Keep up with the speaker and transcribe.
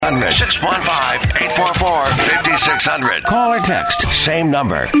615-615-5600. 615-844-5600. Call or text, same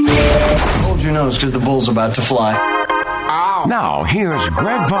number. Hold your nose because the bull's about to fly. Ow. Now, here's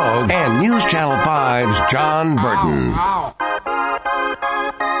Greg Pogue and News Channel 5's Jon Burton. Ow.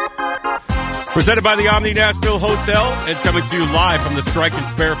 Presented by the Omni Nashville Hotel and coming to you live from the Strike and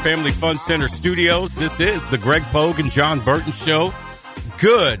Spare Family Fun Center studios. This is the Greg Pogue and Jon Burton Show.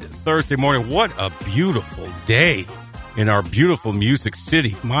 Good Thursday morning. What a beautiful day in our beautiful Music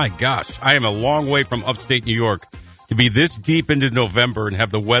City. My gosh, I am a long way from upstate New York to be this deep into November and have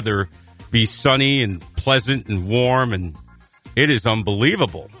the weather be sunny and pleasant and warm, and it is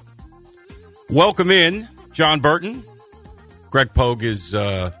unbelievable. Welcome in, Jon Burton. Greg Pogue is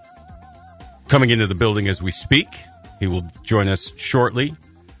coming into the building as we speak. He will join us shortly.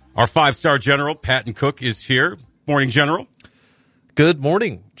 Our five-star general, Patton Cook, is here. Morning, General. Good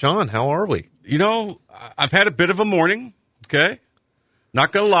morning, John. How are we? You know, I've had a bit of a morning, okay?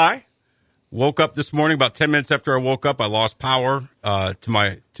 Not going to lie. Woke up this morning, about 10 minutes after I woke up, I lost power to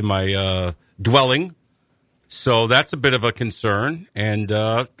my dwelling. So that's a bit of a concern. And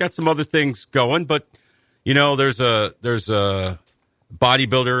got some other things going. But, you know, there's a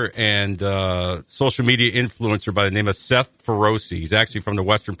bodybuilder and social media influencer by the name of Seth Feroce. He's actually from the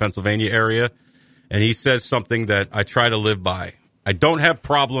Western Pennsylvania area. And he says something that I try to live by. I don't have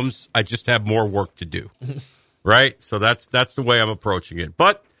problems. I just have more work to do. Right? So that's the way I'm approaching it.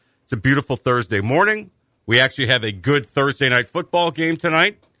 But it's a beautiful Thursday morning. We actually have a good Thursday night football game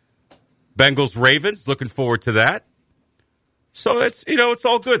tonight. Bengals-Ravens. Looking forward to that. So it's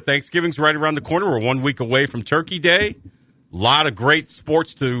all good. Thanksgiving's right around the corner. We're 1 week away from Turkey Day. A lot of great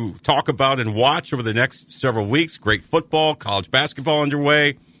sports to talk about and watch over the next several weeks. Great football, college basketball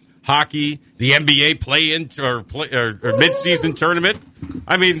underway. Hockey, the NBA play-in or mid-season tournament.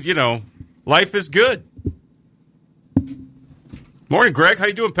 I mean, you know, life is good. Morning, Greg. How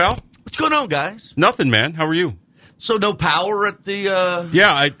you doing, pal? What's going on, guys? Nothing, man. How are you? So no power at the...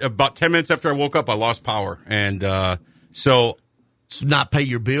 Yeah, about 10 minutes after I woke up, I lost power. And so not pay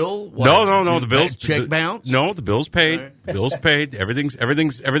your bill? What, no. The bills... Check bounce? No, the bill's paid. Right. Bill's paid.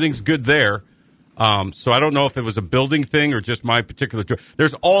 Everything's good there. So I don't know if it was a building thing or just my particular.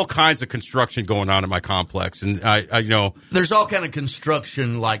 There's all kinds of construction going on at my complex, and I you know, there's all kind of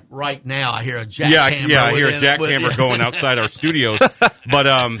construction. Like right now, I hear a jackhammer. Yeah, I hear a jackhammer going outside our studios. But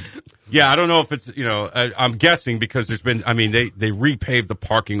yeah, I don't know if it's I'm guessing because there's been. I mean, they repaved the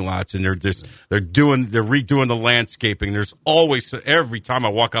parking lots and they're redoing the landscaping. There's always every time I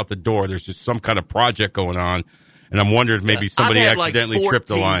walk out the door, there's just some kind of project going on. And I'm wondering if maybe somebody accidentally tripped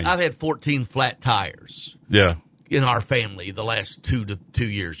the line. I've had 14 flat tires. Yeah. In our family the last 2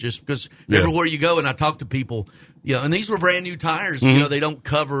 years, just because everywhere you go, and I talk to people, you know, and these were brand new tires. Mm-hmm. You know, they don't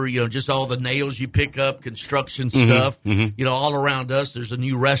cover, you know, just all the nails you pick up, construction stuff. Mm-hmm. You know, all around us, there's a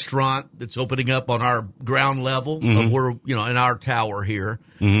new restaurant that's opening up on our ground level of where, you know, in our tower here.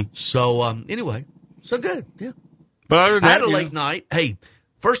 Mm-hmm. So anyway, so good, yeah. But other than that, I had a late night. Hey,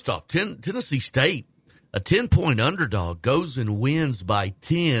 first off, Tennessee State. A 10-point underdog goes and wins by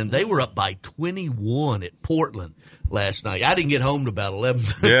 10. They were up by 21 at Portland last night. I didn't get home to about 11.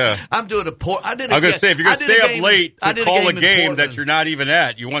 Yeah. I'm doing a port. I was going to say, if you're going to stay up late to call a game that you're not even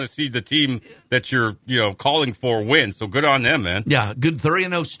at, you want to see the team that you're, you know, calling for win. So good on them, man. Yeah, good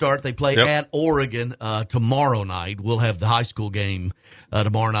 3-0 start. They play at Oregon tomorrow night. We'll have the high school game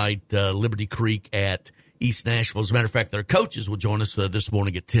tomorrow night, Liberty Creek at East Nashville. As a matter of fact, their coaches will join us this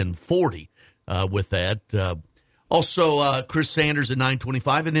morning at 10:40. With that. Also, Chris Sanders at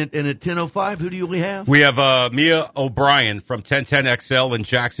 9:25, and at 10:05, who do we have? We have Mia O'Brien from 1010XL in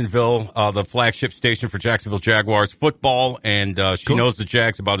Jacksonville, the flagship station for Jacksonville Jaguars football, and she knows the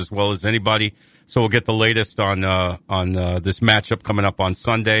Jags about as well as anybody. So we'll get the latest on this matchup coming up on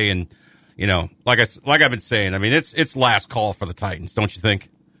Sunday, and you know, like I've been saying, I mean, it's last call for the Titans, don't you think?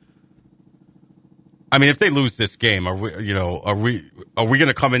 I mean, if they lose this game, are we going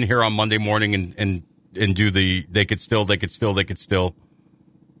to come in here on Monday morning and do the they could still? I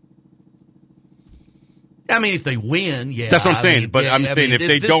mean, if they win, yeah. That's what I'm saying. I'm saying if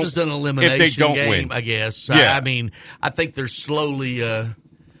they don't, this is an elimination if they don't game, win, I guess. Yeah. I mean, I think they're slowly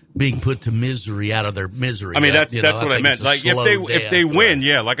being put to misery out of their misery. I mean, that's what I meant. Like if they win,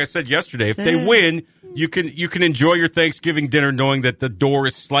 yeah. Like I said yesterday, if they win. You can enjoy your Thanksgiving dinner knowing that the door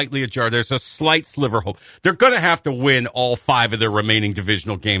is slightly ajar. There's a slight sliver of hope. They're going to have to win all 5 of their remaining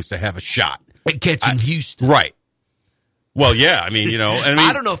divisional games to have a shot. And catching Houston. Right. Well, yeah. I mean, you know.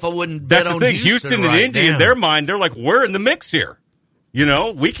 I don't know if I wouldn't bet on Houston. Houston and Indy, in their mind, they're like, we're in the mix here. You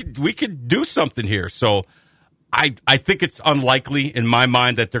know, we could do something here. So I think it's unlikely in my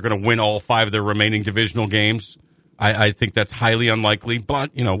mind that they're going to win all 5 of their remaining divisional games. I think that's highly unlikely,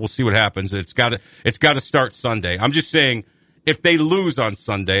 but we'll see what happens. It's got to start Sunday. I'm just saying if they lose on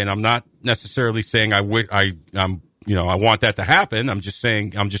Sunday, and I'm not necessarily saying I want that to happen. I'm just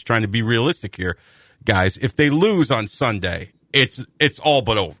saying I'm just trying to be realistic here, guys. If they lose on Sunday, it's all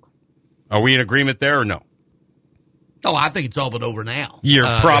but over. Are we in agreement there or no? Oh, I think it's all but over now.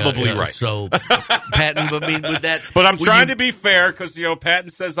 You're probably right. So, Patton, with that. But I'm trying to be fair because,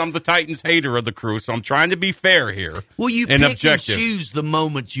 Patton says I'm the Titans hater of the crew, so I'm trying to be fair here. Well, you and pick objective. and choose the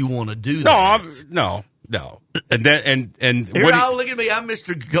moment you want to do that. No. And then, Here, look at me. I'm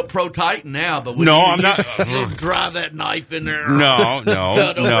Mr. Pro Titan now, but I'm not. Drive that knife in there. No.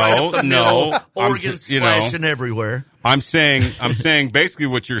 Organ splashing everywhere. I'm saying basically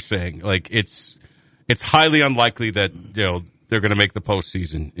what you're saying. Like it's highly unlikely that they're going to make the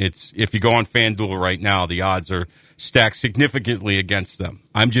postseason. It's if you go on FanDuel right now, the odds are stacked significantly against them.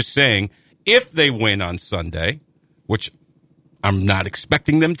 I'm just saying if they win on Sunday, which I'm not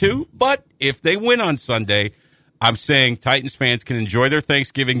expecting them to, but if they win on Sunday, I'm saying Titans fans can enjoy their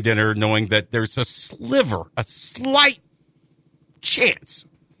Thanksgiving dinner knowing that there's a slight chance.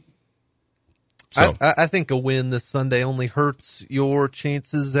 So. I think a win this Sunday only hurts your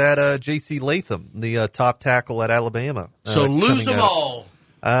chances at J.C. Latham, the top tackle at Alabama. So lose them all.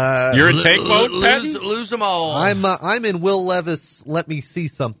 You're in tank mode, Patton? Lose them all. I'm in Will Levis. Let me see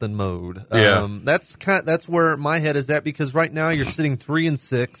something mode. Yeah. That's where my head is at because right now you're sitting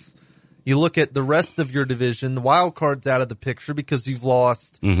 3-6. You look at the rest of your division. The wild card's out of the picture because you've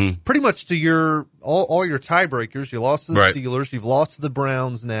lost pretty much to all your tiebreakers. You lost to the Steelers. You've lost to the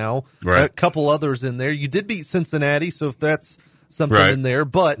Browns now. Right. A couple others in there. You did beat Cincinnati, so if that's something in there.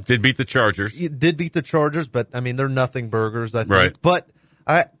 But did beat the Chargers. You did beat the Chargers, but, I mean, they're nothing burgers, I think. Right. But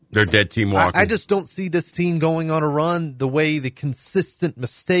they're dead team walking. I just don't see this team going on a run the way the consistent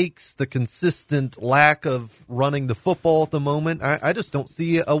mistakes, the consistent lack of running the football at the moment. I just don't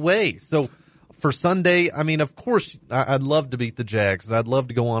see a way. So for Sunday, I mean, of course, I'd love to beat the Jags and I'd love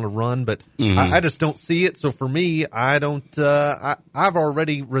to go on a run, but I just don't see it. So for me, I don't. I've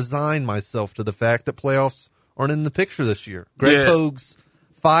already resigned myself to the fact that playoffs aren't in the picture this year. Greg Pogue's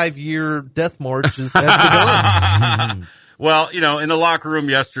 5-year death march has begun. Well, in the locker room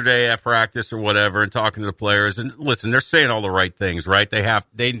yesterday at practice or whatever and talking to the players, and listen, they're saying all the right things, right?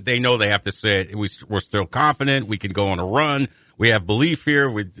 They know they have to say it. We're still confident. We can go on a run. We have belief here.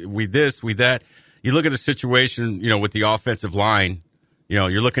 We this, we that. You look at the situation, with the offensive line,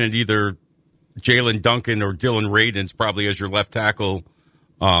 you're looking at either Jalen Duncan or Dylan Radins probably as your left tackle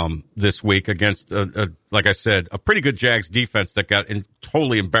this week against, like I said, a pretty good Jags defense that got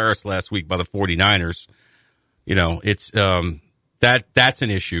totally embarrassed last week by the 49ers. It's that's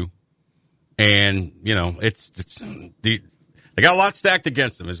an issue, and they got a lot stacked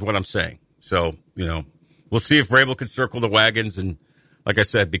against them, is what I'm saying. So we'll see if Vrabel can circle the wagons, and like I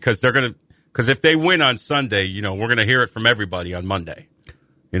said, because if they win on Sunday, we're gonna hear it from everybody on Monday.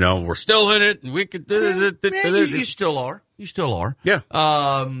 We're still in it, and we could. You still are. You still are. Yeah.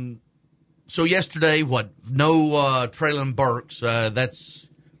 So yesterday, no Traylon Burks. That's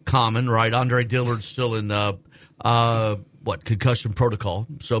common, right? Andre Dillard's still in concussion protocol.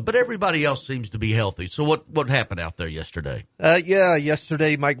 So, but everybody else seems to be healthy. So what happened out there yesterday?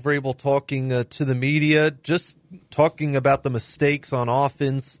 Yesterday Mike Vrabel talking to the media, just talking about the mistakes on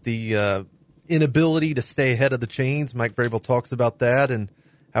offense, the inability to stay ahead of the chains. Mike Vrabel talks about that and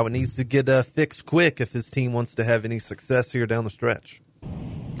how it needs to get fixed quick if his team wants to have any success here down the stretch.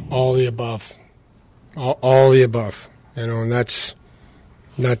 All the above. All the above. And that's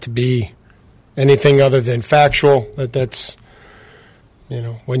not to be anything other than factual. That's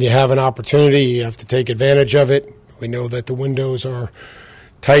when you have an opportunity, you have to take advantage of it. We know that the windows are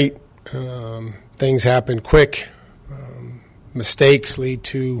tight. Things happen quick. Mistakes lead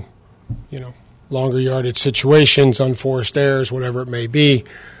to, longer yardage situations, unforced errors, whatever it may be.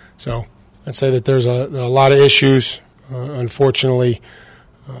 So I'd say that there's a lot of issues. Unfortunately,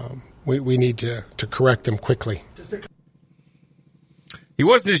 we need to correct them quickly. He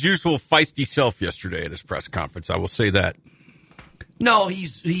wasn't his usual feisty self yesterday at his press conference. I will say that. No,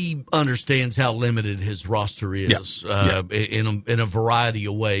 he understands how limited his roster is in a variety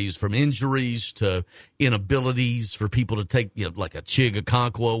of ways, from injuries to inabilities for people to take, like a Chig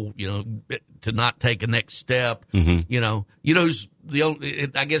Okonkwo, to not take a next step. Who's the only,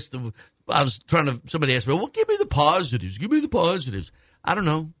 I guess somebody asked me, well, give me the positives. Give me the positives. I don't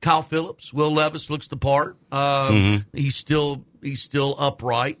know. Kyle Phillips, Will Levis looks the part. He's still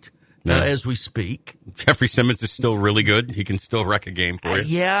upright as we speak. Jeffrey Simmons is still really good. He can still wreck a game for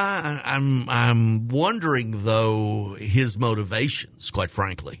you. I'm wondering though his motivations, quite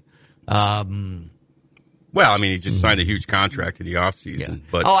frankly. Well, I mean, he just signed a huge contract in the offseason. Yeah.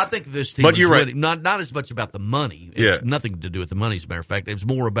 But I think this team. But you're right. Not as much about the money. Yeah. Nothing to do with the money. As a matter of fact, it was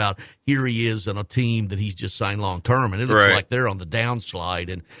more about here he is on a team that he's just signed long term, and it looks like they're on the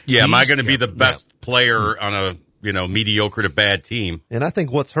downslide. And am I going to be the best player on a mediocre to bad team? And I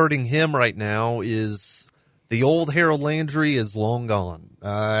think what's hurting him right now is the old Harold Landry is long gone.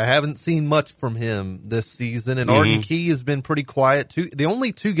 I haven't seen much from him this season, and Arden Key has been pretty quiet too. The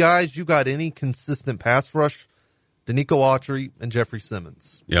only two guys you got any consistent pass rush, Danico Autry and Jeffrey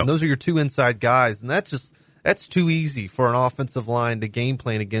Simmons. Yep. And those are your two inside guys, and that's too easy for an offensive line to game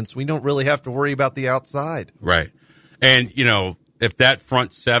plan against. We don't really have to worry about the outside. Right. And, if that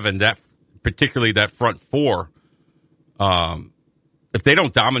front seven, particularly that front four, if they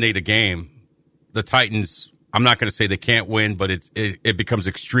don't dominate a game, the Titans, I'm not going to say they can't win, but it becomes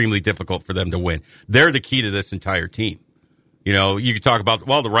extremely difficult for them to win. They're the key to this entire team. You could talk about,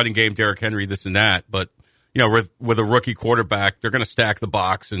 the running game, Derrick Henry, this and that, but, with a rookie quarterback, they're going to stack the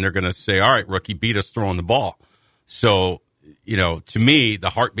box and they're going to say, all right, rookie, beat us throwing the ball. So, to me, the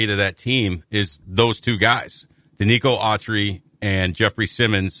heartbeat of that team is those two guys, Danico Autry and Jeffrey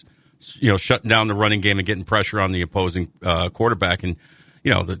Simmons, shutting down the running game and getting pressure on the opposing quarterback. And,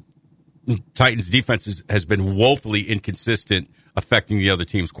 the Titans defense has been woefully inconsistent, affecting the other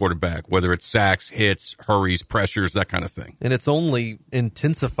team's quarterback, whether it's sacks, hits, hurries, pressures, that kind of thing. And it's only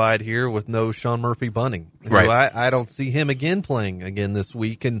intensified here with no Sean Murphy-Bunting. Right. I don't see him playing again this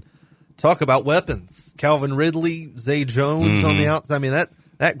week. And talk about weapons. Calvin Ridley, Zay Jones on the outside. I mean,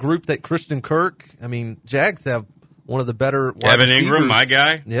 that group, that Christian Kirk, Jags have one of the better wide Evan receivers. Ingram, my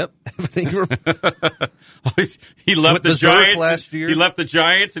guy. Yep, Evan Ingram. He left the Giants last year. He left the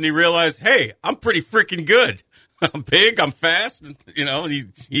Giants and he realized, hey, I'm pretty freaking good. I'm big, I'm fast, and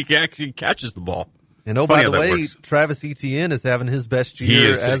he actually catches the ball. And by the way, Travis Etienne is having his best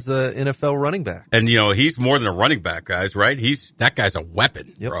year as an NFL running back. And he's more than a running back, guys, right? That guy's a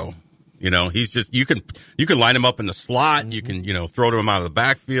weapon, bro. He's just you can line him up in the slot, you can throw to him out of the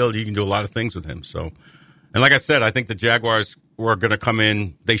backfield, you can do a lot of things with him. So, and like I said, I think the Jaguars were going to come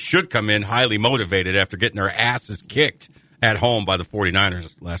in. They should come in highly motivated after getting their asses kicked at home by the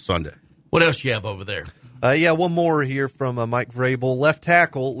 49ers last Sunday. What else you have over there? One more here from Mike Vrabel. Left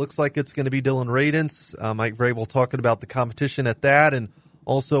tackle, looks like it's going to be Dylan Radins. Mike Vrabel talking about the competition at that and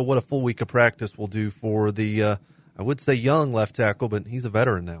also what a full week of practice will do for the, I would say young left tackle, but he's a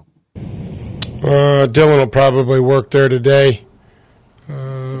veteran now. Dylan will probably work there today.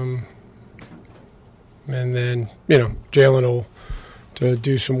 And then, Jalen will to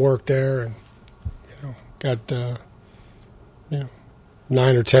do some work there and, got,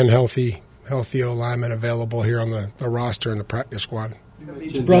 9 or 10 healthy O-linemen available here on the roster and the practice squad.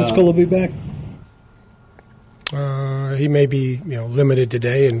 Brunskill will be back? He may be, limited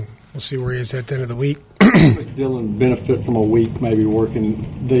today, and we'll see where he is at the end of the week. Dylan benefit from a week maybe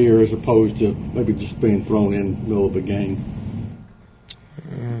working there as opposed to maybe just being thrown in the middle of the game?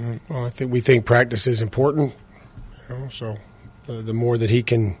 Well, we think practice is important, so the more that he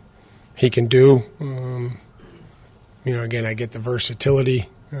can do. Again, I get the versatility,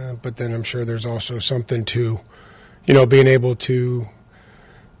 but then I'm sure there's also something to, being able to,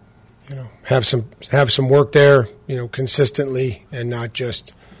 have some work there, consistently and not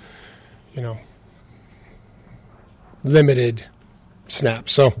just, limited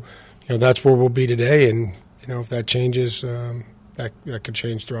snaps. So, that's where we'll be today, and if that changes, that could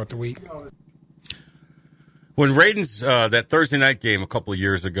change throughout the week. When Radins, that Thursday night game a couple of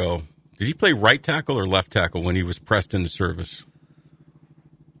years ago, did he play right tackle or left tackle when he was pressed into service?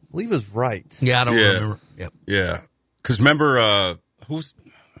 I believe it was right. Yeah, I don't remember. Yep. Yeah. Because remember, I'm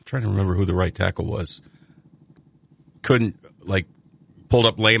trying to remember who the right tackle was. Pulled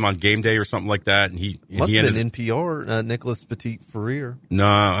up lame on game day or something like that. And Must have been NPR, Nicholas Petit-Ferrier. No,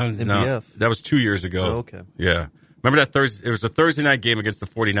 NBF. That was 2 years ago. Oh, okay. Yeah. Remember that Thursday? It was a Thursday night game against the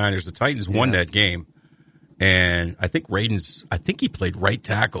 49ers. The Titans won that game. And I think he played right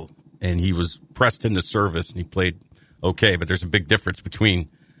tackle. And he was pressed into service, and he played okay. But there's a big difference between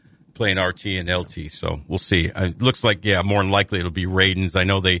playing RT and LT. So we'll see. It looks like, more than likely it'll be Radins. I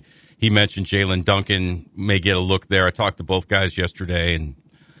know he mentioned Jalen Duncan may get a look there. I talked to both guys yesterday, and,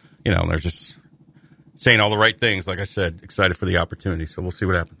 they're just saying all the right things. Like I said, excited for the opportunity. So we'll see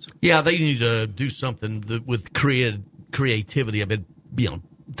what happens. Yeah, they need to do something with creativity. I've been,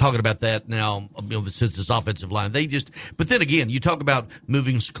 talking about that now, since this offensive line. But then again, you talk about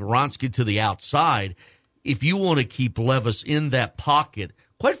moving Skoronski to the outside. If you want to keep Levis in that pocket,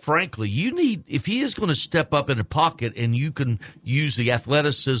 quite frankly, if he is going to step up in a pocket and you can use the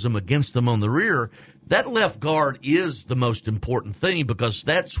athleticism against them on the rear, that left guard is the most important thing because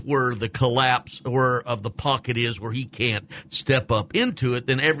that's where the collapse of the pocket is, where he can't step up into it.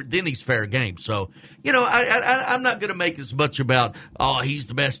 Then he's fair game. So, I'm not going to make as much about, he's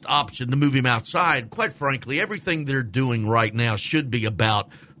the best option to move him outside. Quite frankly, everything they're doing right now should be about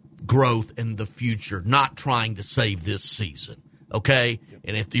growth in the future, not trying to save this season. Okay,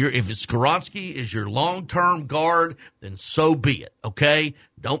 and if it's Skoronski is your long-term guard, then so be it. Okay,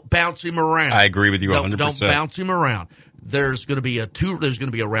 don't bounce him around. I agree with you 100%. Don't bounce him around. There's going to be a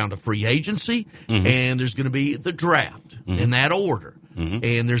round of free agency, and there's going to be the draft in that order.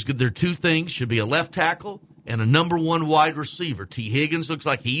 And there are two things: should be a left tackle and a number one wide receiver. T. Higgins looks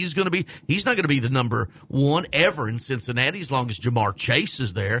like he's not going to be the number one ever in Cincinnati as long as Jamar Chase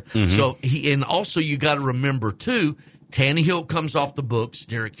is there. So and also you got to remember too. Tannehill comes off the books.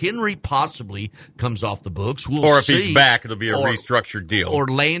 Derrick Henry possibly comes off the books. Or if he's back, it'll be a restructured deal. Or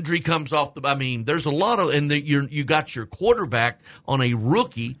Landry comes off the. I mean, there's a lot of, and you got your quarterback on a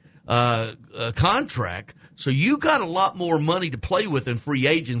rookie contract, so you got a lot more money to play with in free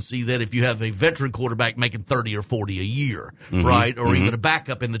agency than if you have a veteran quarterback making 30 or 40 a year, right? Or even a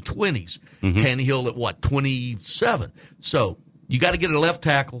backup in the 20s. Tannehill at 27. So you got to get a left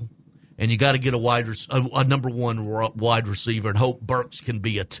tackle. And you got to get a number one wide receiver and hope Burks can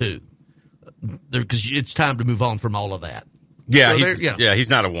be a 2. Because it's time to move on from all of that. Yeah, so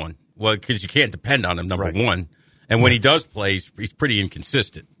he's not a 1. Well, because you can't depend on him, number 1. And when he does play, he's pretty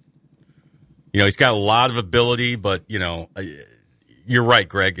inconsistent. He's got a lot of ability, but, you're right,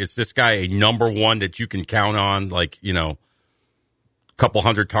 Greg. Is this guy a number 1 that you can count on, like, a couple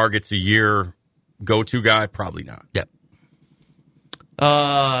hundred targets a year go-to guy? Probably not. Yep.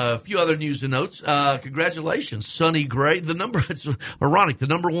 A few other news and notes. Congratulations, Sonny Gray. It's ironic. The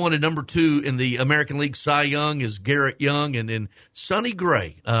number 1 and number 2 in the American League Cy Young is Garrett Young, and then Sonny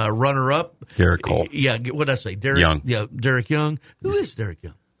Gray, runner-up. Garrett Cole. Yeah, what did I say? Young. Yeah, Derek Young. Who is Derek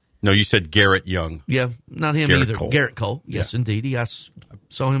Young? No, you said Garrett Young. Yeah, not him either. Garrett Cole. Yes, indeed. I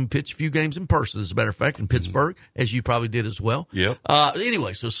saw him pitch a few games in person, as a matter of fact, in Pittsburgh, as you probably did as well. Yeah.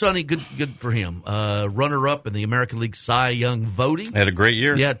 Anyway, so Sonny, good for him. Runner-up in the American League Cy Young voting. Had a great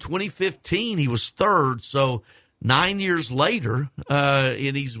year. Yeah, 2015 he was 3rd, so 9 years later,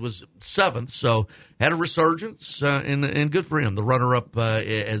 and he was 7th, so had a resurgence, and good for him. The runner-up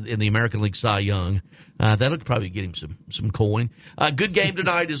in the American League Cy Young. That'll probably get him some coin. Good game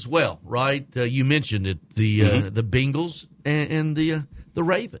tonight as well, right? You mentioned it, the Bengals and the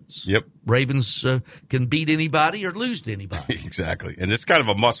Ravens. Yep. Ravens can beat anybody or lose to anybody. Exactly. And it's kind of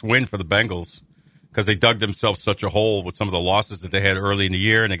a must-win for the Bengals because they dug themselves such a hole with some of the losses that they had early in the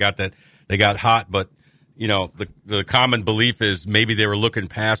year, and they got hot. But, the common belief is maybe they were looking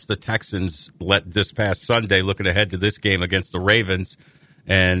past the Texans this past Sunday, looking ahead to this game against the Ravens.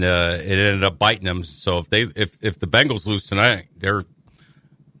 And it ended up biting them. So if the Bengals lose tonight, they're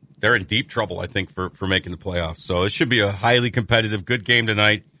in deep trouble, I think, for making the playoffs. So it should be a highly competitive, good game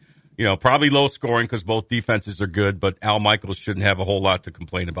tonight. Probably low scoring because both defenses are good, but Al Michaels shouldn't have a whole lot to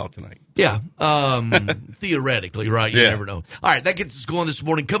complain about tonight. Yeah, theoretically, right? You never know. All right, that gets us going this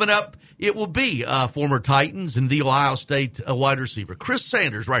morning. Coming up, it will be former Titans and the Ohio State wide receiver Chris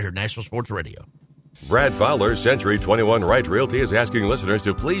Sanders right here, National Sports Radio. Brad Fowler, Century 21 Right Realty, is asking listeners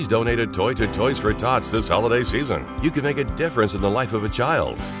to please donate a toy to Toys for Tots this holiday season. You can make a difference in the life of a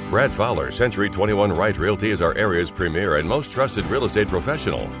child. Brad Fowler, Century 21 Right Realty, is our area's premier and most trusted real estate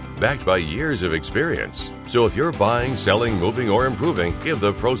professional, backed by years of experience. So if you're buying, selling, moving, or improving, give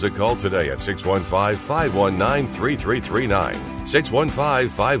the pros a call today at 615-519-3339.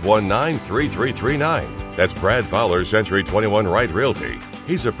 615-519-3339. That's Brad Fowler, Century 21 Right Realty.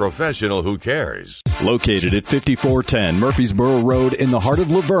 He's a professional who cares. Located at 5410 Murfreesboro Road in the heart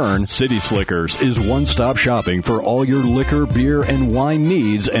of Laverne, City Slickers is one-stop shopping for all your liquor, beer, and wine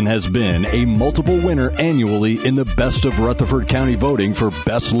needs and has been a multiple winner annually in the Best of Rutherford County voting for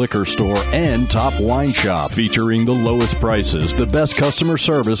Best Liquor Store and Top Wine Shop. Featuring the lowest prices, the best customer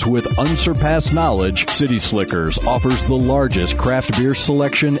service with unsurpassed knowledge, City Slickers offers the largest craft beer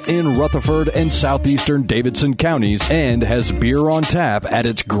selection in Rutherford and southeastern Davidson counties and has beer on tap at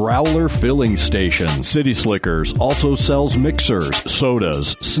its Growler filling station. City Slickers also sells mixers, sodas,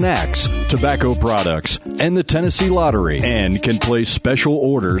 snacks, tobacco products, and the Tennessee Lottery, and can place special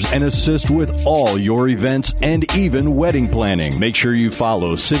orders and assist with all your events and even wedding planning. Make sure you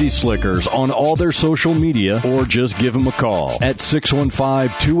follow City Slickers on all their social media or just give them a call at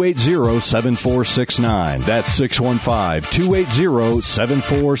 615-280-7469. That's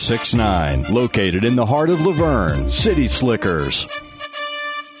 615-280-7469. Located in the heart of Laverne, City Slickers.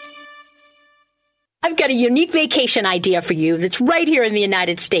 I've got a unique vacation idea for you that's right here in the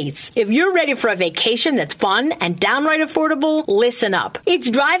United States. If you're ready for a vacation that's fun and downright affordable, listen up. It's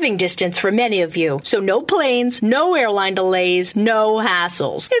driving distance for many of you, so no planes, no airline delays, no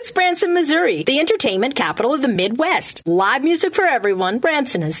hassles. It's Branson, Missouri, the entertainment capital of the Midwest. Live music for everyone.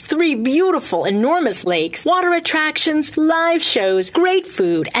 Branson has 3 beautiful, enormous lakes, water attractions, live shows, great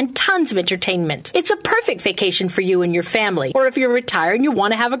food, and tons of entertainment. It's a perfect vacation for you and your family, or if you're retired and you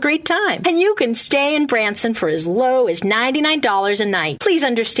want to have a great time. And you can stay in Branson for as low as $99 a night. Please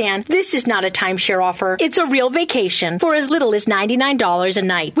understand, this is not a timeshare offer. It's a real vacation for as little as $99 a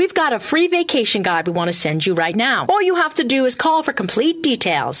night. We've got a free vacation guide we want to send you right now. All you have to do is call for complete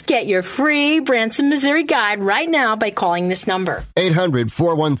details. Get your free Branson, Missouri guide right now by calling this number.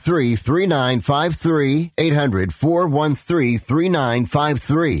 800-413-3953.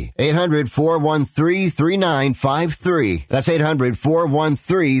 800-413-3953. 800-413-3953. That's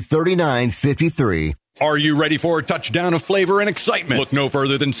 800-413-3953. Are you ready for a touchdown of flavor and excitement? Look no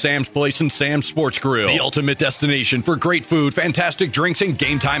further than Sam's Place and Sam's Sports Grill, the ultimate destination for great food, fantastic drinks, and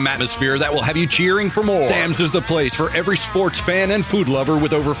game time atmosphere that will have you cheering for more. Sam's is the place for every sports fan and food lover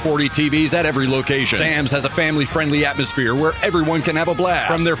with over 40 TVs at every location. Sam's has a family-friendly atmosphere where everyone can have a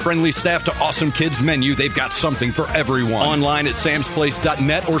blast. From their friendly staff to awesome kids menu, they've got something for everyone. Online at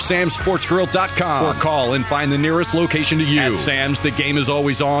samsplace.net or samsportsgrill.com, or call and find the nearest location to you. At Sam's, the game is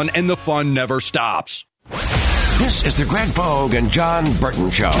always on and the fun never stops. This is the Greg Pogue and Jon Burton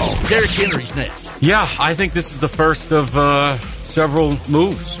Show. Derrick Henry's next. Yeah, I think this is the first of several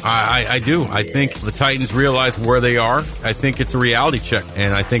moves. I do. I think the Titans realize where they are. I think it's a reality check,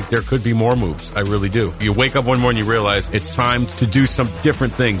 and I think there could be more moves. I really do. You wake up one morning, you realize it's time to do some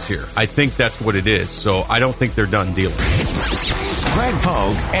different things here. I think that's what it is, so I don't think they're done dealing. Greg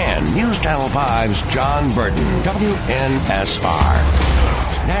Pogue and News Channel 5's Jon Burton, WNSR.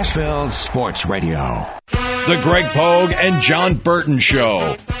 Nashville Sports Radio. The Greg Pogue and Jon Burton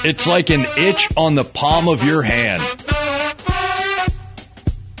Show. It's like an itch on the palm of your hand.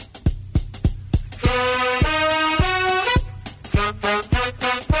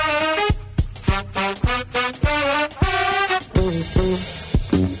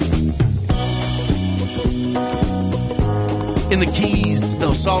 In the Keys,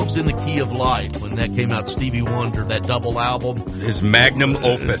 Songs in the Key of Life, when that came out, Stevie Wonder, that double album. His magnum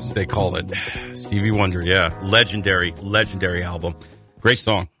opus, they call it. Stevie Wonder, yeah. Legendary album. Great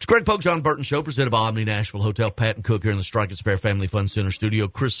song. It's Greg Pogue, Jon Burton Show, presented by Omni Nashville Hotel. Pat and Cook here in the Strike and Spare Family Fun Center studio.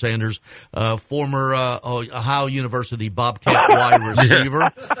 Chris Sanders, former Ohio University Bobcat wide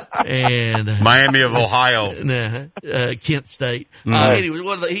receiver. And Miami of Ohio. Kent State.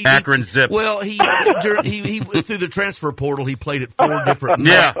 Anyway, Akron Zip. Well, he through the transfer portal, he played at 4 different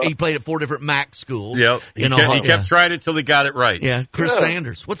he played at 4 different MAC schools. Yep. He kept trying it until he got it right. Yeah. Chris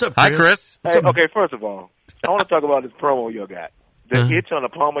Sanders. What's up, Chris? Hi, Chris. Hey, okay, first of all, I want to talk about this promo you got. The itch on the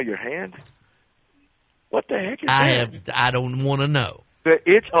palm of your hand? What the heck is that? I don't want to know. The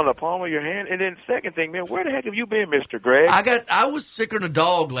itch on the palm of your hand? And then second thing, man, where the heck have you been, Mr. Greg? I was sicker than a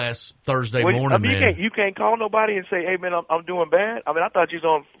dog last Thursday morning, man. You can't call nobody and say, hey, man, I'm doing bad? I mean, I thought you was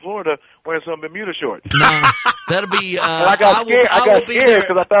on Florida wearing some Bermuda shorts. No, that'll be... I got scared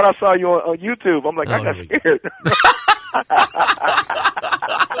because I thought I saw you on YouTube. I'm like, I got scared.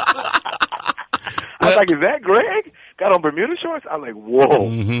 I was like, is that Greg? Got on Bermuda shorts? I'm like, whoa.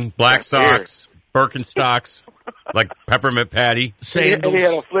 Mm-hmm. Black socks, Birkenstocks, like Peppermint Patty. Sandals. And he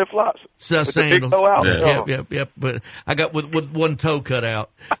had on flip-flops. Sandals. Big toe out. Yep. But I got with one toe cut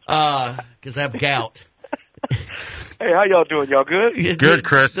out because I have gout. Hey, how y'all doing? Y'all good? Good,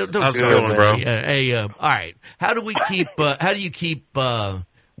 Chris. How's it going, bro? All right. How do you keep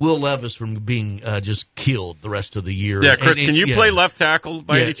Will Levis from being just killed the rest of the year? Yeah, Chris, can you play left tackle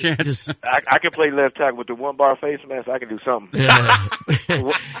by any chance? I can play left tackle with the 1-bar face mask. I can do something.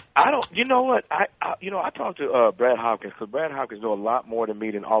 I don't. You know what? I talked to Brad Hopkins because Brad Hopkins knows a lot more than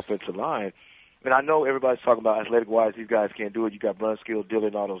me than offensive line, and I know everybody's talking about athletic wise. These guys can't do it. You got Brunskill,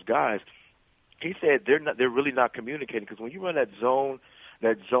 Dillon, all those guys. He said they're really not communicating because when you run that zone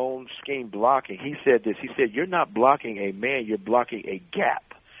scheme blocking, he said this. He said you're not blocking a man, you're blocking a gap.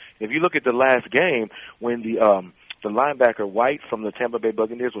 If you look at the last game when the linebacker White from the Tampa Bay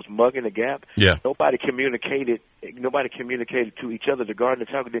Buccaneers was mugging the gap, nobody communicated to each other. The guard and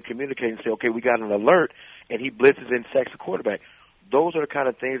the tackle didn't communicate and say, okay, we got an alert, and he blitzes and sacks the quarterback. Those are the kind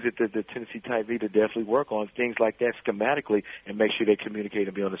of things that the Tennessee Titans need to definitely work on, things like that schematically, and make sure they communicate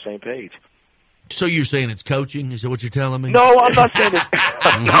and be on the same page. So you're saying it's coaching? Is that what you're telling me? No, I'm not saying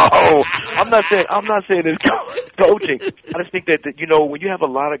it's no. I'm not saying it's coaching. I just think that when you have a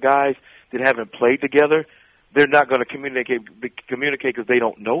lot of guys that haven't played together, they're not going to communicate because they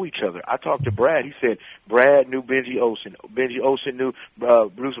don't know each other. I talked to Brad. He said Brad knew Benji Olsen. Benji Olsen knew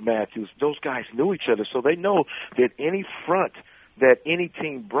Bruce Matthews. Those guys knew each other, so they know that any front that any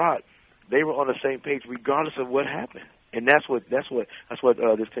team brought, they were on the same page regardless of what happened. And that's what this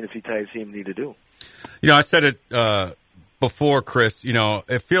Tennessee Titans team need to do. I said it before, Chris.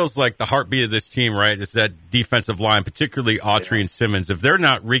 It feels like the heartbeat of this team, right, is that defensive line, particularly Autry and Simmons. If they're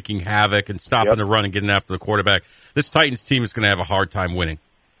not wreaking havoc and stopping the run and getting after the quarterback, this Titans team is going to have a hard time winning.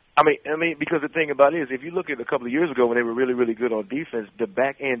 I mean, because the thing about it is, if you look at a couple of years ago when they were really, really good on defense, the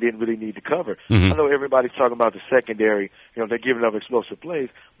back end didn't really need to cover. Mm-hmm. I know everybody's talking about the secondary, they're giving up explosive plays,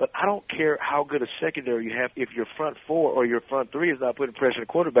 but I don't care how good a secondary you have. If your front four or your front three is not putting pressure on the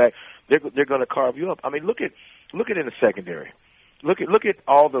quarterback, they're going to carve you up. I mean, look at in the secondary. Look at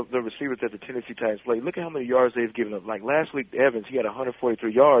all the receivers that the Tennessee Titans play. Look at how many yards they've given up. Like last week, Evans, he had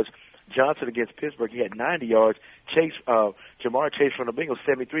 143 yards. Johnson against Pittsburgh, he had 90 yards. Jamar Chase from the Bengals,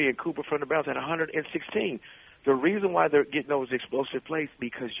 73, and Cooper from the Browns had 116. The reason why they're getting those explosive plays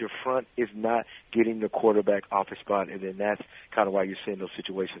because your front is not getting the quarterback off his spot, and then that's kind of why you're seeing those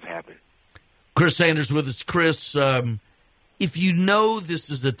situations happen. Chris Sanders with us. Chris, if you know this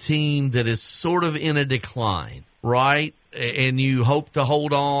is a team that is sort of in a decline, right, and you hope to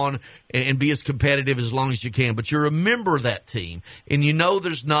hold on and be as competitive as long as you can, but you're a member of that team, and you know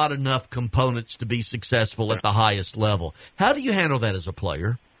there's not enough components to be successful at the highest level. How do you handle that as a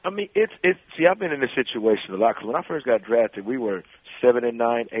player? I mean, see, I've been in this situation a lot because when I first got drafted, we were 7-9,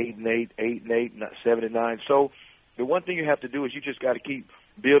 8-8, 8-8, 7-9. So the one thing you have to do is you just got to keep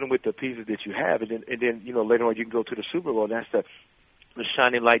building with the pieces that you have, and then later on you can go to the Super Bowl, and that's the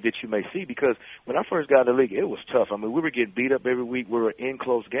shining light that you may see, because when I first got in the league, it was tough. I mean, we were getting beat up every week. We were in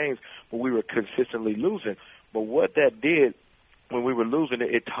close games, but we were consistently losing. But what that did when we were losing,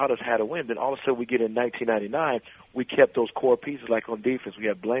 it taught us how to win. Then all of a sudden we get in 1999, we kept those core pieces like on defense. We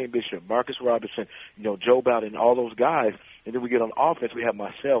had Blaine Bishop, Marcus Robinson, Joe Bowden, all those guys. And then we get on offense, we have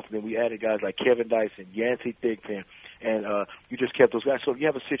myself, and then we added guys like Kevin Dyson, Yancey Thigpen, and you just kept those guys. So if you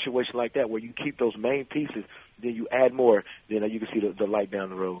have a situation like that where you keep those main pieces, then you add more, then you can see the light down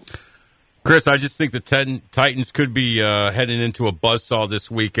the road. Chris, I just think the Titans could be heading into a buzzsaw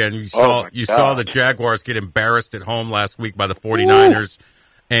this weekend. You saw the Jaguars get embarrassed at home last week by the 49ers,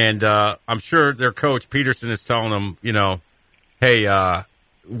 and I'm sure their coach Peterson is telling them, hey,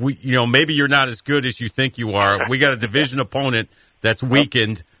 maybe you're not as good as you think you are. We got a division opponent that's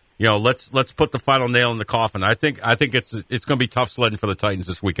weakened. Let's put the final nail in the coffin. I think it's going to be tough sledding for the Titans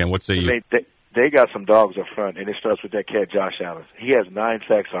this weekend. What say you? They got some dogs up front, and it starts with that cat Josh Allen. He has 9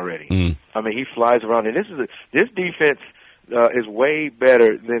 sacks already. I mean, he flies around, and this defense is way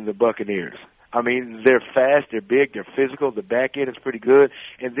better than the Buccaneers. I mean, they're fast, they're big, they're physical. The back end is pretty good,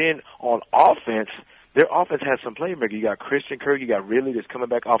 and then on offense, their offense has some playmakers. You got Christian Kirk, you got Ridley that's coming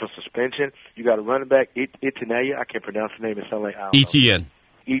back off of suspension. You got a running back, Itinaya. I can't pronounce the name. It sounds like ETN.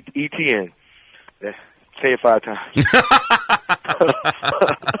 ETN. Say it 5 times.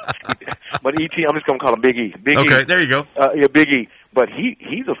 But ET, I'm just going to call him Big E. Okay, there you go. Big E. But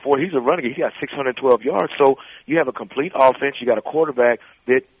he's a running guy. He got 612 yards. So you have a complete offense. You got a quarterback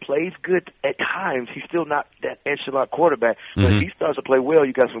that plays good at times. He's still not that echelon quarterback. But if he starts to play well,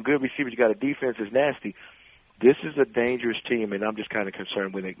 you got some good receivers. You got a defense that's nasty. This is a dangerous team, and I'm just kind of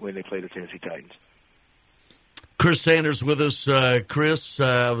concerned when they play the Tennessee Titans. Chris Sanders with us. Chris,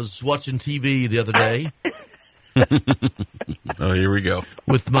 I was watching TV the other day. Oh, here we go.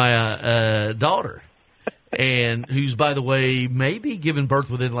 With my daughter, and who's, by the way, maybe giving birth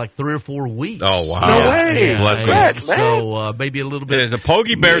within like 3 or 4 weeks. Oh, wow. No way. Yeah, Bless her. So maybe a little bit. The Pogue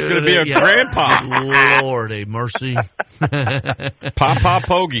Bear's going to be a grandpa. Lord, a mercy. Papa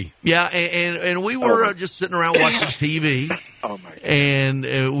Pogue. Yeah, and we were just sitting around watching TV. Oh my God. And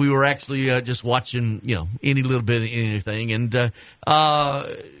we were actually just watching, any little bit of anything. And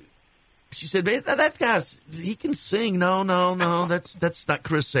she said, "Man, that guy's, he can sing." No, that's not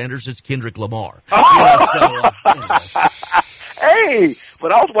Chris Sanders. It's Kendrick Lamar. Oh. Hey,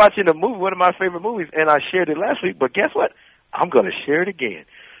 but I was watching a movie, one of my favorite movies, and I shared it last week. But guess what? I'm going to share it again.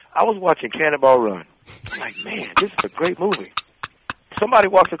 I was watching Cannonball Run. I'm like, man, this is a great movie. Somebody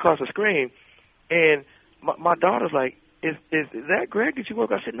walks across the screen, and my daughter's like, Is that Greg? Did you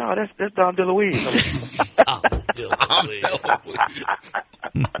work? I said, no, that's Dom DeLuise. Dom DeLuise.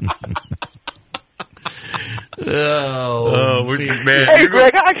 Man. Hey,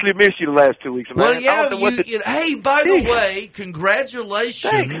 Greg, I actually missed you the last 2 weeks, man. Well, yeah. Hey, by the way,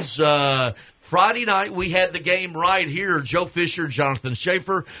 congratulations. Friday night, we had the game right here. Joe Fisher, Jonathan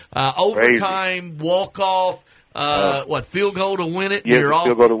Schaefer, overtime, walk-off. Field goal to win it? Yeah, You're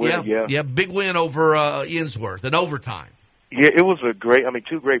field goal to win it, Yeah, big win over Innsworth in overtime. Yeah, it was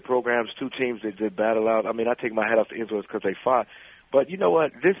two great programs, two teams that did battle out. I mean, I take my hat off to Innsworth because they fought. But you know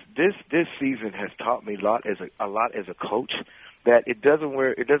what? This season has taught me a lot as a coach, that it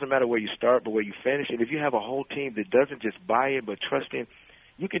doesn't matter where you start, but where you finish. And if you have a whole team that doesn't just buy in but trust in,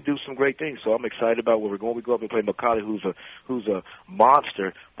 you can do some great things. So I'm excited about where we're going. We go up and play McCallie, who's a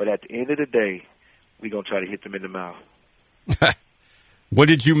monster. But at the end of the day, we're going to try to hit them in the mouth. What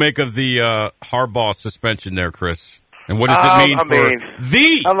did you make of the Harbaugh suspension there, Chris? And what does it mean for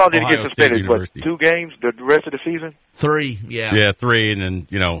how long did he Ohio get suspended? State University? 2 games? The rest of the season? 3, yeah. Yeah, 3, and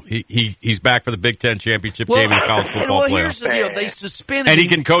then, he's back for the Big Ten championship game in the college football playoff. Here's the deal. They suspended him. And he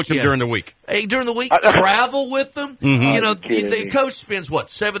can coach them during the week. Hey, during the week, travel with them. Mm-hmm. The coach spends,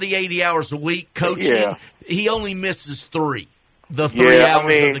 70, 80 hours a week coaching. Yeah. He only misses 3. The 3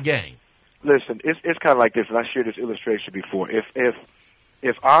 hours of the game. Listen, it's kind of like this, and I shared this illustration before.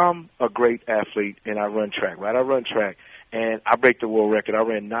 If I'm a great athlete and I run track, right? I run track and I break the world record. I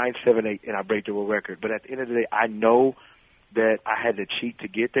ran 9.78 and I break the world record. But at the end of the day, I know that I had to cheat to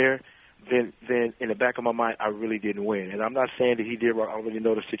get there. Then in the back of my mind, I really didn't win. And I'm not saying that he did wrong. I don't really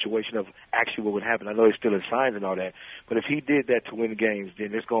know the situation of actually what would happen. I know he's still in signs and all that. But if he did that to win games, then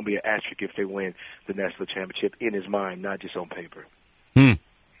there's going to be an asterisk if they win the national championship in his mind, not just on paper.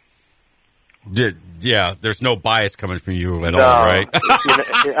 Yeah, there's no bias coming from you at all, right?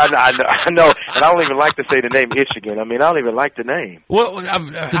 I know, and I don't even like to say the name Michigan. I mean, I don't even like the name. Well,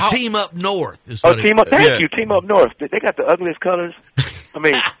 the Team Up North. Team Up. Thank you, Team Up North. They got the ugliest colors. I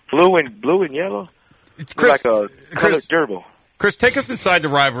mean, blue and yellow. Chris, like a colored gerbil. Chris, take us inside the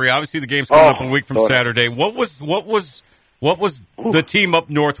rivalry. Obviously, the game's coming up a week from Saturday. What was the Team Up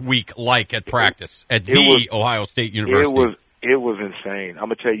North week like at practice at Ohio State University? It was insane. I'm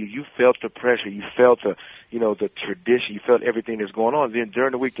gonna tell you, you felt the pressure, you felt the tradition, you felt everything that's going on. Then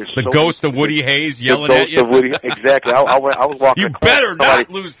during the week, there's the ghost of Woody Hayes yelling at you. The ghost of Woody, exactly. I was walking. You better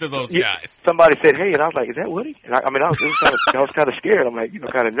not lose to those guys. Somebody said, "Hey," and I was like, "Is that Woody?" And I was kind of scared. I'm like,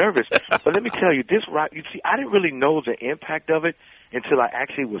 kind of nervous. But let me tell you, you see, I didn't really know the impact of it until I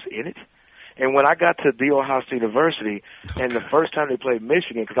actually was in it. And when I got to the Ohio State University, and the first time they played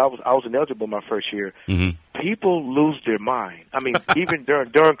Michigan, because I was ineligible my first year, people lose their mind. I mean, even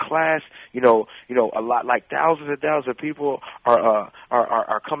during class, a lot, like thousands and thousands of people are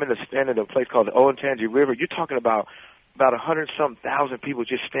coming to stand in a place called the Olentangy River. You're talking about 100-some-thousand people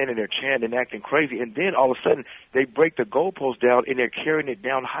just standing there chanting and acting crazy, and then all of a sudden they break the goalpost down and they're carrying it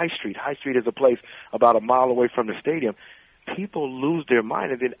down High Street. High Street is a place about a mile away from the stadium. People lose their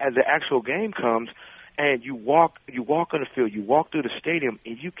mind, and then as the actual game comes, and you walk on the field, you walk through the stadium,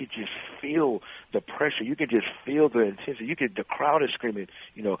 and you can just feel the pressure. You can just feel the intensity. The crowd is screaming.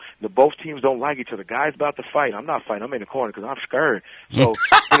 The both teams don't like each other. Guys about to fight. I'm not fighting. I'm in the corner because I'm scared. So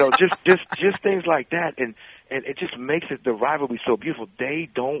just things like that, and it just makes the rivalry so beautiful.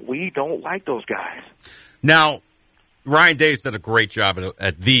 We don't like those guys. Now, Ryan Day's done a great job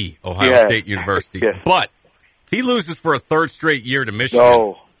at the Ohio State University, but he loses for a third straight year to Michigan.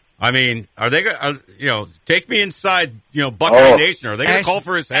 No. I mean, are they going to, take me inside, Buckeye Nation? Are they going to call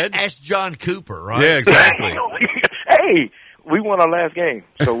for his head? Ask John Cooper, right? Yeah, exactly. Hey, we won our last game.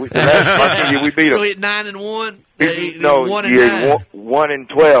 So the last year we beat them. So at 9-1? 1-9.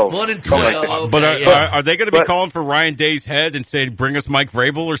 1-12. 1-12. But are they going to be calling for Ryan Day's head and saying, bring us Mike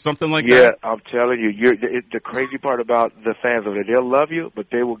Vrabel or something like that? Yeah, I'm telling you. The crazy part about the fans over there, they'll love you, but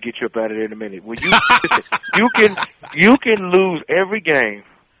they will get you up out of there in a minute. When you can lose every game,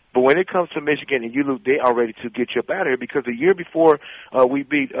 but when it comes to Michigan and you lose, they are ready to get you up out of here, because the year before we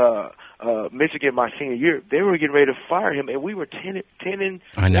beat Michigan my senior year, they were getting ready to fire him, and we were 10-1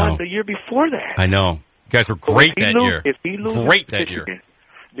 the year before that. I know. You guys were great that year. If he loses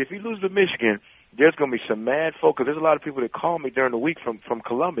to Michigan, there's going to be some mad folk, because there's a lot of people that call me during the week from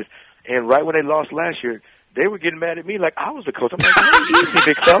Columbus, and right when they lost last year, they were getting mad at me like I was the coach. I'm like, hey, easy,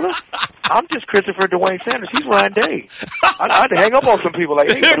 big fella. I'm just Christopher Dwayne Sanders. He's Ryan Day. I had to hang up on some people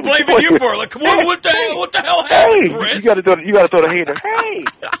like, hey, they're blaming you for it. Like, come on, what the hell happened, Chris? You got to throw the hand.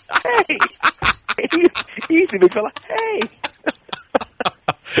 Hey, easy, big fella. Hey.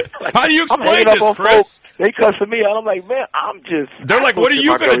 Like, how do you explain this, Chris? Folks. They cussing me out. I'm like, man, I'm just. They're like, what are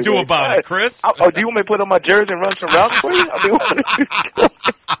you going to do about it, Chris? Do you want me to put on my jersey and run some routes for you?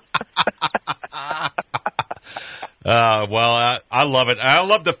 I love it. I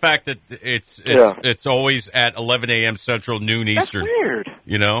love the fact that it's always at 11 a.m. Central, noon Eastern. That's weird.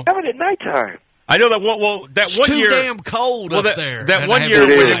 Have it at nighttime. I know that. Well, that one year, too damn cold up there. That one year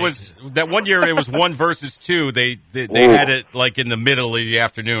it was 1 versus 2. They had it like in the middle of the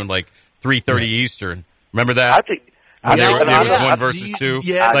afternoon, like 3:30 Eastern. Remember that? I think. There was 1 versus 2.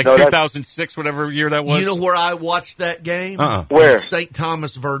 Yeah. Like 2006, whatever year that was. You know where I watched that game? Where? St.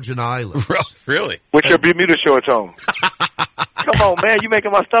 Thomas Virgin Islands. Really? With your Bermuda shorts on. Come on, man. You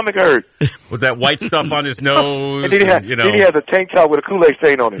making my stomach hurt. With that white stuff on his nose. And then he has a tank top with a Kool-Aid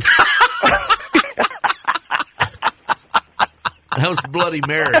stain on it. That was Bloody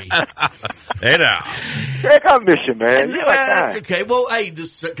Mary. Hey, now. Greg, I miss you, man. That's okay. Well, hey,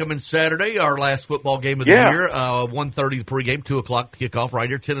 this coming Saturday, our last football game of the year, 1:30 the pregame, 2 o'clock kickoff right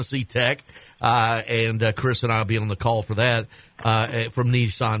here, Tennessee Tech. And Chris and I will be on the call for that from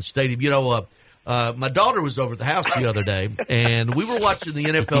Nissan Stadium. You know, my daughter was over at the house the other day, and we were watching the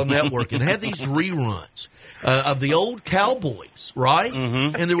NFL Network and had these reruns of the old Cowboys, right?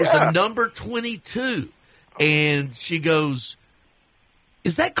 Mm-hmm. And there was a number 22, and she goes,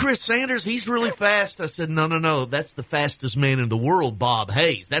 "Is that Chris Sanders? He's really fast." I said, No. That's the fastest man in the world, Bob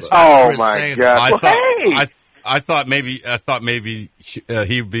Hayes. That's not Chris Sanders. God. I thought maybe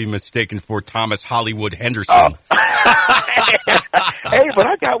he would be mistaken for Thomas Hollywood Henderson. Hey, but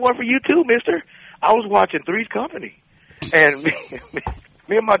I got one for you too, mister. I was watching Three's Company, and me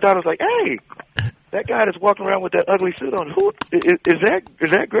and my daughter was like, "Hey, that guy that's walking around with that ugly suit on, who is that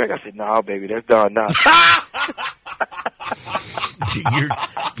Greg?" I said, "No, baby, that's Don Knotts."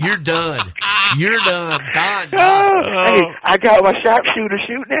 You're done. You're done. Don. Hey, I got my sharpshooter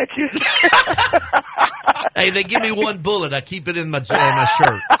shooting at you. Hey, they give me one bullet. I keep it in my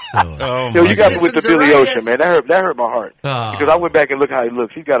shirt. So. You got me with the Billy Ocean, man. That hurt my heart. Because I went back and looked how he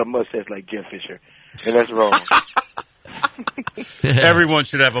looks. He's got a mustache like Jeff Fisher, and that's wrong. Every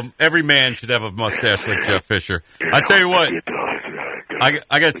man should have a mustache like Jeff Fisher. I tell you what,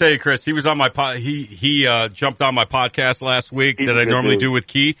 I got to tell you, Chris, he was on my he jumped on my podcast last week that I normally do with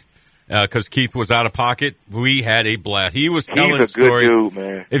Keith because Keith was out of pocket. We had a blast. He was telling stories. He's a good dude,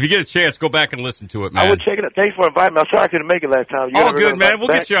 man. If you get a chance, go back and listen to it, man. I would check it out. Thanks for inviting me. I'm sorry I couldn't make it last time. All good, man. We'll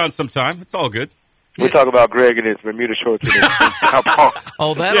get you on sometime. It's all good. We'll talk about Greg and his Bermuda shorts.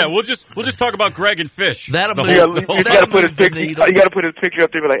 And we'll just talk about Greg and fish. You got to put his picture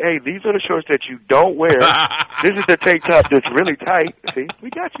up there. Like, hey, these are the shorts that you don't wear. This is the tank top that's really tight. See, we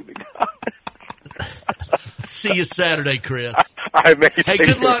got you. See you Saturday, Chris. All right, man. Hey,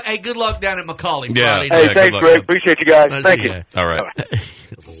 good luck. Hey, good luck down at McCauley Friday night. Hey, thanks, Greg. Appreciate you guys. Thank you. All right.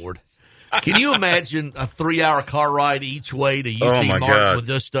 Lord. Can you imagine a 3-hour car ride each way to UT Martin with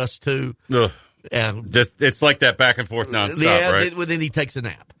just us two? Ugh. It's like that back and forth nonstop, right? Then he takes a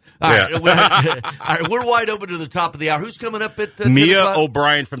nap. All right, all right, we're wide open to the top of the hour. Who's coming up at Mia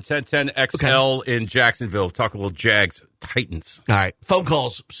O'Brien from 1010XL in Jacksonville. Talk a little Jags Titans. All right, phone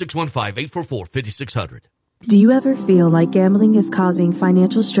calls 615-844-5600. Do you ever feel like gambling is causing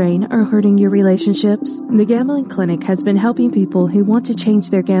financial strain or hurting your relationships? The Gambling Clinic has been helping people who want to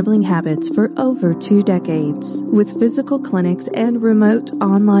change their gambling habits for over 2 decades. With physical clinics and remote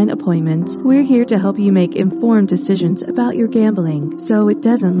online appointments, we're here to help you make informed decisions about your gambling so it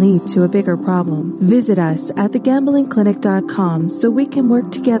doesn't lead to a bigger problem. Visit us at thegamblingclinic.com so we can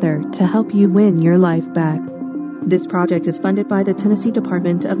work together to help you win your life back. This project is funded by the Tennessee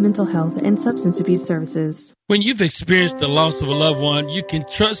Department of Mental Health and Substance Abuse Services. When you've experienced the loss of a loved one, you can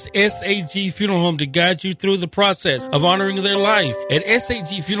trust SAG Funeral Home to guide you through the process of honoring their life. At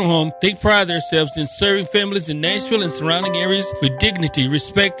SAG Funeral Home, they pride themselves in serving families in Nashville and surrounding areas with dignity,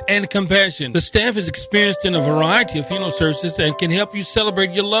 respect, and compassion. The staff is experienced in a variety of funeral services and can help you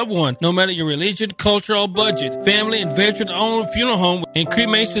celebrate your loved one, no matter your religion, culture, or budget. Family and veteran-owned funeral home and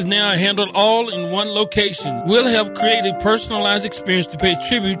cremations now are handled all in one location. We'll help create a personalized experience to pay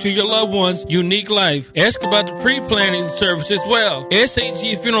tribute to your loved one's unique life. Ask about the pre-planning service as well.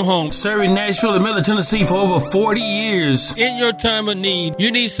 SAG Funeral Home, serving Nashville and Middle Tennessee for over 40 years. In your time of need,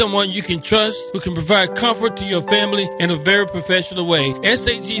 you need someone you can trust who can provide comfort to your family in a very professional way.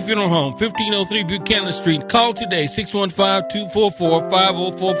 SAG Funeral Home, 1503 Buchanan Street. Call today,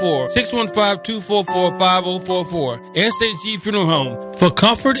 615-244-5044. 615-244-5044. SAG Funeral Home, for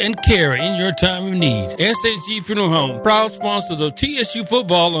comfort and care in your time of need. SAG Funeral Home, proud sponsor of TSU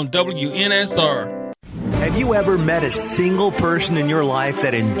football on WNSR. Have you ever met a single person in your life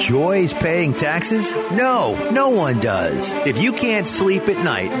that enjoys paying taxes? No, no one does. If you can't sleep at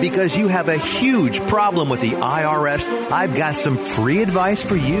night because you have a huge problem with the IRS, I've got some free advice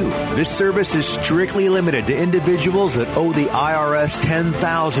for you. This service is strictly limited to individuals that owe the IRS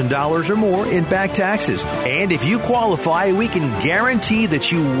 $10,000 or more in back taxes. And if you qualify, we can guarantee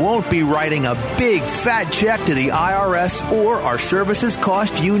that you won't be writing a big fat check to the IRS, or our services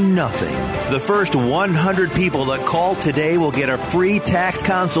cost you nothing. The first 100 100 people that call today will get a free tax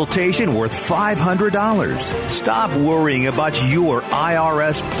consultation worth $500. Stop worrying about your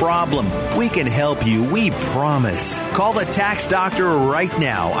IRS problem. We can help you, we promise. Call the tax doctor right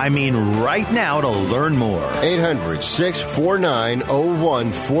now. I mean right now to learn more.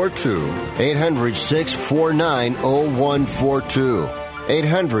 800-649-0142. 800-649-0142.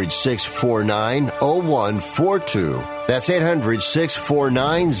 800-649-0142. That's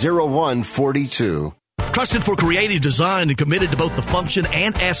 800-649-0142. Trusted for creative design and committed to both the function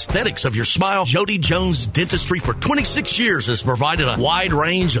and aesthetics of your smile, Jody Jones Dentistry for 26 years has provided a wide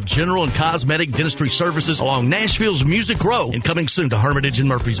range of general and cosmetic dentistry services along Nashville's Music Row and coming soon to Hermitage and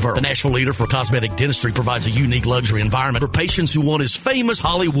Murfreesboro. The Nashville leader for cosmetic dentistry provides a unique luxury environment for patients who want his famous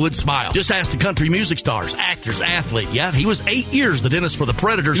Hollywood smile. Just ask the country music stars, actors, athlete. Yeah, he was 8 years the dentist for the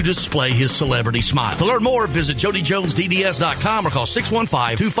Predators to display his celebrity smile. To learn more, visit JodyJonesDDS.com or call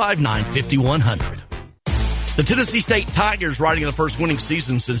 615-259-5100. The Tennessee State Tigers, riding in the first winning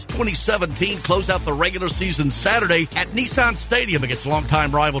season since 2017, close out the regular season Saturday at Nissan Stadium against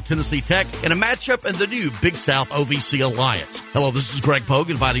longtime rival Tennessee Tech in a matchup in the new Big South OVC Alliance. Hello, this is Greg Pogue,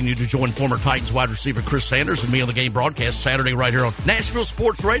 inviting you to join former Titans wide receiver Chris Sanders and me on the game broadcast Saturday right here on Nashville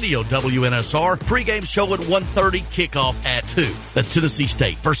Sports Radio, WNSR. Pregame show at 1:30, kickoff at 2. That's Tennessee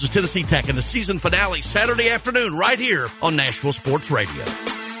State versus Tennessee Tech in the season finale Saturday afternoon right here on Nashville Sports Radio.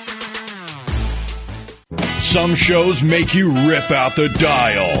 Some shows make you rip out the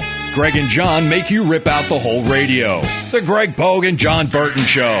dial. Greg and John make you rip out the whole radio. The Greg Pogue and Jon Burton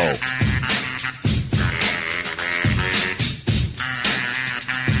Show.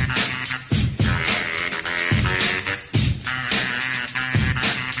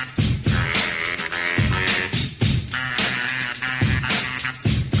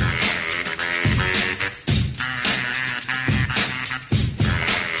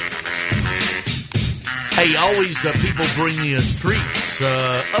 Hey, always people bringing us treats.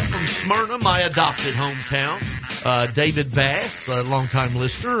 Up from Smyrna, my adopted hometown, David Bass, a longtime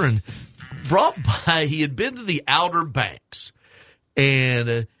listener, and brought by, he had been to the Outer Banks,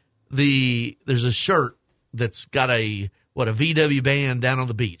 and there's a shirt that's got a VW band down on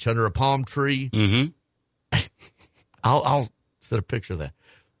the beach under a palm tree. Mm-hmm. I'll set a picture of that.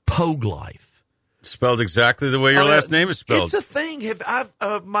 Pogue Life. Spelled exactly the way your last name is spelled. It's a thing.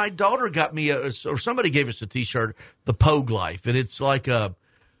 My daughter got me or somebody gave us a T-shirt, the Pogue Life, and it's like the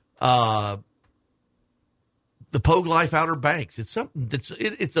Pogue Life Outer Banks. It's something that's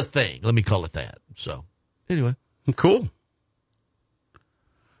it's a thing. Let me call it that. So anyway, cool.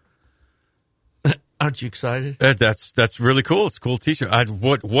 Aren't you excited? That's really cool. It's a cool T-shirt.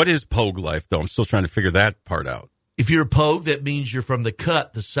 What is Pogue Life though? I'm still trying to figure that part out. If you're a Pogue, that means you're from the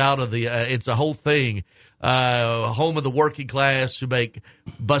cut, the south of the. It's a whole thing. Home of the working class who make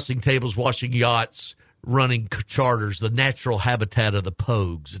busting tables, washing yachts, running charters. The natural habitat of the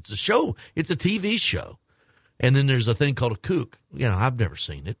Pogues. It's a show. It's a TV show. And then there's a thing called a kook. You know, I've never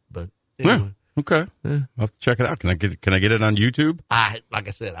seen it, but anyway. Yeah, okay. Yeah. I'll have to check it out. Can I get it on YouTube? Like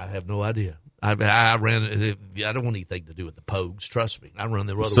I said, I have no idea. I ran it. I don't want anything to do with the Pogues. Trust me. I run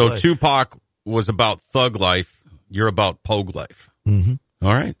the other way. So Tupac was about thug life. You're about Pogue Life. Mm-hmm.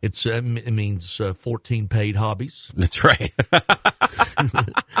 All right. It means 14 paid hobbies. That's right. All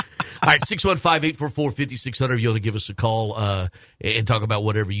right, 615-844-5600. You want to give us a call and talk about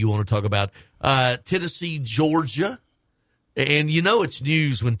whatever you want to talk about. Tennessee, Georgia. And you know it's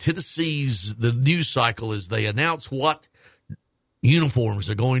news when the news cycle is they announce what uniforms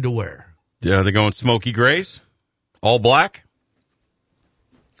they're going to wear. Yeah, they're going smoky grays? All black?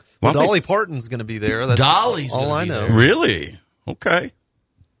 Well, Dolly Parton's going to be there. That's Dolly's all I know. There. Really? Okay.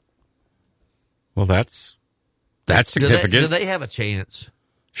 Well, that's significant. Do they have a chance?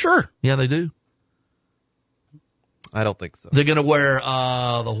 Sure. Yeah, they do. I don't think so. They're going to wear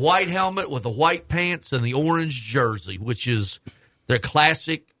the white helmet with the white pants and the orange jersey, which is their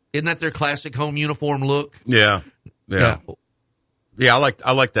classic. Isn't that their classic home uniform look? Yeah. I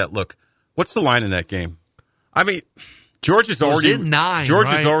like that look. What's the line in that game? I mean, Georgia's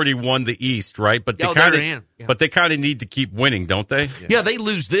already won the East, right? But they kind of need to keep winning, don't they? Yeah, they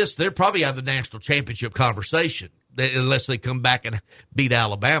lose this, they're probably out of the national championship conversation unless they come back and beat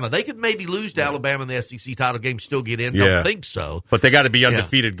Alabama. They could maybe lose to Alabama in the SEC title game, still get in. Don't think so. But they got to be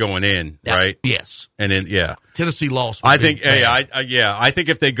undefeated going in, right? Yes. And then Tennessee lost. I think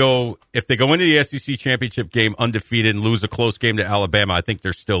if they go into the SEC championship game undefeated and lose a close game to Alabama, I think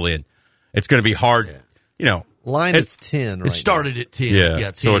they're still in. It's going to be hard, Line is 10 right It started now. at 10.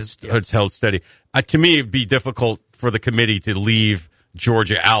 Yeah, 10, so it's held steady. To me, it'd be difficult for the committee to leave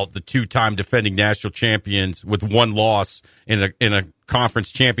Georgia out, the two-time defending national champions with one loss in a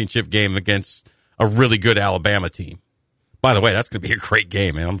conference championship game against a really good Alabama team. By the way, that's going to be a great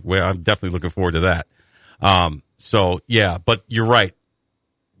game, man. I'm definitely looking forward to that. So, yeah, but you're right.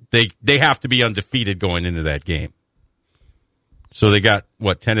 They have to be undefeated going into that game. So they got,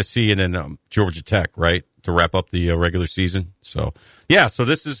 Tennessee and then Georgia Tech, right, to wrap up the regular season. So, yeah, so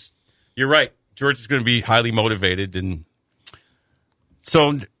you're right. Georgia's going to be highly motivated. And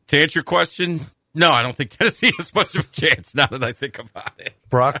so to answer your question, no, I don't think Tennessee has much of a chance now that I think about it.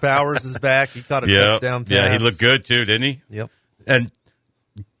 Brock Bowers is back. He caught a touchdown pass. Yeah, he looked good too, didn't he? Yep. And,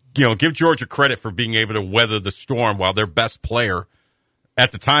 give Georgia credit for being able to weather the storm while their best player,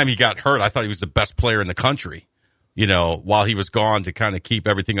 at the time he got hurt, I thought he was the best player in the country, while he was gone to kind of keep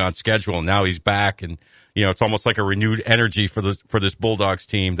everything on schedule. And now he's back. And, it's almost like a renewed energy for this Bulldogs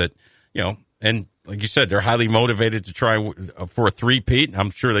team that, and like you said, they're highly motivated to try for a three-peat.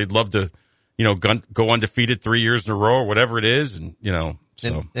 I'm sure they'd love to, go undefeated 3 years in a row or whatever it is. And,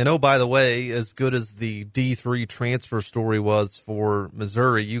 so. And oh, by the way, as good as the D3 transfer story was for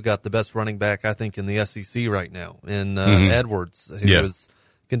Missouri, you got the best running back, I think, in the SEC right now, in Edwards, who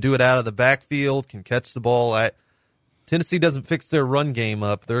can do it out of the backfield, can catch the ball. Tennessee doesn't fix their run game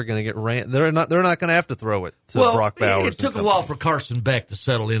up, they're going to get ran. They're not going to have to throw it to Brock Bowers. It took a while for Carson Beck to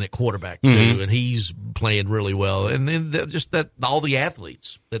settle in at quarterback too, and he's playing really well. And then just all the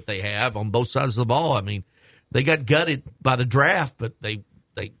athletes that they have on both sides of the ball. I mean, they got gutted by the draft, but they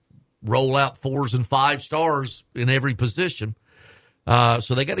roll out 4s and 5 stars in every position. So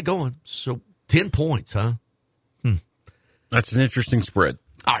they got it going. So 10 points, huh? That's an interesting spread.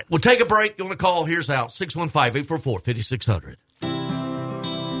 All right, we'll take a break. You want to call? Here's out. 615-844-5600.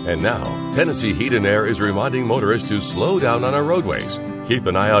 And now, Tennessee Heat and Air is reminding motorists to slow down on our roadways, keep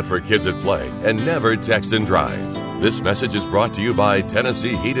an eye out for kids at play, and never text and drive. This message is brought to you by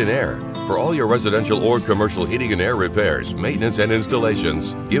Tennessee Heat and Air. For all your residential or commercial heating and air repairs, maintenance, and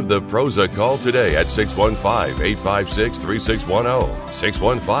installations, give the pros a call today at 615-856-3610.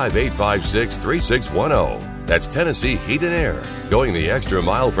 615-856-3610. That's Tennessee Heat and Air, going the extra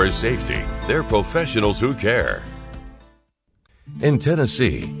mile for safety. They're professionals who care. In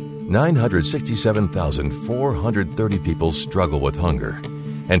Tennessee, 967,430 people struggle with hunger,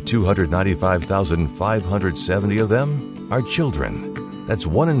 and 295,570 of them are children. That's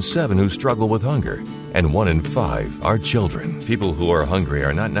 1 in 7 who struggle with hunger, and 1 in 5 are children. People who are hungry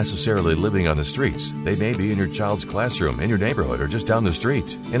are not necessarily living on the streets. They may be in your child's classroom, in your neighborhood, or just down the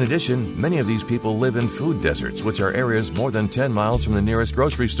street. In addition, many of these people live in food deserts, which are areas more than 10 miles from the nearest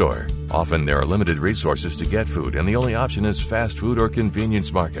grocery store. Often there are limited resources to get food, and the only option is fast food or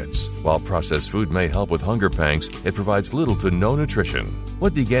convenience markets. While processed food may help with hunger pangs, it provides little to no nutrition.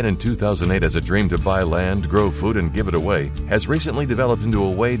 What began in 2008 as a dream to buy land, grow food, and give it away has recently developed into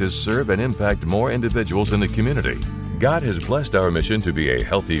a way to serve and impact more individuals in the community. God has blessed our mission to be a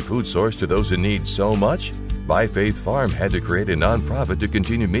healthy food source to those in need so much, By Faith Farm had to create a nonprofit to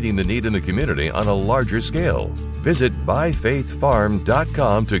continue meeting the need in the community on a larger scale. Visit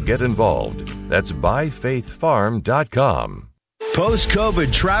ByFaithFarm.com to get involved. That's ByFaithFarm.com.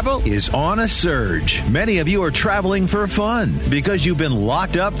 Post-COVID travel is on a surge. Many of you are traveling for fun because you've been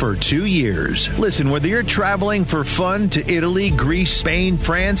locked up for 2 years. Listen, whether you're traveling for fun to Italy, Greece, Spain,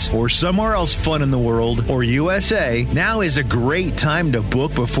 France, or somewhere else fun in the world, or USA, now is a great time to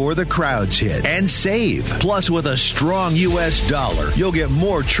book before the crowds hit and save. Plus, with a strong U.S. dollar, you'll get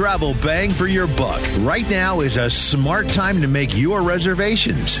more travel bang for your buck. Right now is a smart time to make your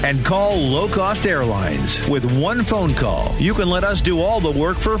reservations and call low-cost airlines. With one phone call, you can let us do all the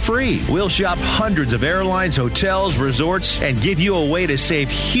work for free. We'll shop hundreds of airlines, hotels, resorts, and give you a way to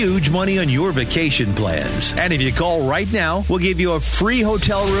save huge money on your vacation plans. And if you call right now, we'll give you a free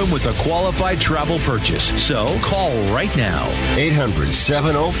hotel room with a qualified travel purchase. So call right now.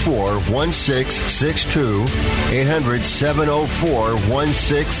 800-704-1662.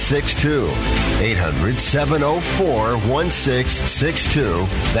 800-704-1662. 800-704-1662.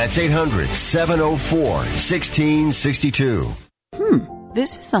 That's 800-704-1662.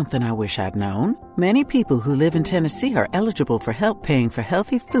 This is something I wish I'd known. Many people who live in Tennessee are eligible for help paying for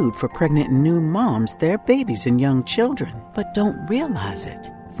healthy food for pregnant and new moms, their babies, and young children, but don't realize it.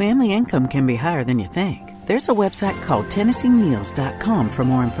 Family income can be higher than you think. There's a website called TennesseeMeals.com for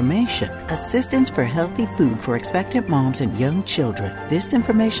more information. Assistance for healthy food for expectant moms and young children. This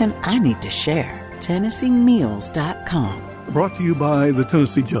information I need to share. TennesseeMeals.com. Brought to you by the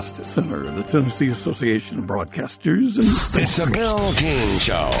Tennessee Justice Center, the Tennessee Association of Broadcasters. And It's a Bill King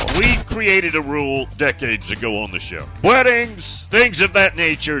Show. We created a rule decades ago on the show. Weddings, things of that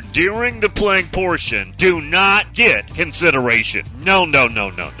nature, during the playing portion, do not get consideration. No.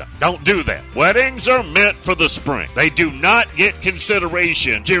 Don't do that. Weddings are meant for the spring. They do not get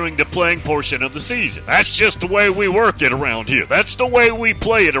consideration during the playing portion of the season. That's just the way we work it around here. That's the way we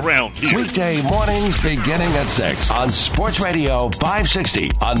play it around here. Weekday mornings beginning at 6 on Sports Radio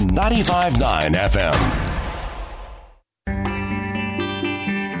 560 on 95.9 FM.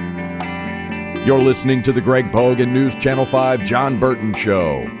 You're listening to the Greg Pogue and News Channel 5 Jon Burton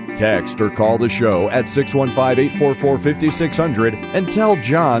Show. Text or call the show at 615-844-5600 and tell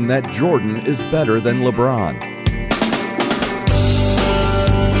John that Jordan is better than LeBron.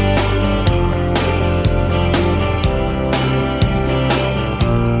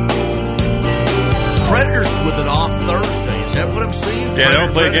 Predators with an off Thursday. Is that what I'm seeing? Yeah, they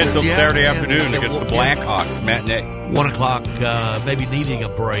don't play again until Saturday afternoon against the Blackhawks, matinee. 1 o'clock, maybe needing a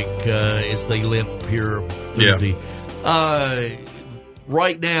break as they limp here Thursday.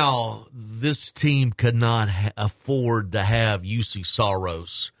 Right now, this team could not afford to have UC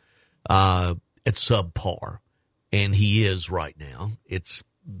Saros at subpar, and he is right now. It's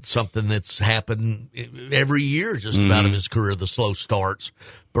something that's happened every year just about of his career, the slow starts.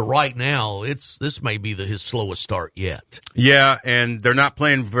 But right now, this may be his slowest start yet. Yeah, and they're not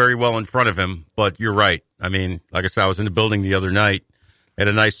playing very well in front of him, but you're right. I mean, like I said, I was in the building the other night, had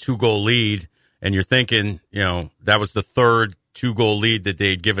a nice 2-goal lead, and you're thinking, that was the third 2-goal lead that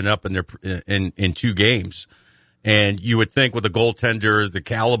they'd given up in in 2 games. And you would think with a goaltender the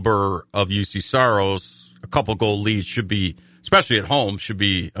caliber of UC Saros, a couple goal leads should be, especially at home, should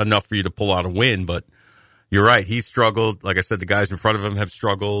be enough for you to pull out a win. But you're right, he's struggled. Like I said, the guys in front of him have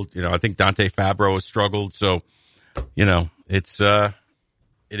struggled. I think Dante Fabro has struggled. So, it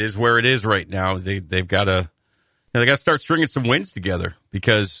is where it is right now. They've got to start stringing some wins together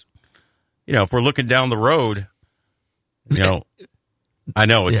because, if we're looking down the road, I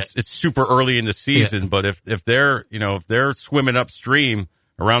know it's super early in the season, but if they're swimming upstream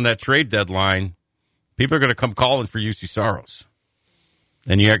around that trade deadline, people are going to come calling for UC Saros,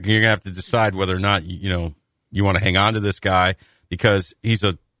 and you're going to have to decide whether or not you want to hang on to this guy because he's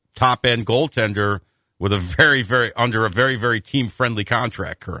a top end goaltender with a very, very under a very, very team friendly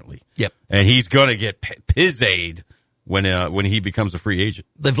contract currently. Yep, and he's going to get his aid when he becomes a free agent.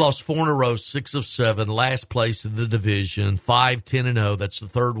 They've lost 4 in a row, 6 of 7, last place in the division, 5-10-0. That's the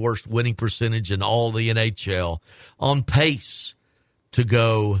third worst winning percentage in all the NHL. On pace to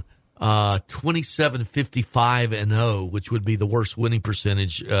go 27-55-0, which would be the worst winning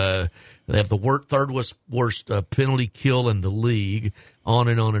percentage. They have the third worst penalty kill in the league. On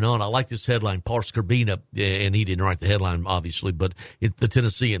and on and on. I like this headline. Paul Skrbina, and he didn't write the headline, obviously, but the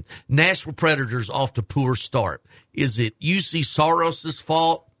Tennessean. Nashville Predators off to poor start. Is it UC Saros'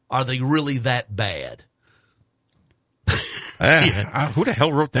 fault? Are they really that bad? Who the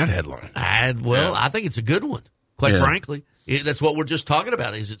hell wrote that headline? I think it's a good one, quite frankly. That's what we're just talking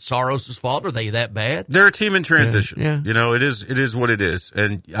about. Is it Saros' fault? Are they that bad? They're a team in transition. Yeah. It is what it is.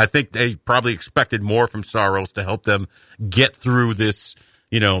 And I think they probably expected more from Saros to help them get through this,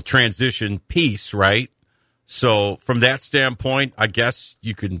 transition piece, right? So from that standpoint, I guess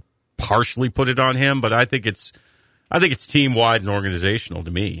you can partially put it on him, but I think it's team wide and organizational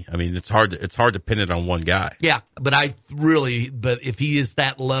to me. I mean, it's hard to pin it on one guy. Yeah, but if he is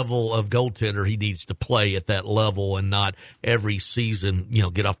that level of goaltender, he needs to play at that level and not every season,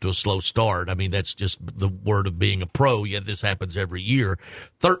 get off to a slow start. I mean, that's just the word of being a pro. Yeah, this happens every year.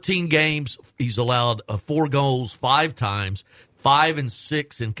 13 games, he's allowed 4 goals 5 times. 5 and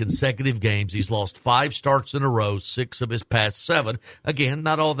 6 in consecutive games. He's lost 5 starts in a row, 6 of his past 7. Again,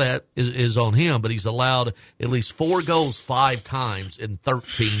 not all that is on him, but he's allowed at least 4 goals 5 times in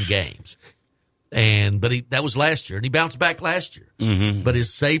 13 games. But that was last year, and he bounced back last year. Mm-hmm. But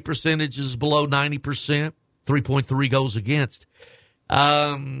his save percentage is below 90%, 3.3 goals against.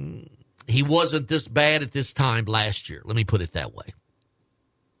 He wasn't this bad at this time last year. Let me put it that way.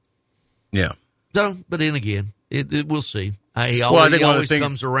 Yeah. So, but then again, we'll see. He always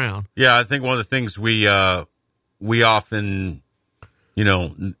comes around. Yeah, I think one of the things we often,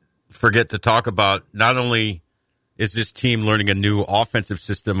 forget to talk about, not only is this team learning a new offensive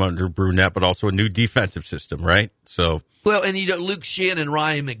system under Brunette, but also a new defensive system, right? So, well, and Luke Shin and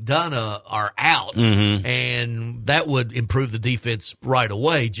Ryan McDonough are out, and that would improve the defense right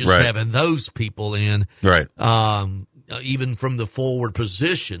away. Just having those people in, right? even from the forward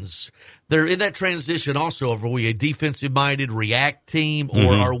positions. They're in that transition also. Are we a defensive-minded react team,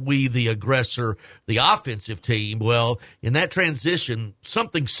 or are we the aggressor, the offensive team? Well, in that transition,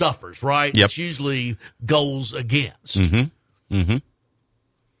 something suffers, right? Yep. It's usually goals against.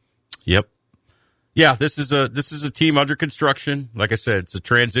 Yep. Yeah, this is a team under construction. Like I said, it's a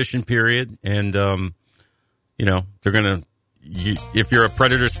transition period, and they're gonna. If you're a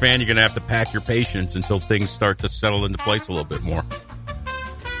Predators fan, you're gonna have to pack your patience until things start to settle into place a little bit more.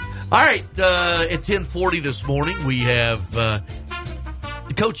 All right, at 10:40 this morning, we have the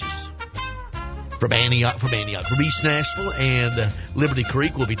coaches from East Nashville and Liberty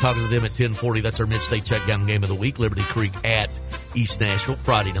Creek. We'll be talking to them at 10:40. That's our Mid-State Checkdown game of the week. Liberty Creek at East Nashville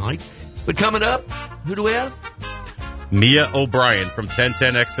Friday night. But coming up, who do we have? Mia O'Brien from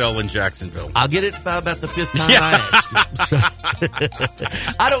 1010XL in Jacksonville. I'll get it about the fifth time I ask you. So,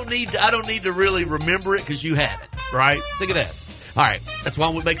 I don't need to really remember it because you have it, right? Think of that. All right, that's why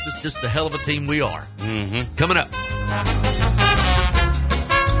what makes us just the hell of a team we are. Coming up.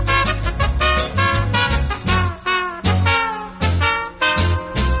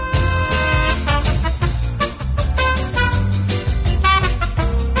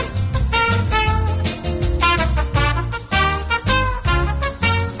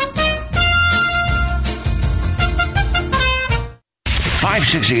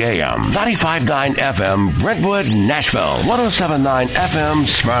 560 AM, 95.9 FM, Brentwood, Nashville, 107.9 FM,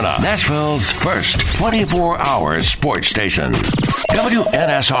 Smyrna, Nashville's first 24-hour sports station.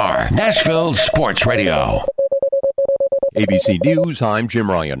 WNSR, Nashville Sports Radio. ABC News, I'm Jim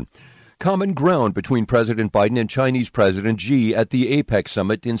Ryan. Common ground between President Biden and Chinese President Xi at the APEC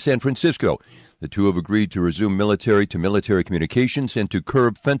summit in San Francisco. The two have agreed to resume military-to-military communications and to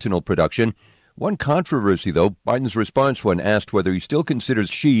curb fentanyl production. One controversy, though, Biden's response when asked whether he still considers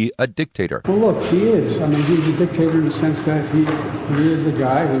Xi a dictator. Well, look, he is. I mean, he's a dictator in the sense that he is a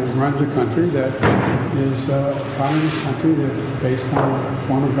guy who runs a country that is a communist country that is based on a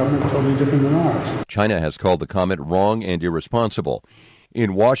form of government totally different than ours. China has called the comment wrong and irresponsible.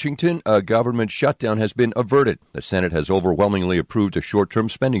 In Washington, a government shutdown has been averted. The Senate has overwhelmingly approved a short-term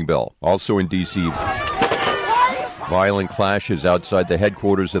spending bill. Also in D.C., violent clashes outside the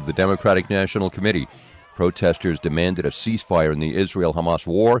headquarters of the Democratic National Committee. Protesters demanded a ceasefire in the Israel-Hamas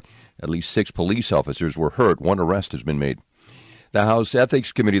war. At least 6 police officers were hurt. 1 arrest has been made. The House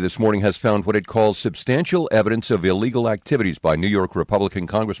Ethics Committee this morning has found what it calls substantial evidence of illegal activities by New York Republican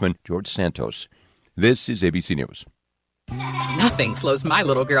Congressman George Santos. This is ABC News. Nothing slows my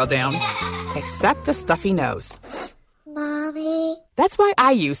little girl down, except a stuffy nose. Mommy. That's why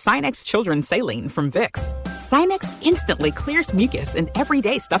I use Sinex Children's Saline from Vicks. Sinex instantly clears mucus in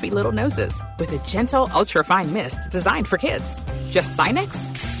everyday stuffy little noses with a gentle, ultra-fine mist designed for kids. Just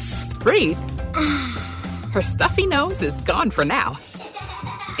Sinex? Breathe. Her stuffy nose is gone for now.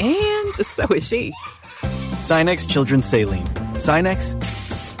 And so is she. Sinex Children's Saline.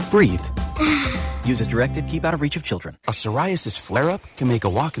 Sinex, breathe. Use as directed, keep out of reach of children. A psoriasis flare-up can make a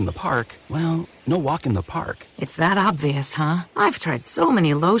walk in the park, well, no walk in the park. It's that obvious, huh? I've tried so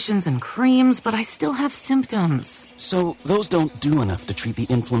many lotions and creams, but I still have symptoms. So those don't do enough to treat the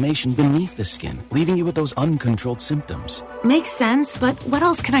inflammation beneath the skin, leaving you with those uncontrolled symptoms. Makes sense, but what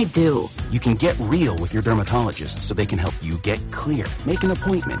else can I do? You can get real with your dermatologist so they can help you get clear. Make an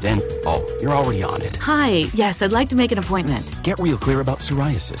appointment and, you're already on it. Hi, yes, I'd like to make an appointment. Get real clear about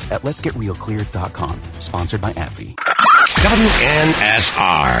psoriasis at letsgetrealclear.com. Sponsored by AbbVie.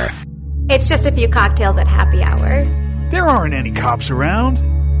 WNSR. It's just a few cocktails at happy hour. There aren't any cops around.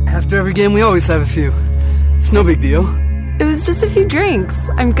 After every game, we always have a few. It's no big deal. It was just a few drinks.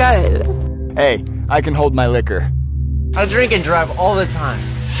 I'm good. Hey, I can hold my liquor. I drink and drive all the time.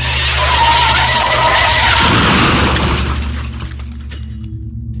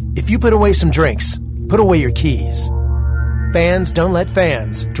 If you put away some drinks, put away your keys. Fans don't let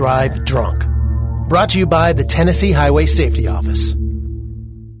fans drive drunk. Brought to you by the Tennessee Highway Safety Office.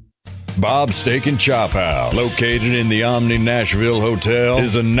 Bob's Steak and Chop House, located in the Omni Nashville Hotel,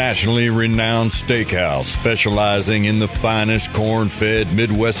 is a nationally renowned steakhouse specializing in the finest corn-fed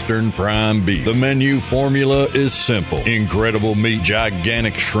Midwestern prime beef. The menu formula is simple. Incredible meat,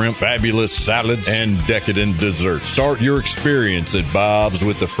 gigantic shrimp, fabulous salads, and decadent desserts. Start your experience at Bob's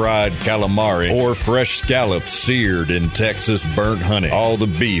with the fried calamari or fresh scallops seared in Texas burnt honey. All the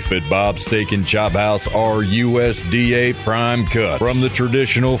beef at Bob's Steak and Chop House are USDA prime cuts from the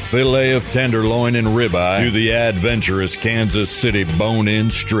traditional filet filet of tenderloin and ribeye to the adventurous Kansas City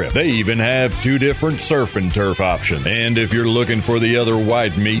bone-in strip. They even have 2 different surf and turf options. And if you're looking for the other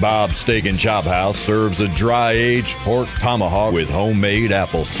white meat, Bob's Steak and Chop House serves a dry-aged pork tomahawk with homemade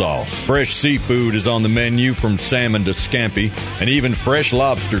applesauce. Fresh seafood is on the menu from salmon to scampi, and even fresh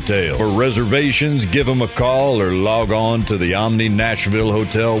lobster tail. For reservations, give them a call or log on to the Omni Nashville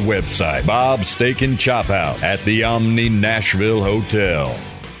Hotel website. Bob's Steak and Chop House at the Omni Nashville Hotel.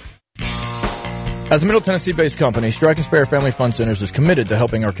 As a Middle Tennessee-based company, Strike and Spare Family Fun Centers is committed to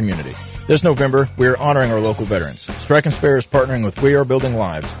helping our community. This November, we are honoring our local veterans. Strike and Spare is partnering with We Are Building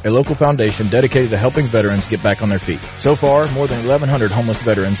Lives, a local foundation dedicated to helping veterans get back on their feet. So far, more than 1,100 homeless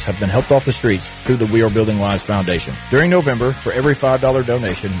veterans have been helped off the streets through the We Are Building Lives Foundation. During November, for every $5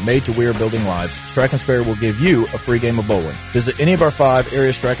 donation made to We Are Building Lives, Strike and Spare will give you a free game of bowling. Visit any of our 5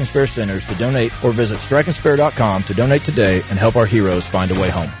 area Strike and Spare centers to donate, or visit strikeandspare.com to donate today and help our heroes find a way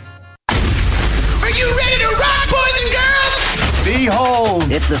home. Are you ready to rock, boys and girls?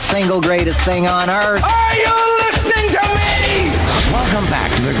 Behold, it's the single greatest thing on earth. Are you listening to me? Welcome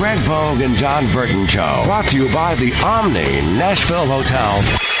back to the Greg Pogue and Jon Burton Show. Brought to you by the Omni Nashville Hotel.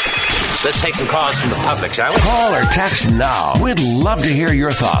 Let's take some calls from the public, shall we? Call or text now. We'd love to hear your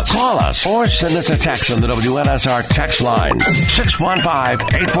thoughts. Call us or send us a text on the WNSR text line.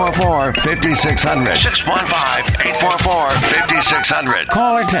 615-844-5600. 615-844-5600.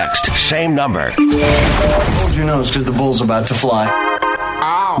 Call or text. Same number. Hold your nose because the bull's about to fly.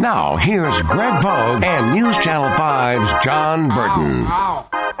 Ow. Now, here's Greg Pogue and News Channel 5's Jon Burton. Ow.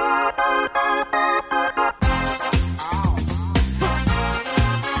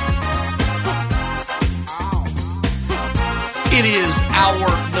 It is hour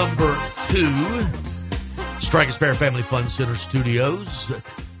number 2, Strike and Spare Family Fun Center Studios.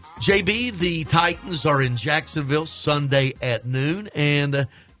 JB, the Titans are in Jacksonville Sunday at noon, and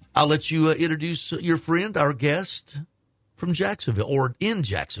I'll let you introduce your friend, our guest from Jacksonville, or in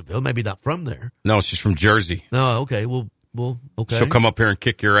Jacksonville, maybe not from there. No, she's from Jersey. No, okay, well, okay. She'll come up here and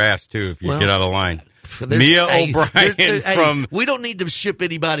kick your ass, too, if you get out of line. Mia O'Brien from... we don't need to ship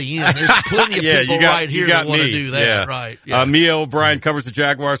anybody in. There's plenty of people right here that want to do that. Yeah. Right. Yeah. Mia O'Brien covers the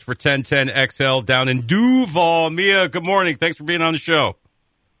Jaguars for 1010XL down in Duval. Mia, good morning. Thanks for being on the show.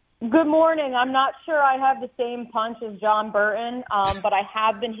 Good morning. I'm not sure I have the same punch as Jon Burton, but I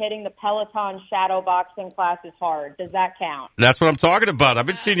have been hitting the Peloton shadow boxing classes hard. Does that count? That's what I'm talking about. I've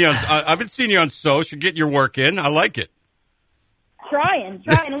been seeing you on social, getting your work in. I like it. Trying.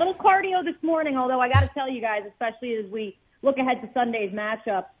 A little cardio this morning, although I got to tell you guys, especially as we look ahead to Sunday's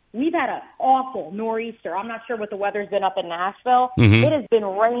matchup, we've had an awful nor'easter. I'm not sure what the weather's been up in Nashville. Mm-hmm. It has been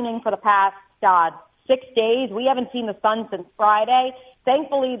raining for the past, 6 days. We haven't seen the sun since Friday.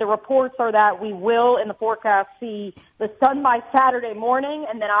 Thankfully, the reports are that we will, in the forecast, see the sun by Saturday morning,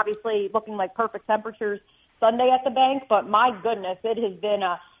 and then obviously looking like perfect temperatures Sunday at the bank. But my goodness, it has been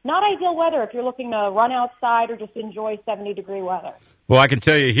not ideal weather if you're looking to run outside or just enjoy 70-degree weather. Well, I can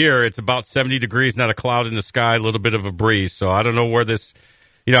tell you here, it's about 70 degrees, not a cloud in the sky, a little bit of a breeze. So I don't know where this,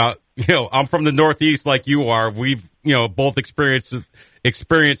 I'm from the Northeast like you are. We've, both experienced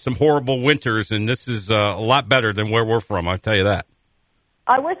some horrible winters, and this is a lot better than where we're from. I'll tell you that.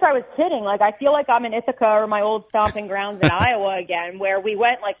 I wish I was kidding. I feel like I'm in Ithaca or my old stomping grounds in Iowa again, where we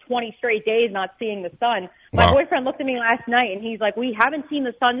went 20 straight days not seeing the sun. My boyfriend looked at me last night, and he's like, we haven't seen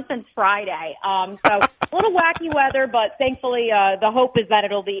the sun since Friday. So a little wacky weather, but thankfully the hope is that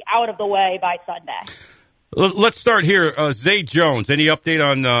it'll be out of the way by Sunday. Let's start here. Zay Jones, any update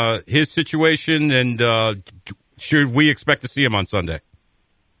on his situation, and should we expect to see him on Sunday?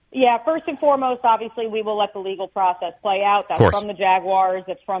 Yeah, first and foremost, obviously, we will let the legal process play out. That's from the Jaguars.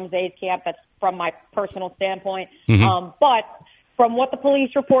 That's from Zay's camp. That's from my personal standpoint. Mm-hmm. But from what the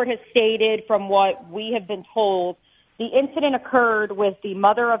police report has stated, from what we have been told, the incident occurred with the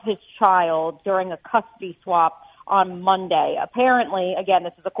mother of his child during a custody swap on Monday. Apparently, again,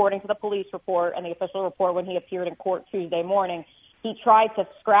 this is according to the police report and the official report when he appeared in court Tuesday morning, he tried to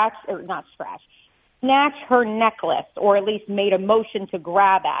snatch her necklace, or at least made a motion to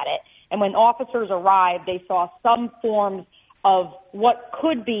grab at it. And when officers arrived, they saw some forms of what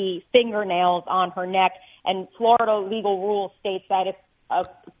could be fingernails on her neck. And Florida legal rule states that if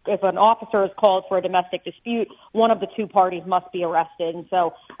an officer is called for a domestic dispute, one of the two parties must be arrested. And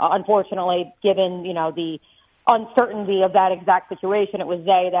so, unfortunately, given the uncertainty of that exact situation, it was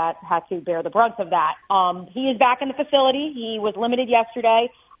Zay that had to bear the brunt of that. He is back in the facility. He was limited yesterday.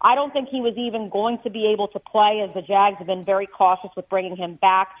 I don't think he was even going to be able to play, as the Jags have been very cautious with bringing him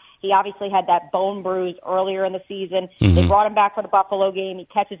back. He obviously had that bone bruise earlier in the season. Mm-hmm. They brought him back for the Buffalo game. He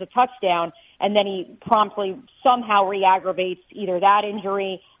catches a touchdown, and then he promptly somehow re-aggravates either that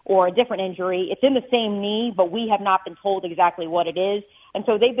injury or a different injury. It's in the same knee, but we have not been told exactly what it is. And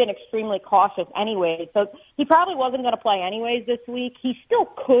so they've been extremely cautious anyway. So he probably wasn't going to play anyways this week. He still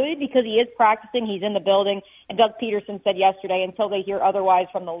could because he is practicing. He's in the building. And Doug Peterson said yesterday, until they hear otherwise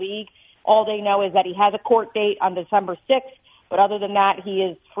from the league, all they know is that he has a court date on December 6th. But other than that, he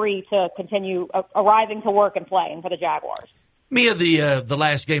is free to continue arriving to work and playing for the Jaguars. Mia, the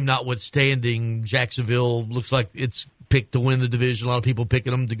last game notwithstanding, Jacksonville looks like it's picked to win the division. A lot of people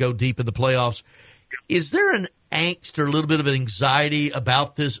picking them to go deep in the playoffs. Is there an angst or a little bit of an anxiety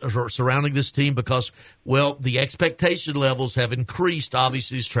about this or surrounding this team because, well, the expectation levels have increased,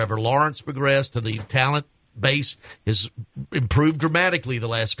 obviously, as Trevor Lawrence progressed and the talent base has improved dramatically the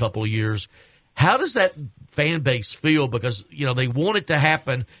last couple of years. How does that fan base feel? Because, they want it to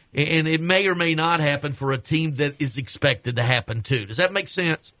happen, and it may or may not happen for a team that is expected to happen too. Does that make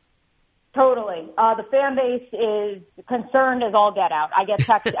sense? Totally. The fan base is concerned as all get out. I get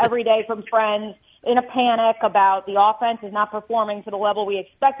texts every day from friends in a panic about the offense is not performing to the level we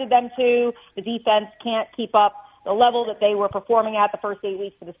expected them to. The defense can't keep up the level that they were performing at the first 8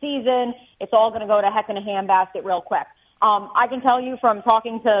 weeks of the season. It's all going to go to heck in a handbasket real quick. I can tell you from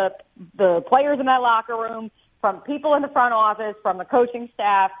talking to the players in that locker room, from people in the front office, from the coaching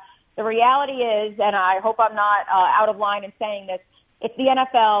staff, the reality is, and I hope I'm not out of line in saying this, it's the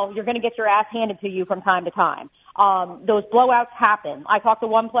NFL. You're going to get your ass handed to you from time to time. Those blowouts happen. I talked to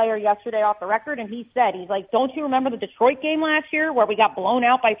one player yesterday off the record, and he's like, don't you remember the Detroit game last year where we got blown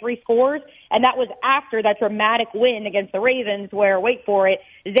out by 3 scores? And that was after that dramatic win against the Ravens where, wait for it,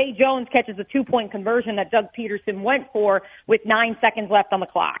 Zay Jones catches a 2-point conversion that Doug Peterson went for with 9 seconds left on the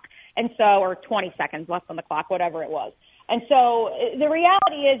clock. And so, or 20 seconds left on the clock, whatever it was. And so the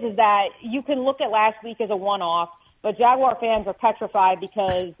reality is that you can look at last week as a one-off, but Jaguar fans are petrified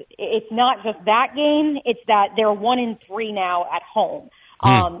because it's not just that game, it's that they're 1-3 now at home.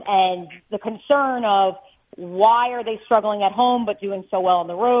 And the concern of why are they struggling at home but doing so well on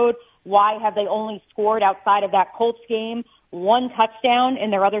the road? Why have they only scored outside of that Colts game 1 touchdown in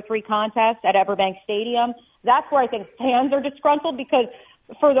their other 3 contests at Everbank Stadium? That's where I think fans are disgruntled because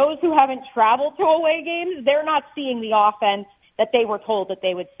for those who haven't traveled to away games, they're not seeing the offense that they were told that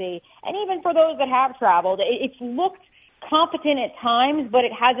they would see. And even for those that have traveled, it's looked competent at times, but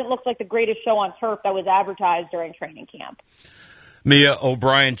it hasn't looked like the greatest show on turf that was advertised during training camp. Mia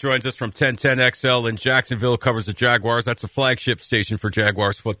O'Brien joins us from 1010XL in Jacksonville, covers the Jaguars. That's a flagship station for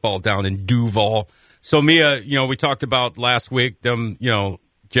Jaguars football down in Duval. So, Mia, we talked about last week, them,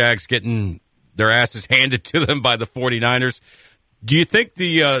 Jags getting their asses handed to them by the 49ers. Do you think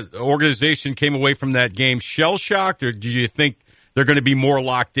the organization came away from that game shell-shocked, or do you think they're going to be more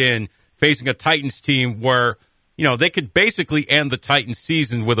locked in facing a Titans team where, they could basically end the Titans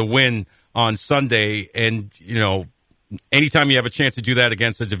season with a win on Sunday and, anytime you have a chance to do that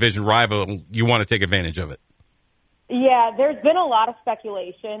against a division rival, you want to take advantage of it? Yeah, there's been a lot of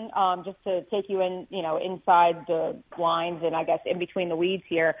speculation, just to take you in, inside the lines and I guess in between the weeds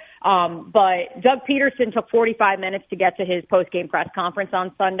here. But Doug Peterson took 45 minutes to get to his post-game press conference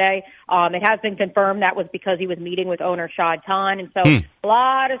on Sunday. It has been confirmed that was because he was meeting with owner Shad Khan. And so a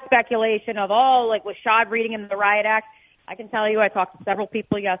lot of speculation of, was Shad reading him the riot act? I can tell you I talked to several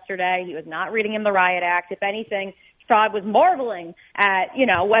people yesterday. He was not reading him the riot act. If anything, Shad was marveling at,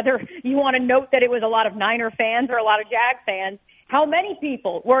 whether you want to note that it was a lot of Niner fans or a lot of Jag fans, how many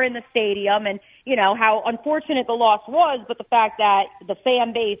people were in the stadium and, how unfortunate the loss was, but the fact that the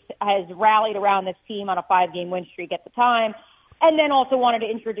fan base has rallied around this team on a 5-game win streak at the time, and then also wanted to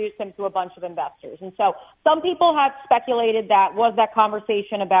introduce him to a bunch of investors. And so some people have speculated that was that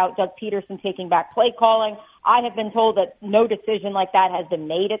conversation about Doug Peterson taking back play calling. I have been told that no decision like that has been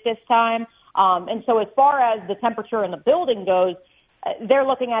made at this time. And so as far as the temperature in the building goes, they're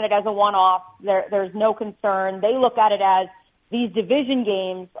looking at it as a one-off. There's no concern. They look at it as these division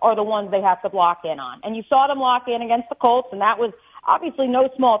games are the ones they have to block in on. And you saw them lock in against the Colts, and that was obviously no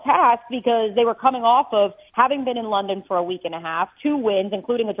small task because they were coming off of having been in London for a week and a half, 2 wins,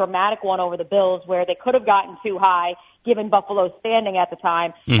 including a dramatic one over the Bills where they could have gotten too high given Buffalo's standing at the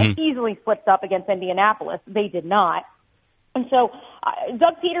time and easily slipped up against Indianapolis. They did not. And so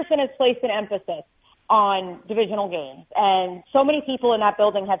Doug Peterson has placed an emphasis on divisional games. And so many people in that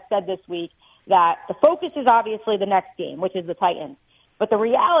building have said this week that the focus is obviously the next game, which is the Titans. But the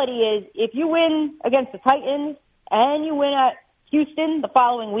reality is if you win against the Titans and you win at Houston the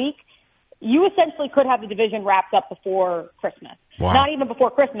following week, you essentially could have the division wrapped up before Christmas. Wow. Not even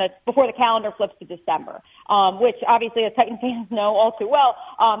before Christmas, before the calendar flips to December, which obviously as Titan fans know all too well,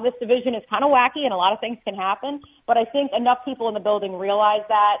 this division is kind of wacky and a lot of things can happen. But I think enough people in the building realize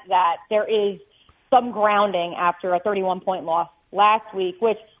that there is some grounding after a 31-point loss last week,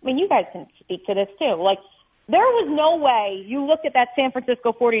 which, I mean, you guys can speak to this too. Like, there was no way you looked at that San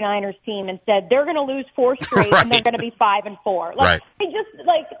Francisco 49ers team and said they're going to lose 4 straight and they're going to be 5-4. Like,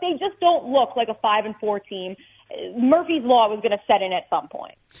 they just don't look like a 5-4 team. Murphy's Law was going to set in at some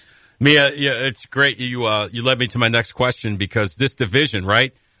point. Mia, yeah, it's great. You led me to my next question, because this division,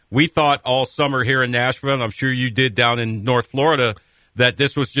 right? We thought all summer here in Nashville, and I'm sure you did down in North Florida, that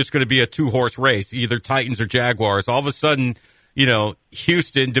this was just going to be a 2-horse race, either Titans or Jaguars. All of a sudden, you know,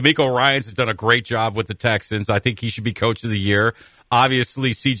 Houston, D'Amico Ryans has done a great job with the Texans. I think he should be coach of the year.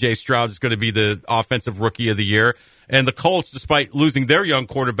 Obviously, C.J. Stroud is going to be the offensive rookie of the year. And the Colts, despite losing their young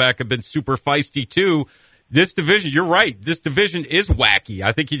quarterback, have been super feisty too. This division, you're right, this division is wacky.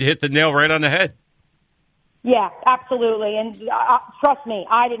 I think you hit the nail right on the head. Yeah, absolutely. And trust me,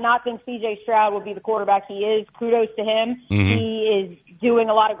 I did not think C.J. Stroud would be the quarterback he is. Kudos to him. Mm-hmm. He is doing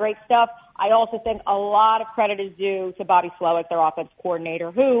a lot of great stuff. I also think a lot of credit is due to Bobby Slowick, their offensive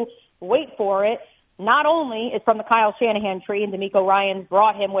coordinator, who, wait for it, not only is from the Kyle Shanahan tree, and D'Amico Ryans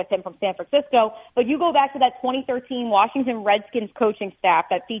brought him with him from San Francisco, but you go back to that 2013 Washington Redskins coaching staff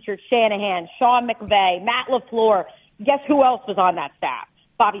that featured Shanahan, Sean McVay, Matt LaFleur. Guess who else was on that staff?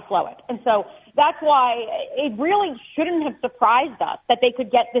 Bobby Slowick. And so that's why it really shouldn't have surprised us that they could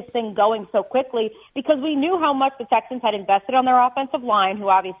get this thing going so quickly, because we knew how much the Texans had invested on their offensive line, who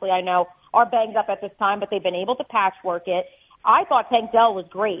obviously I know are banged up at this time, but they've been able to patchwork it. I thought Tank Dell was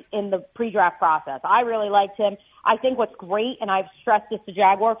great in the pre-draft process. I really liked him. I think what's great, and I've stressed this to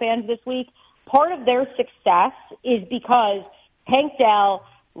Jaguar fans this week, part of their success is because Tank Dell,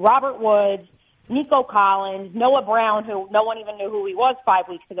 Robert Woods, Nico Collins, Noah Brown, who no one even knew who he was 5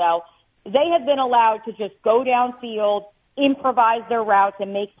 weeks ago, they have been allowed to just go downfield, improvise their routes,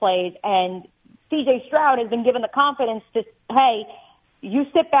 and make plays. And C.J. Stroud has been given the confidence to, hey, you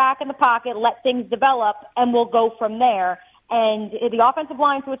sit back in the pocket, let things develop, and we'll go from there. And the offensive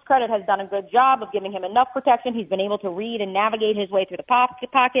line, to its credit, has done a good job of giving him enough protection. He's been able to read and navigate his way through the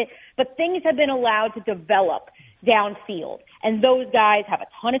pocket, but things have been allowed to develop downfield. And those guys have a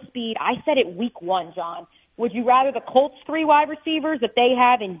ton of speed. I said it week 1, John. Would you rather the Colts 3 wide receivers that they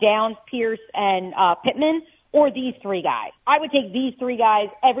have in Downs, Pierce, and Pittman, or these 3 guys? I would take these 3 guys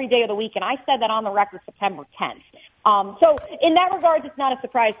every day of the week, and I said that on the record September 10th. So in that regard, it's not a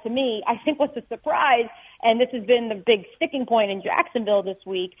surprise to me. I think what's a surprise, and this has been the big sticking point in Jacksonville this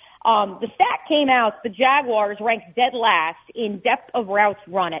week, the stat came out, the Jaguars ranked dead last in depth of routes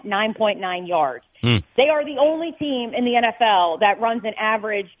run at 9.9 yards. They are the only team in the NFL that runs an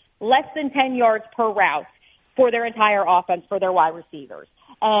average less than 10 yards per route for their entire offense, for their wide receivers.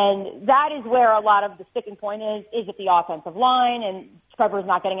 And that is where a lot of the sticking point is it the offensive line, and Trevor's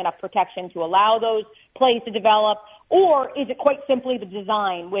not getting enough protection to allow those plays to develop, or is it quite simply the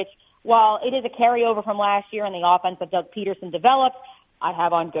design, which, while it is a carryover from last year in the offense that Doug Peterson developed, I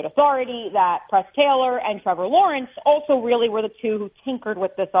have on good authority that Press Taylor and Trevor Lawrence also really were the two who tinkered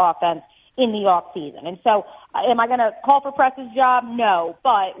with this offense in the offseason. And so am I going to call for Press's job? No.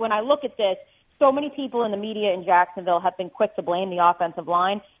 But when I look at this, so many people in the media in Jacksonville have been quick to blame the offensive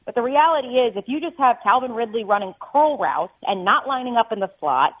line. But the reality is, if you just have Calvin Ridley running curl routes and not lining up in the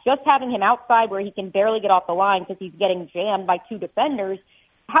slot, just having him outside where he can barely get off the line because he's getting jammed by 2 defenders,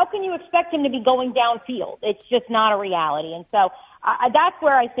 how can you expect him to be going downfield? It's just not a reality. And so that's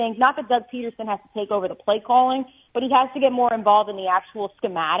where I think, not that Doug Peterson has to take over the play calling, but he has to get more involved in the actual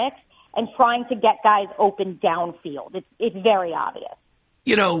schematics and trying to get guys open downfield. It's very obvious.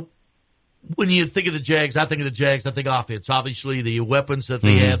 You know, when you think of the Jags, I think offense. Obviously, the weapons that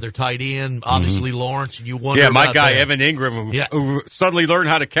they have, their tight end, obviously Lawrence, and you wonder about my guy, that. Evan Ingram, who suddenly learned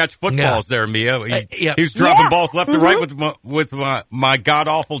how to catch footballs there, Mia. He's dropping balls left and right with my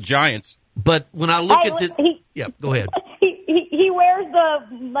god-awful Giants. But when I look at this... go ahead. He wears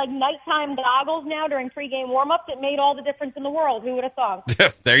the nighttime goggles now during pregame warm-ups. It made all the difference in the world. Who would have thought?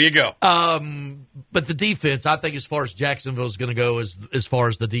 There you go. But the defense, I think as far as Jacksonville is going to go, as far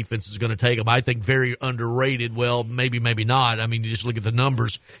as the defense is going to take them, I think very underrated. Well, maybe not. I mean, you just look at the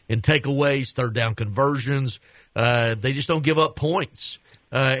numbers in takeaways, third down conversions. They just don't give up points.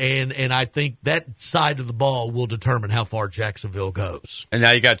 And I think that side of the ball will determine how far Jacksonville goes. And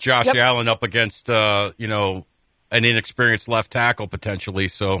now you got Josh Allen up against, an inexperienced left tackle potentially.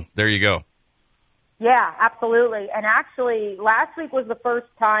 So there you go. Yeah, absolutely. And actually, last week was the first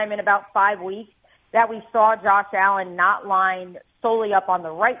time in about 5 weeks that we saw Josh Allen not lined solely up on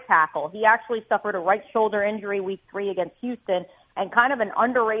the right tackle. He actually suffered a right shoulder injury week 3 against Houston. And kind of an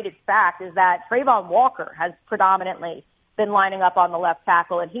underrated fact is that Trayvon Walker has predominantly been lining up on the left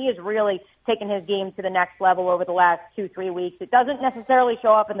tackle, and he has really taken his game to the next level over the last 2-3 weeks. It doesn't necessarily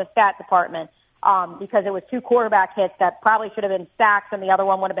show up in the stat department, because it was 2 quarterback hits that probably should have been sacks, and the other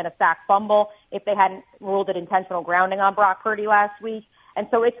one would have been a sack fumble if they hadn't ruled it intentional grounding on Brock Purdy last week. And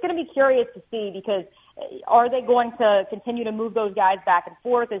so it's going to be curious to see, because are they going to continue to move those guys back and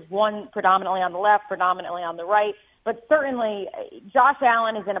forth? Is one predominantly on the left, predominantly on the right? But certainly Josh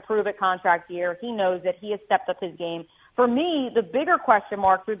Allen is in a prove-it contract year. He knows that he has stepped up his game. For me, the bigger question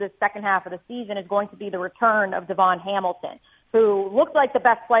mark through the second half of the season is going to be the return of Devon Hamilton, who looked like the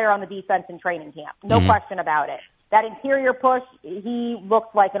best player on the defense in training camp. No question about it. That interior push, he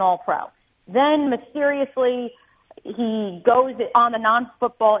looked like an all-pro. Then, mysteriously, he goes on the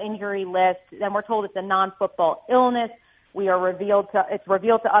non-football injury list. Then we're told it's a non-football illness. It's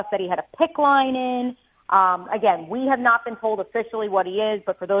revealed to us that he had a PICC line in. Again, we have not been told officially what he is,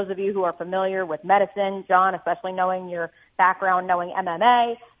 but for those of you who are familiar with medicine, John, especially knowing your background, knowing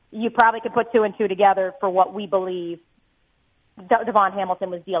MMA, you probably could put 2 and 2 together for what we believe Devon Hamilton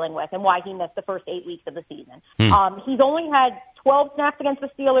was dealing with and why he missed the first 8 weeks of the season. He's only had 12 snaps against the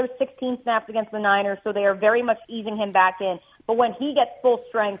Steelers, 16 snaps against the Niners, so they are very much easing him back in. But when he gets full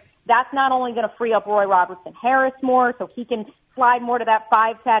strength, that's not only going to free up Roy Robertson Harris more, so he can slide more to that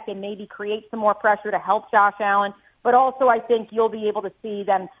 5-tech and maybe create some more pressure to help Josh Allen, but also I think you'll be able to see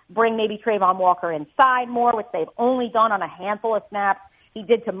them bring maybe Trayvon Walker inside more, which they've only done on a handful of snaps. He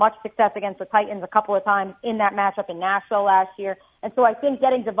did to much success against the Titans a couple of times in that matchup in Nashville last year. And so I think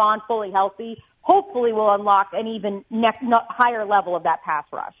getting Devon fully healthy hopefully will unlock an even higher level of that pass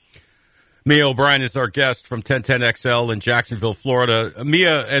rush. Mia O'Brien is our guest from 1010XL in Jacksonville, Florida.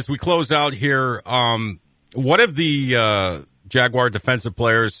 Mia, as we close out here, what have the Jaguar defensive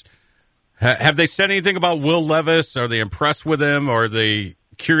players, have they said anything about Will Levis? Are they impressed with him? Are they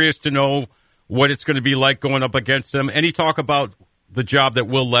curious to know what it's going to be like going up against him? Any talk about the job that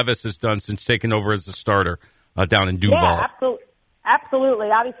Will Levis has done since taking over as the starter down in Duval? Yeah,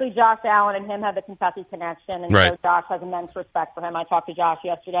 absolutely. Obviously, Josh Allen and him have the Kentucky connection, and so Josh has immense respect for him. I talked to Josh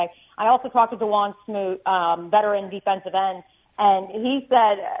yesterday. I also talked to DeJuan Smoot, veteran defensive end, and he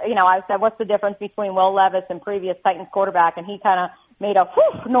said, I said, what's the difference between Will Levis and previous Titans quarterback? And he kind of made a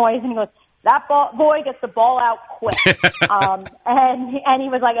whoosh noise, and he goes, that boy gets the ball out quick. And he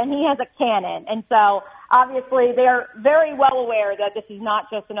was like, and he has a cannon. And so obviously they're very well aware that this is not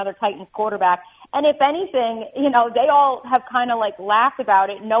just another Titans quarterback. And if anything, they all have kind of like laughed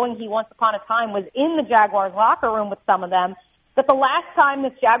about it, knowing he once upon a time was in the Jaguars locker room with some of them. But the last time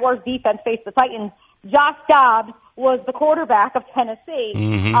this Jaguars defense faced the Titans, Josh Dobbs was the quarterback of Tennessee.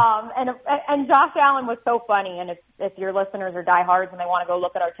 And Josh Allen was so funny. And if your listeners are diehards and they want to go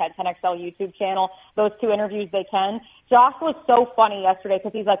look at our 1010XL YouTube channel, those 2 interviews they can. Josh was so funny yesterday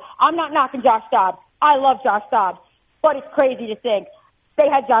because he's like, I'm not knocking Josh Dobbs. I love Josh Dobbs. But it's crazy to think they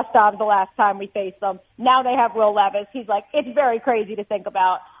had Josh Dobbs the last time we faced them. Now they have Will Levis. He's like, it's very crazy to think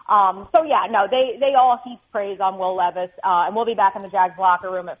about. They all heap praise on Will Levis. And we'll be back in the Jags locker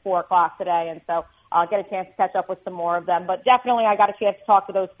room at 4 o'clock today. And so get a chance to catch up with some more of them. But definitely I got a chance to talk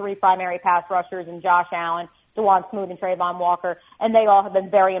to those 3 primary pass rushers and Josh Allen, DeJuan Smoot, and Trayvon Walker. And they all have been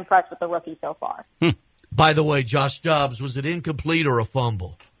very impressed with the rookie so far. By the way, Josh Dobbs, was it incomplete or a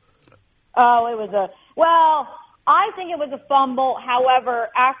fumble? Oh, it was I think it was a fumble. However,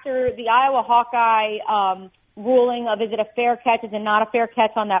 after the Iowa Hawkeye ruling of is it a fair catch, is it not a fair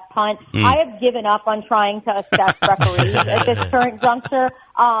catch on that punt, I have given up on trying to assess referees at this current juncture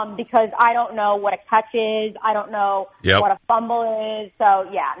because I don't know what a catch is. I don't know what a fumble is. So,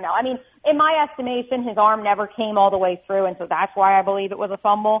 I mean, in my estimation, his arm never came all the way through, and so that's why I believe it was a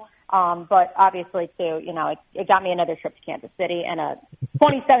fumble. But obviously, too, it got me another trip to Kansas City and a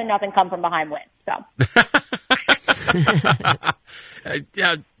 27-0 come from behind win. So.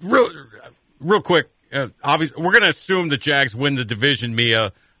 Real quick. Obviously, we're going to assume the Jags win the division,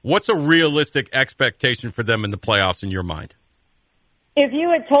 Mia. What's a realistic expectation for them in the playoffs in your mind? If you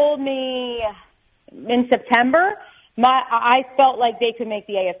had told me in September, I felt like they could make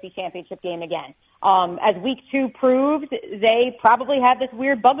the AFC Championship game again. As Week 2 proved, they probably have this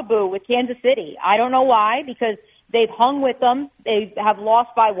weird bugaboo with Kansas City. I don't know why, because they've hung with them. They have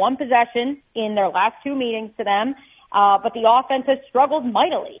lost by 1 possession in their last 2 meetings to them, but the offense has struggled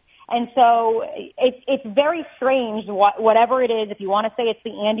mightily. And so it's very strange, whatever it is. If you want to say it's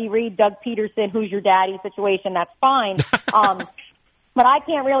the Andy Reid, Doug Peterson, who's your daddy situation, that's fine. But I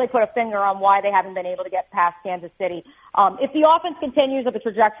can't really put a finger on why they haven't been able to get past Kansas City. If the offense continues at the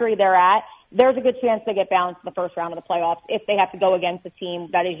trajectory they're at, there's a good chance they get bounced in the first round of the playoffs if they have to go against a team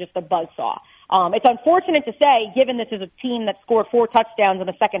that is just a buzzsaw. It's unfortunate to say, given this is a team that scored 4 touchdowns in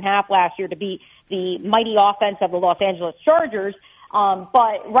the second half last year to beat the mighty offense of the Los Angeles Chargers.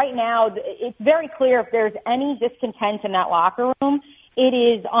 But right now, it's very clear if there's any discontent in that locker room, it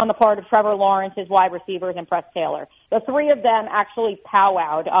is on the part of Trevor Lawrence, his wide receivers, and Press Taylor. The three of them actually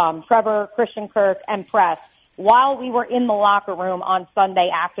powwowed, Trevor, Christian Kirk, and Press, while we were in the locker room on Sunday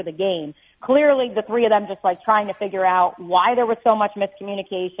after the game. Clearly, the three of them just like trying to figure out why there was so much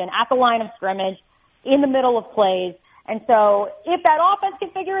miscommunication at the line of scrimmage, in the middle of plays. And so if that offense can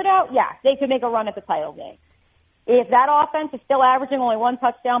figure it out, yeah, they could make a run at the title game. If that offense is still averaging only one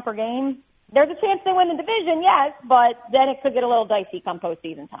touchdown per game, there's a chance they win the division, yes, but then it could get a little dicey come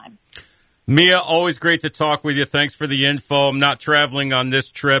postseason time. Mia, always great to talk with you. Thanks for the info. I'm not traveling on this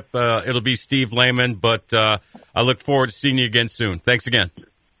trip. It'll be Steve Lehman, but I look forward to seeing you again soon. Thanks again.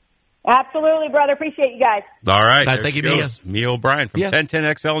 Absolutely, brother. Appreciate you guys. All right. Thank you, Mia. Mia O'Brien from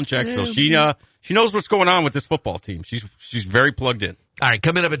 1010XL in Jacksonville. She knows what's going on with this football team. She's very plugged in. All right,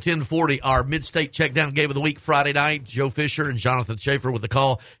 coming up at 10:40, our Mid-State Checkdown Game of the Week Friday night. Joe Fisher and Jonathan Schaefer with the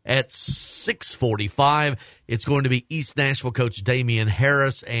call at 6:45. It's going to be East Nashville coach Damian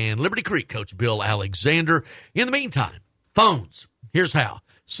Harris and Liberty Creek coach Bill Alexander. In the meantime, phones. Here's how.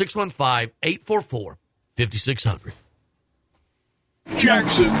 615-844-5600.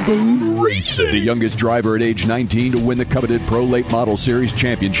 Jackson Boone Racing, the youngest driver at age 19 to win the coveted Pro Late Model Series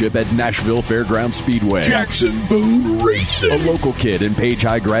Championship at Nashville Fairgrounds Speedway. Jackson Boone Racing, a local kid and Page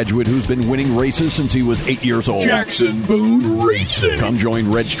High graduate who's been winning races since he was 8 years old. Jackson Boone Racing. Come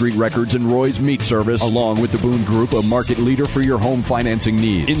join Red Street Records and Roy's Meat Service, along with the Boone Group, a market leader for your home financing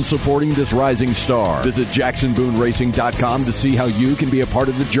needs. In supporting this rising star, visit JacksonBooneRacing.com to see how you can be a part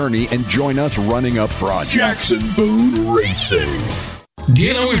of the journey and join us running up front. Jackson Boone Racing.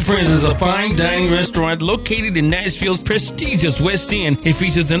 Dinner with Friends is a fine dining restaurant located in Nashville's prestigious West End. It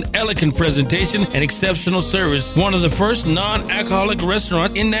features an elegant presentation and exceptional service. One of the first non-alcoholic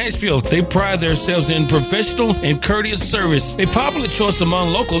restaurants in Nashville. They pride themselves in professional and courteous service. A popular choice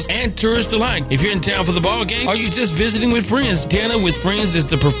among locals and tourists alike. If you're in town for the ball game or you're just visiting with friends, Dinner with Friends is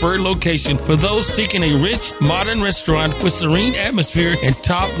the preferred location for those seeking a rich, modern restaurant with serene atmosphere and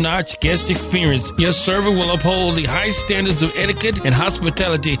top-notch guest experience. Your server will uphold the high standards of etiquette and hospitality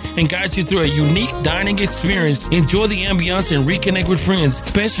and guide you through a unique dining experience. Enjoy the ambiance and reconnect with friends.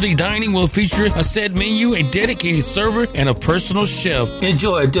 Specialty dining will feature a set menu, a dedicated server, and a personal chef.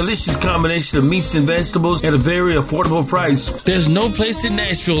 Enjoy a delicious combination of meats and vegetables at a very affordable price. There's no place in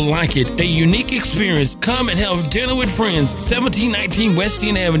Nashville like it. A unique experience. Come and have dinner with friends. 1719 West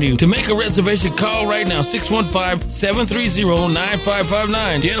End Avenue. To make a reservation, call right now.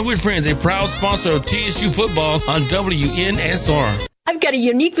 615-730-9559. Dinner with Friends, a proud sponsor of TSU football on WNSR. I've got a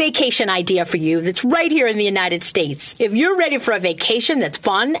unique vacation idea for you that's right here in the United States. If you're ready for a vacation that's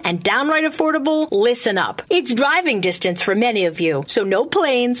fun and downright affordable, listen up. It's driving distance for many of you, so no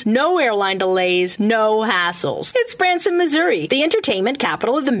planes, no airline delays, no hassles. It's Branson, Missouri, the entertainment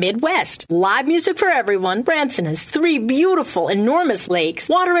capital of the Midwest. Live music for everyone. Branson has 3 beautiful, enormous lakes,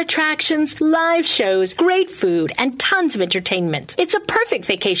 water attractions, live shows, great food, and tons of entertainment. It's a perfect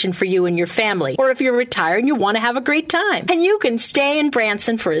vacation for you and your family, or if you're retired and you want to have a great time. And you can stay in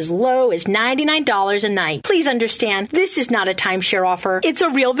Branson for as low as $99 a night. Please understand, this is not a timeshare offer. It's a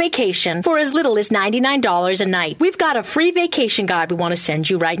real vacation for as little as $99 a night. We've got a free vacation guide we want to send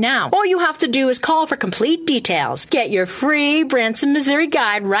you right now. All you have to do is call for complete details. Get your free Branson, Missouri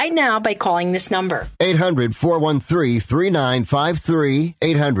guide right now by calling this number. 800-413-3953.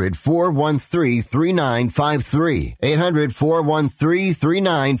 800-413-3953.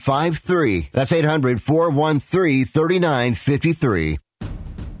 800-413-3953. That's 800-413-3953.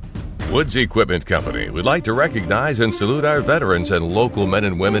 Woods Equipment Company would like to recognize and salute our veterans and local men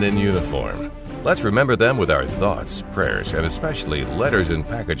and women in uniform. Let's remember them with our thoughts, prayers, and especially letters and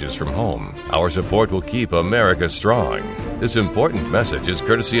packages from home. Our support will keep America strong. This important message is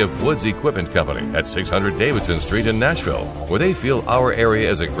courtesy of Woods Equipment Company at 600 Davidson Street in Nashville, where they feel our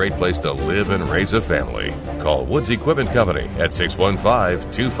area is a great place to live and raise a family. Call Woods Equipment Company at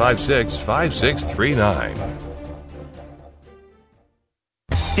 615-256-5639.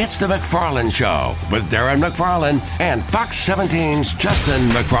 It's the McFarland Show with Darren McFarland and Fox 17's Justin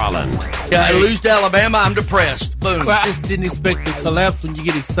McFarland. Yeah, I lose to Alabama, I'm depressed. Boom. Well, I just didn't expect to collapse when you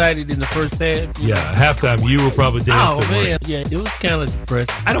get excited in the first half. Yeah, halftime you were probably dancing. Oh, man. Yeah, it was kind of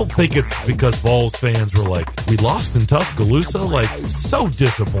depressing. I don't think it's because Vols fans were like, we lost in Tuscaloosa? Like, so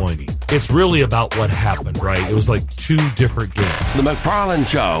disappointing. It's really about what happened, right? It was like 2 different games. The McFarland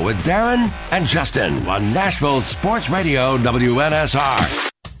Show with Darren and Justin on Nashville Sports Radio WNSR.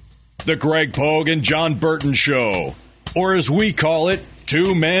 The Greg Pogue and Jon Burton Show, or as we call it,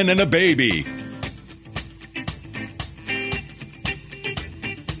 2 men and a baby.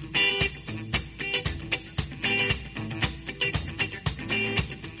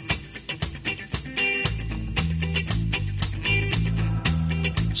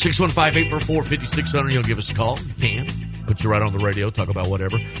 615-844-5600. You'll give us a call. You can. Put you right on the radio, talk about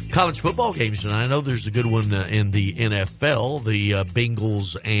whatever. College football games tonight. I know there's a good one in the NFL, the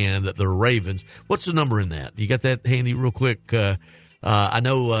Bengals and the Ravens. What's the number in that? You got that handy real quick? I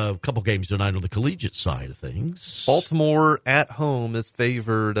know a couple games tonight on the collegiate side of things. Baltimore at home is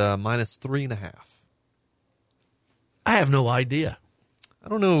favored minus 3.5. I have no idea. I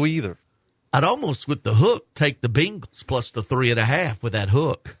don't know either. I'd almost, with the hook, take the Bengals plus the 3.5 with that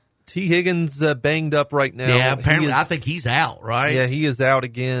hook. T. Higgins banged up right now. Yeah, apparently I think he's out, right? Yeah, he is out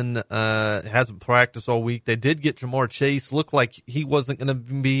again. Hasn't practiced all week. They did get Jamar Chase. Looked like he wasn't going to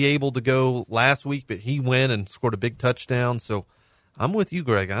be able to go last week, but he went and scored a big touchdown. So I'm with you,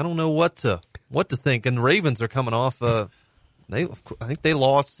 Greg. I don't know what to think. And the Ravens are coming off. I think they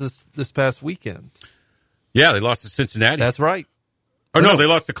lost this past weekend. Yeah, they lost to Cincinnati. That's right. Oh, no, they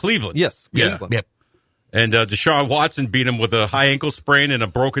lost to Cleveland. Yes, Cleveland. Yep. And Deshaun Watson beat him with a high ankle sprain and a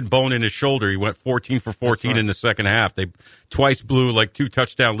broken bone in his shoulder. He went 14 for 14 in the second half. They twice blew like 2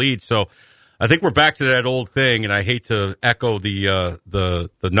 touchdown leads. So I think we're back to that old thing, and I hate to echo the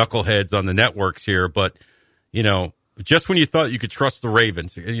knuckleheads on the networks here, but, you know, just when you thought you could trust the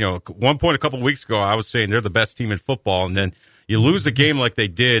Ravens, you know, at one point a couple of weeks ago, I was saying they're the best team in football, and then you lose a game like they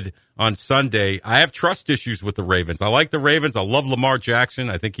did on Sunday. I have trust issues with the Ravens. I like the Ravens. I love Lamar Jackson.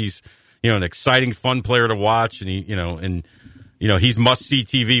 I think he's, you know, an exciting, fun player to watch, and he's must-see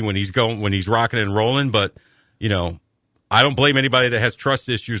TV when he's rocking and rolling. But, you know, I don't blame anybody that has trust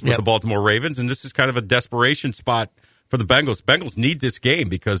issues with the Baltimore Ravens, and this is kind of a desperation spot for the Bengals. Bengals need this game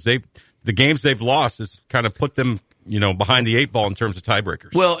because the games they've lost has kind of put them, you know, behind the 8 ball in terms of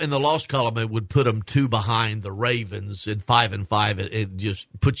tiebreakers. Well, in the loss column, it would put them 2 behind the Ravens in 5-5. It just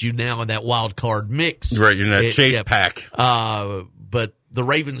puts you now in that wild card mix. Right, you're in that chase pack. But the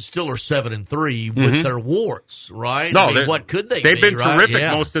Ravens still are 7-3 with their warts, right? No, I mean, what could they? They've been right? terrific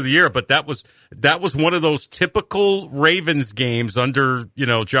most of the year, but that was one of those typical Ravens games under, you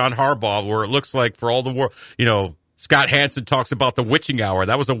know, John Harbaugh, where it looks like for all the world, you know, Scott Hansen talks about the witching hour.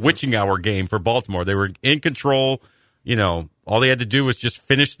 That was a witching hour game for Baltimore. They were in control. You know, all they had to do was just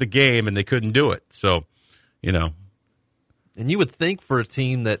finish the game, and they couldn't do it. So, you know. And you would think for a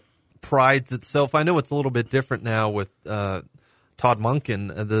team that prides itself, I know it's a little bit different now with Todd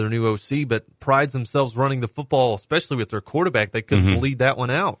Monken, their new OC, but prides themselves running the football, especially with their quarterback. They couldn't bleed that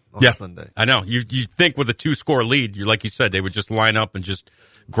one out on Sunday. I know. You think with a 2-score lead, like you said, they would just line up and just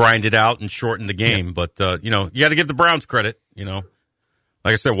grind it out and shorten the game. But, you know, you got to give the Browns credit, you know.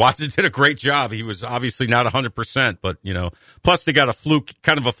 Like I said, Watson did a great job. He was obviously not 100%, but, you know, plus they got a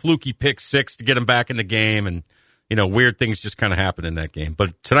fluky pick 6 to get him back in the game, and, you know, weird things just kind of happen in that game.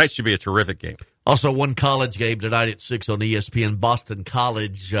 But tonight should be a terrific game. Also, one college game tonight at 6 on ESPN. Boston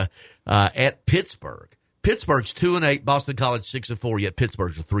College at Pittsburgh. Pittsburgh's 2-8, Boston College 6-4. Yet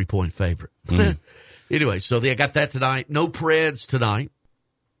Pittsburgh's a 3-point favorite. Anyway, so they got that tonight. No Preds tonight.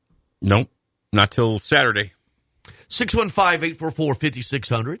 Nope, not till Saturday.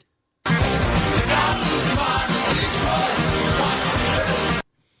 615-844-5600.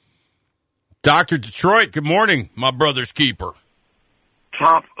 Dr. Detroit, good morning, my brother's keeper.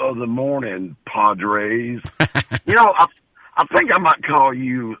 Top of the morning, Padres. You know, I think I might call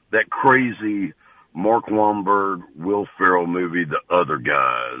you that crazy Mark Wahlberg, Will Ferrell movie, The Other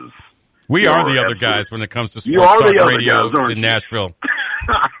Guys. We are the other guys when it comes to sports talk radio in Nashville.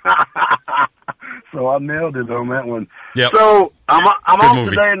 So I nailed it on that one. Yep. So I'm off movie.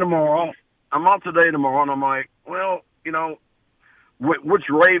 today and tomorrow. And I'm like, well, you know, which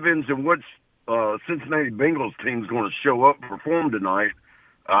Ravens and which Cincinnati Bengals team's going to show up and perform tonight?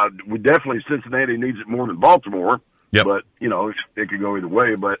 Cincinnati needs it more than Baltimore. Yep. But, you know, it could go either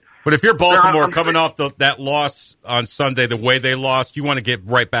way. But if you're Baltimore coming off that loss on Sunday, the way they lost, you want to get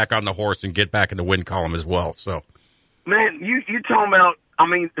right back on the horse and get back in the win column as well. So, man, you talking about, I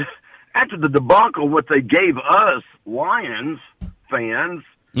mean, after the debacle, what they gave us, Lions fans,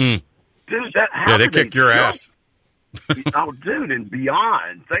 dude, they kicked your ass. Oh, dude, and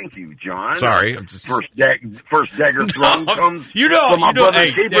beyond. Thank you, John. Sorry, I'm just first dagger thrown comes. From my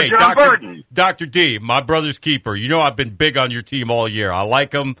brother's keeper, Jon Burton. Dr. D, my brother's keeper. You know I've been big on your team all year. I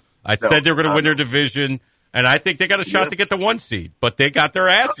like them. I said they were going to win their division, and I think they got a shot to get the 1 seed. But they got their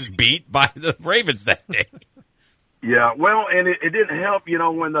asses beat by the Ravens that day. Yeah, well, and it didn't help, you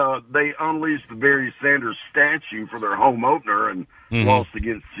know, when they unleashed the Barry Sanders statue for their home opener and lost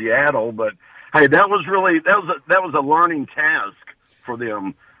against Seattle. But hey, that was a learning task for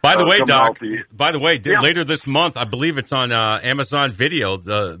them. By the way, Doc. Later this month, I believe it's on Amazon Video.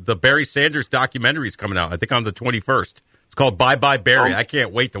 The Barry Sanders documentary is coming out. I think on the 21st. It's called Bye Bye Barry. I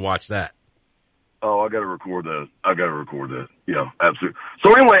can't wait to watch that. Oh, I got to record that. Yeah, absolutely.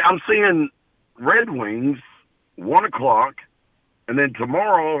 So anyway, I'm seeing Red Wings 1 o'clock, and then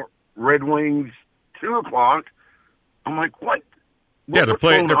tomorrow Red Wings 2 o'clock. I'm like, what? Yeah, they're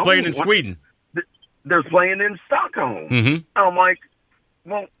playing in Sweden. They're playing in Stockholm. Mm-hmm. I'm like,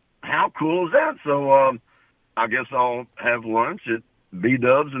 well, how cool is that? So I guess I'll have lunch at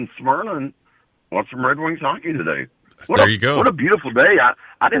B-Dubs in Smyrna and watch some Red Wings hockey today. There you go. What a beautiful day.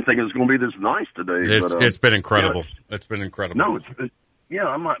 I didn't think it was going to be this nice today. It's been incredible. It's been incredible. No,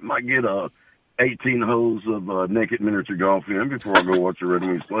 I might get 18 holes of naked miniature golf in before I go watch the Red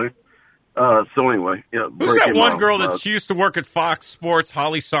Wings play. So anyway, yeah. Who's that one girl that she used to work at Fox Sports,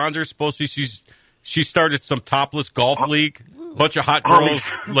 Holly Saunders? Supposedly she started some topless golf league. Bunch of hot girls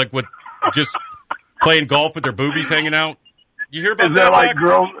like with just playing golf with their boobies hanging out. You hear about that? Is that like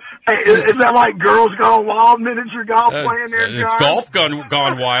girls? Hey, is that like Girls Gone Wild miniature golf playing there, John? It's golf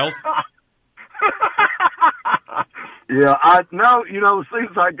gone wild. Yeah, it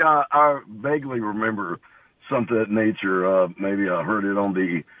seems like I vaguely remember something of that nature. Maybe I heard it on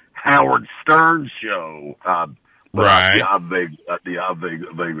the Howard Stern show. Right. I vaguely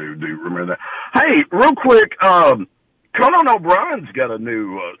do remember that. Hey, real quick, Conan O'Brien's got a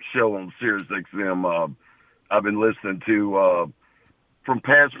new show on Sirius XM. I've been listening to from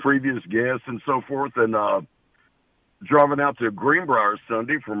past previous guests and so forth, and driving out to Greenbrier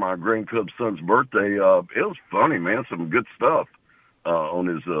Sunday for my Grand Cub son's birthday. It was funny, man. Some good stuff on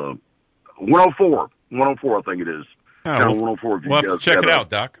his 104, I think it is. Channel 104. We'll have to check it out,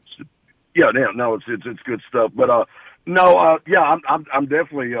 Doc. Yeah, no, it's good stuff. But I'm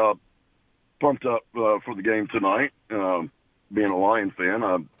definitely pumped up for the game tonight. Being a Lion fan,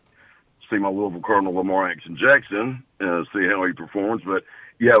 I see my Louisville Cardinal Lamar Jackson, see how he performs. But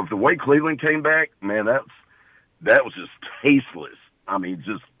yeah, the way Cleveland came back, man, that was just tasteless. I mean,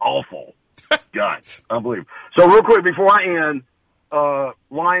 just awful. God, unbelievable. So real quick before I end,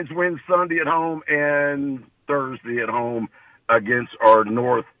 Lions win Sunday at home and Thursday at home against our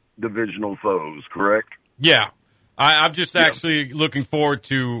North Divisional foes, correct? Yeah. I'm just actually looking forward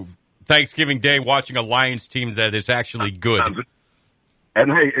to Thanksgiving Day watching a Lions team that is actually good. And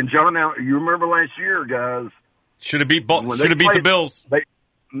hey, and John, now you remember last year, guys? Should have beat the Bills.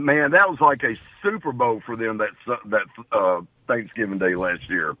 Man, that was like a Super Bowl for them that Thanksgiving Day last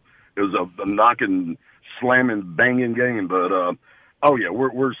year. It was a knocking, slamming, banging game, but oh yeah,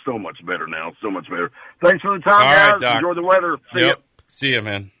 we're so much better now, so much better. Thanks for the time, all guys. Right, enjoy the weather. See ya. See ya,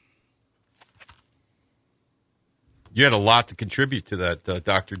 man. You had a lot to contribute to that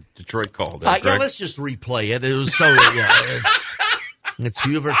Dr. Detroit call. There, yeah, let's just replay it. It was so. It's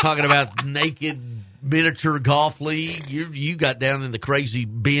you ever talking about naked miniature golf league? You got down in the crazy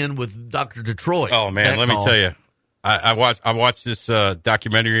bin with Dr. Detroit. Oh man, let me tell you, I watched this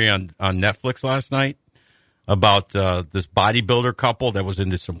documentary on Netflix last night about this bodybuilder couple that was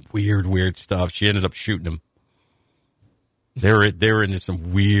into some weird stuff. She ended up shooting him. They were into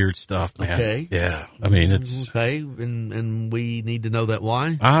some weird stuff, man. Okay. Yeah. I mean, it's okay, and we need to know that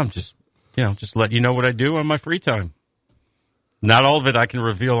why. I'm just letting you know what I do on my free time. Not all of it I can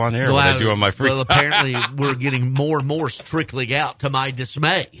reveal on air what I do on my free time. Well, apparently we're getting more and more trickling out to my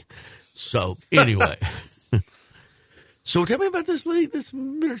dismay. So anyway, so tell me about this league, this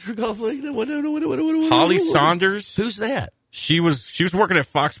miniature golf league. Holly Saunders. Who's that? She was working at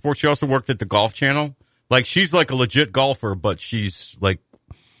Fox Sports. She also worked at the Golf Channel. Like, she's like a legit golfer, but she's like,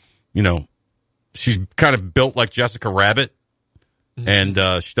 she's kind of built like Jessica Rabbit. And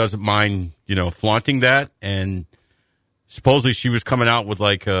she doesn't mind, flaunting that. And supposedly she was coming out with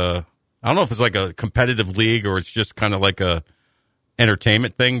like I don't know if it's like a competitive league or it's just kind of like a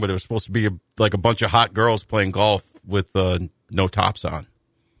entertainment thing, but it was supposed to be like a bunch of hot girls playing golf with no tops on.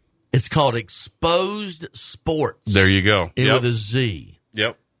 It's called Exposed Sports. There you go. With a Z.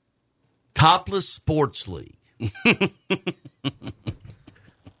 Yep. Topless Sports League.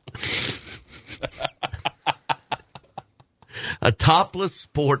 A topless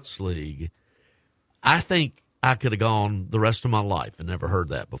sports league. I think I could have gone the rest of my life and never heard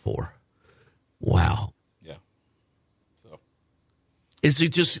that before. Wow. Yeah. So, is it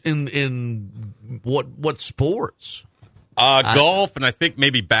just in what sports? Golf and I think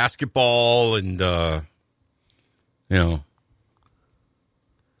maybe basketball and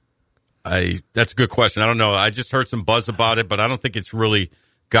that's a good question. I don't know. I just heard some buzz about it, but I don't think it's really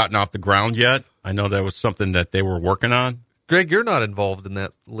gotten off the ground yet. I know that was something that they were working on. Greg, you're not involved in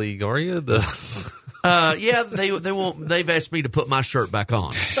that league, are you? Yeah, they won't. They've asked me to put my shirt back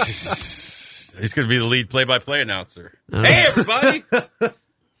on. He's going to be the lead play-by-play announcer. Hey, everybody!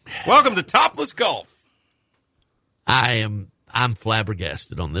 Welcome to Topless Golf. I am I'm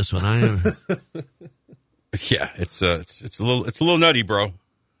flabbergasted on this one. I am. Yeah, it's a little nutty, bro.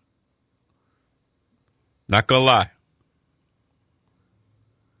 Not gonna lie.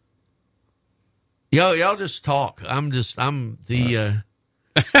 Y'all just talk. I'm the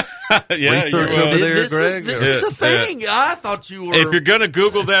research over there, Greg. This is the thing. Yeah. I thought you were. If you're gonna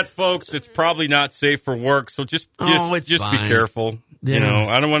Google that, folks, it's probably not safe for work. So just be careful. Yeah. You know,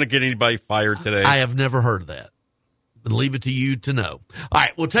 I don't want to get anybody fired today. I have never heard of that. And leave it to you to know. All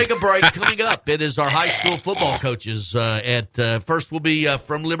right, we'll take a break. Coming up, it is our high school football coaches. First will be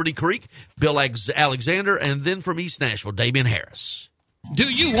from Liberty Creek, Bill Alexander, and then from East Nashville, Damian Harris. Do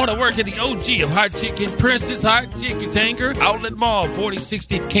you want to work at the OG of hot chicken, Princess Hot Chicken Tanker, Outlet Mall,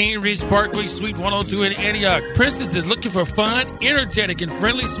 4060 Cane Ridge Parkway, Suite 102 in Antioch? Princess is looking for fun, energetic, and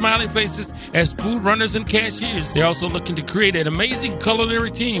friendly smiling faces as food runners and cashiers. They're also looking to create an amazing culinary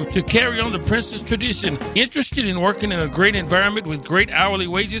team to carry on the Princess tradition. Interested in working in a great environment with great hourly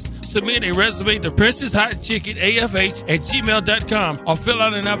wages? Submit a resume to princesshotchickenafh@gmail.com or fill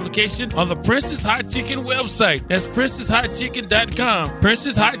out an application on the Princess Hot Chicken website. That's princesshotchicken.com.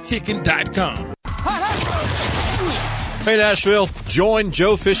 PrincessHotChicken.com. Hey Nashville, join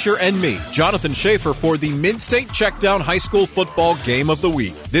Joe Fisher and me, Jonathan Schaefer, for the Mid-State Checkdown High School Football Game of the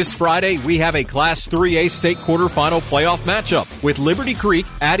Week. This Friday, we have a Class 3A state quarterfinal playoff matchup with Liberty Creek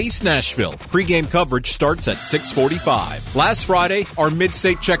at East Nashville. Pre-game coverage starts at 6:45. Last Friday, our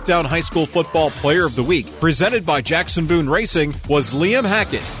Mid-State Checkdown High School Football Player of the Week, presented by Jackson Boone Racing, was Liam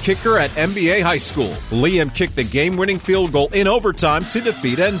Hackett, kicker at MBA High School. Liam kicked the game-winning field goal in overtime to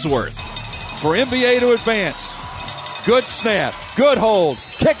defeat Ensworth. For MBA to advance. Good snap, good hold,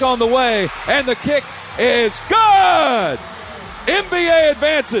 kick on the way, and the kick is good! MBA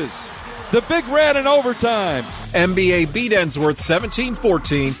advances. The Big Red in overtime. MBA beat Ensworth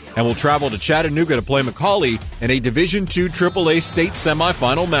 17-14 and will travel to Chattanooga to play McCauley in a Division II AAA state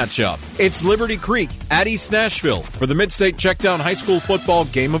semifinal matchup. It's Liberty Creek at East Nashville for the Mid-State Checkdown High School Football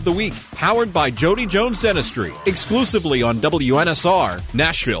Game of the Week, powered by Jody Jones Dentistry, exclusively on WNSR,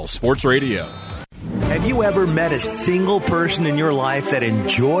 Nashville Sports Radio. Have you ever met a single person in your life that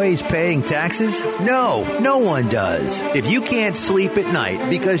enjoys paying taxes? No, no one does. If you can't sleep at night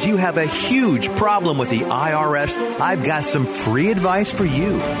because you have a huge problem with the IRS, I've got some free advice for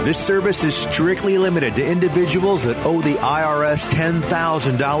you. This service is strictly limited to individuals that owe the IRS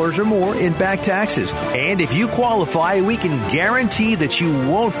 $10,000 or more in back taxes. And if you qualify, we can guarantee that you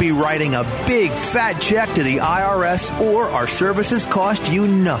won't be writing a big fat check to the IRS, or our services cost you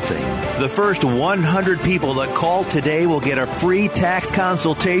nothing. The first 100 people that call today will get a free tax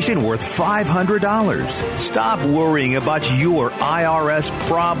consultation worth $500. Stop worrying about your IRS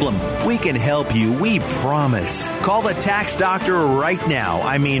problem. We can help you, we promise. Call the tax doctor right now.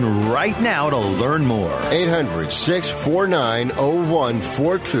 I mean right now, to learn more.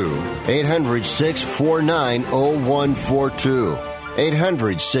 800-649-0142. 800-649-0142.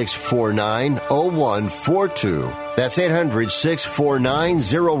 800-649-0142. That's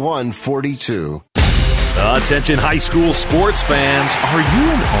 800-649-0142. Attention high school sports fans. Are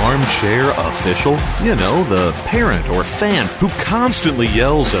you an armchair official? You know, the parent or fan who constantly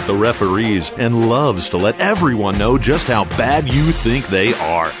yells at the referees and loves to let everyone know just how bad you think they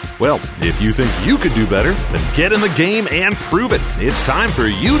are. Well, if you think you could do better, then get in the game and prove it. It's time for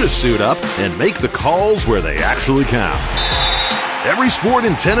you to suit up and make the calls where they actually count. Every sport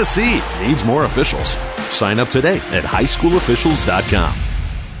in Tennessee needs more officials. Sign up today at highschoolofficials.com.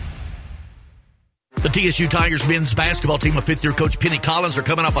 The TSU Tigers men's basketball team of fifth-year coach Penny Collins are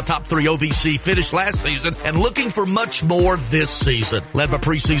coming off a top 3 OVC finish last season and looking for much more this season. Led by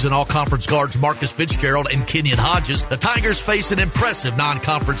preseason all-conference guards Marcus Fitzgerald and Kenyon Hodges, the Tigers face an impressive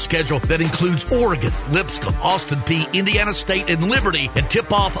non-conference schedule that includes Oregon, Lipscomb, Austin Peay, Indiana State, and Liberty, and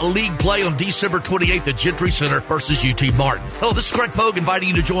tip-off league play on December 28th at Gentry Center versus UT Martin. Hello, this is Greg Pogue inviting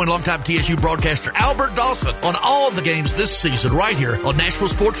you to join longtime TSU broadcaster Albert Dawson on all of the games this season right here on Nashville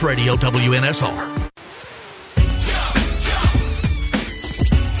Sports Radio WNSR.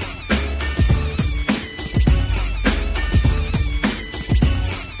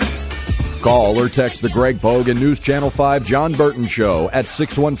 Call or text the Greg Pogue and News Channel 5 Jon Burton Show at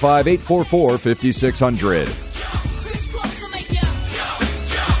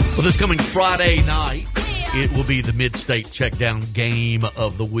 615-844-5600. Well, this coming Friday night, it will be the Mid-State Checkdown Game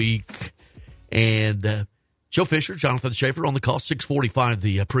of the Week. And Joe Fisher, Jonathan Schaefer on the call, 6:45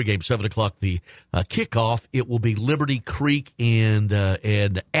 the pregame, 7 o'clock the kickoff. It will be Liberty Creek and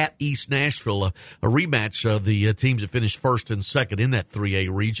at East Nashville, a rematch of the teams that finished first and second in that 3A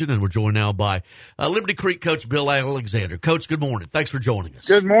region. And we're joined now by Liberty Creek coach Bill Alexander. Coach, good morning. Thanks for joining us.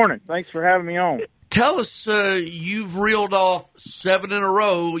 Good morning. Thanks for having me on. Tell us, you've reeled off 7 in a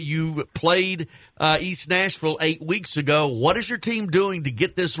row. You've played East Nashville 8 weeks ago. What is your team doing to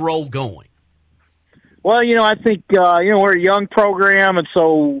get this roll going? Well, I think, we're a young program, and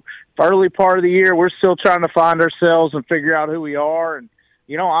so early part of the year, we're still trying to find ourselves and figure out who we are. And,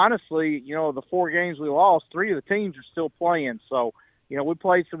 honestly, the 4 games we lost, 3 of the teams are still playing. So, we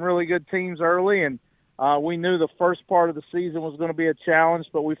played some really good teams early, and we knew the first part of the season was going to be a challenge,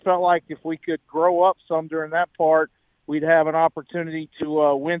 but we felt like if we could grow up some during that part, we'd have an opportunity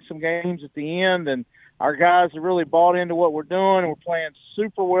to win some games at the end. And our guys have really bought into what we're doing, and we're playing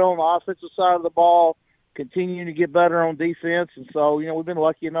super well on the offensive side of the ball, continuing to get better on defense. And so, we've been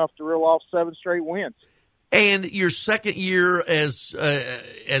lucky enough to reel off 7 straight wins. And your second year as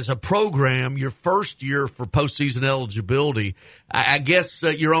a program, your first year for postseason eligibility, I guess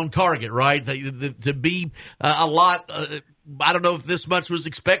you're on target, right? To be a lot, I don't know if this much was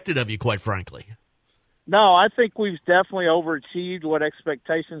expected of you, quite frankly. No, I think we've definitely overachieved what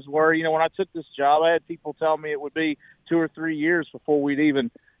expectations were. When I took this job, I had people tell me it would be 2 or 3 years before we'd even,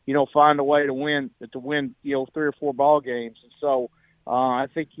 find a way to win 3 or 4 ball games. And so, I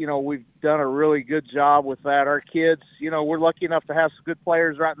think, we've done a really good job with that. Our kids, we're lucky enough to have some good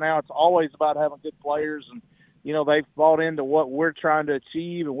players right now. It's always about having good players, and, they've bought into what we're trying to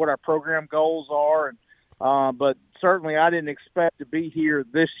achieve and what our program goals are. And, but certainly I didn't expect to be here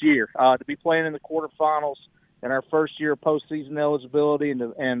this year, to be playing in the quarterfinals in our first year of postseason eligibility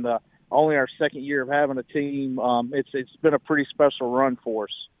and only our second year of having a team. It's been a pretty special run for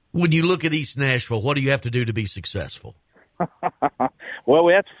us. When you look at East Nashville, what do you have to do to be successful? Well,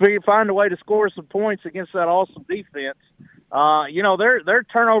 we have to find a way to score some points against that awesome defense. They're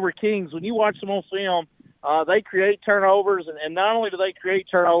turnover kings. When you watch them on film, they create turnovers, and not only do they create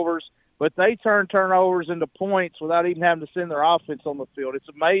turnovers, but they turn turnovers into points without even having to send their offense on the field. It's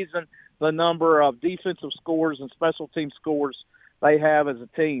amazing the number of defensive scores and special team scores they have as a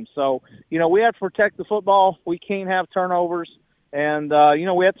team. So, we have to protect the football. We can't have turnovers. And,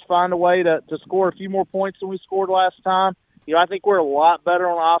 we have to find a way to score a few more points than we scored last time. I think we're a lot better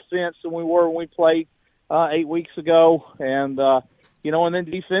on offense than we were when we played 8 weeks ago. And, and then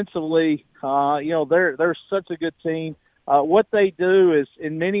defensively, they're such a good team. What they do is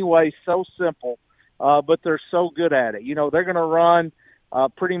in many ways so simple, but they're so good at it. They're going to run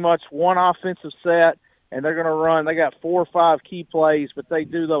pretty much one offensive set, and they're going to run. They got 4 or 5 key plays, but they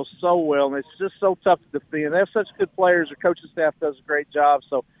do those so well, and it's just so tough to defend. They have such good players. Their coaching staff does a great job.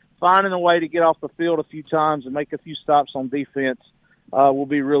 So finding a way to get off the field a few times and make a few stops on defense will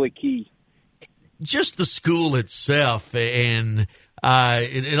be really key. Just the school itself, and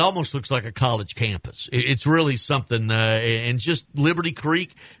it almost looks like a college campus. It's really something, and just Liberty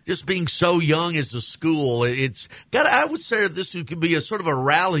Creek, just being so young as a school, I would say this could be a sort of a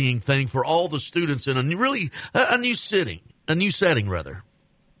rallying thing for all the students in a new setting rather.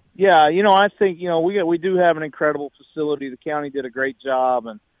 Yeah, I think, we do have an incredible facility. The county did a great job,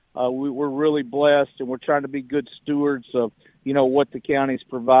 and we're really blessed, and we're trying to be good stewards of, what the county's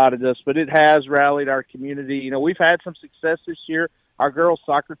provided us. But it has rallied our community. We've had some success this year. Our girls'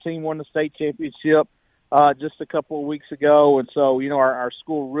 soccer team won the state championship just a couple of weeks ago, and so, our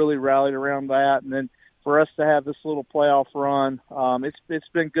school really rallied around that. And then for us to have this little playoff run, it's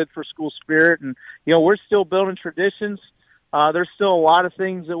been good for school spirit. And, we're still building traditions. There's still a lot of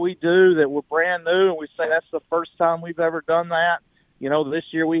things that we do that we're brand new, and we say that's the first time we've ever done that. This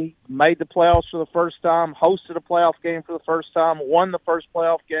year we made the playoffs for the first time, hosted a playoff game for the first time, won the first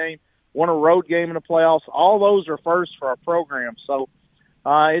playoff game, won a road game in the playoffs. All those are firsts for our program. So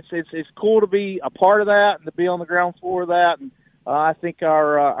it's cool to be a part of that and to be on the ground floor of that. And I think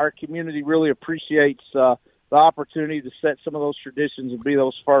our community really appreciates the opportunity to set some of those traditions and be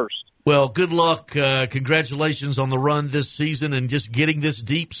those first. Well, good luck. Congratulations on the run this season and just getting this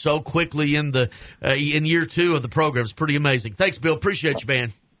deep so quickly in in year 2 of the program. It's pretty amazing. Thanks, Bill. Appreciate you,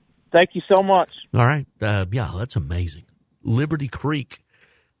 man. Thank you so much. All right. Yeah, that's amazing. Liberty Creek,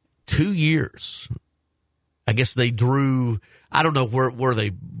 2 years. I guess they drew, I don't know where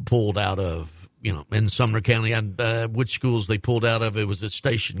they pulled out of, in Sumner County, which schools they pulled out of. It was at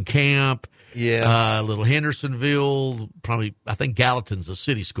Station Camp. Yeah. Little Hendersonville, probably, I think Gallatin's a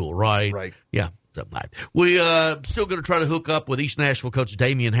city school, right? Right. Yeah. Something like that. We still going to try to hook up with East Nashville coach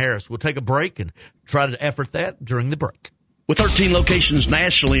Damian Harris. We'll take a break and try to effort that during the break. With 13 locations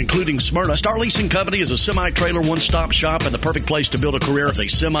nationally, including Smyrna, Star Leasing Company is a semi-trailer one-stop shop and the perfect place to build a career as a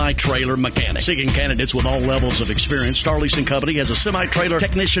semi-trailer mechanic. Seeking candidates with all levels of experience, Star Leasing Company has a semi-trailer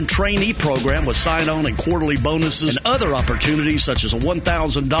technician trainee program with sign-on and quarterly bonuses and other opportunities such as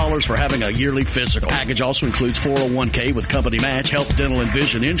 $1,000 for having a yearly physical. Package also includes 401k with company match, health, dental, and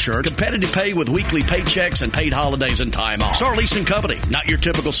vision insurance, competitive pay with weekly paychecks, and paid holidays and time off. Star Leasing Company, not your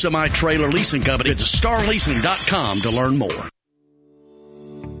typical semi-trailer leasing company. Visit starleasing.com to learn more.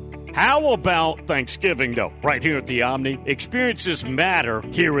 How about Thanksgiving, though? Right here at the Omni. Experiences matter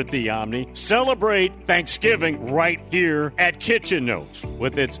here at the Omni. Celebrate Thanksgiving right here at Kitchen Notes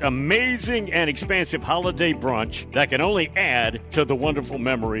with its amazing and expansive holiday brunch that can only add to the wonderful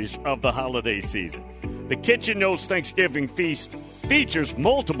memories of the holiday season. The Kitchen Notes Thanksgiving Feast features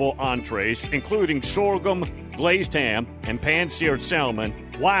multiple entrees, including sorghum, glazed ham, and pan-seared salmon,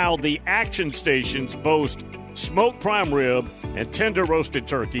 while the action stations boast smoked prime rib and tender roasted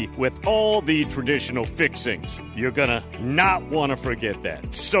turkey with all the traditional fixings. You're gonna not want to forget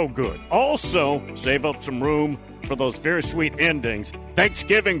that. So good. Also, save up some room for those very sweet endings.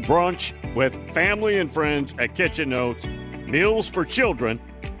 Thanksgiving brunch with family and friends at Kitchen Notes. Meals for children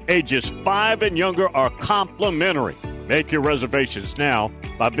ages 5 and younger are complimentary. Make your reservations now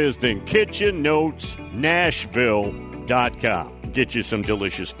by visiting kitchennotesnashville.com. Get you some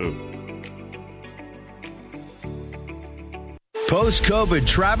delicious food. Post-COVID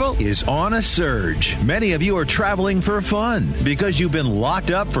travel is on a surge. Many of you are traveling for fun because you've been locked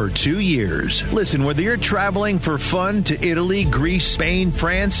up for 2 years. Listen, whether you're traveling for fun to Italy, Greece, Spain,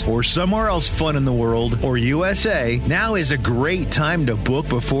 France, or somewhere else fun in the world, or USA, now is a great time to book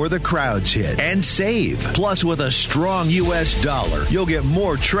before the crowds hit and save. Plus, with a strong U.S. dollar, you'll get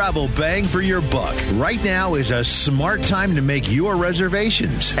more travel bang for your buck. Right now is a smart time to make your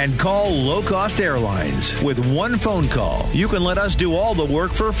reservations and call low-cost airlines. With one phone call, you can let us do all the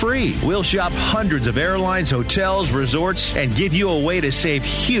work for free. We'll shop hundreds of airlines, hotels, resorts, and give you a way to save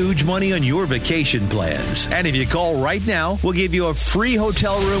huge money on your vacation plans. And if you call right now, we'll give you a free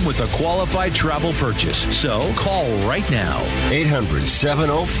hotel room with a qualified travel purchase. So call right now.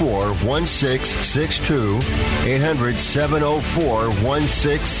 800-704-1662.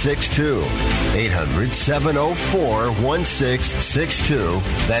 800-704-1662.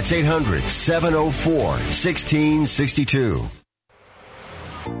 800-704-1662. That's 800-704-1662.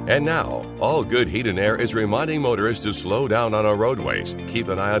 And now, All Good Heat and Air is reminding motorists to slow down on our roadways, keep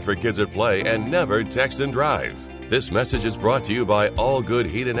an eye out for kids at play, and never text and drive. This message is brought to you by All Good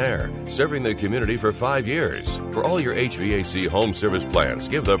Heat and Air, serving the community for 5 years. For all your HVAC home service plans,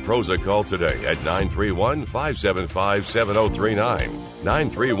 give the pros a call today at 931-575-7039.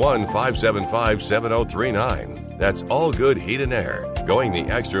 931-575-7039. That's All Good Heat and Air, going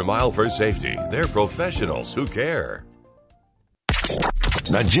the extra mile for safety. They're professionals who care.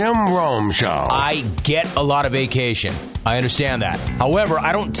 The Jim Rome Show. I get a lot of vacation. I understand that. However,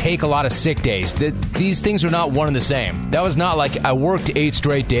 I don't take a lot of sick days. These things are not one and the same. That was not like I worked 8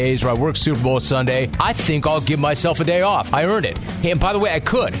 straight days or I worked Super Bowl Sunday. I think I'll give myself a day off. I earned it. Hey, and by the way, I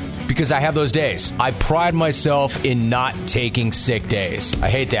could because I have those days. I pride myself in not taking sick days. I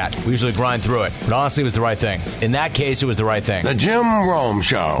hate that. We usually grind through it. But honestly, it was the right thing. In that case, it was the right thing. The Jim Rome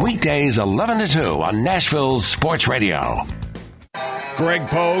Show. Weekdays 11 to 2 on Nashville's Sports Radio. Greg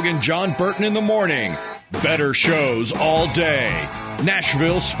Pogue and Jon Burton in the morning. Better shows all day.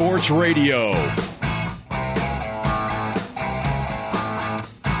 Nashville Sports Radio.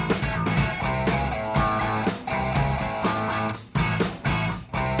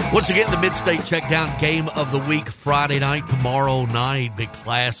 Once again, the Mid-State Checkdown Game of the Week, Friday night, tomorrow night, big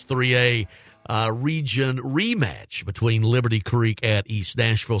Class 3A region rematch between Liberty Creek at East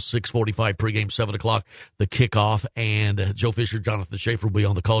Nashville, 6:45 pregame, 7 o'clock, the kickoff. And Joe Fisher, Jonathan Schaefer will be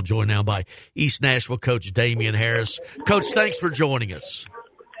on the call, joined now by East Nashville coach Damian Harris. Coach, thanks for joining us.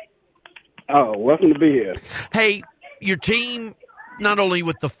 Oh, welcome to be here. Hey, your team, not only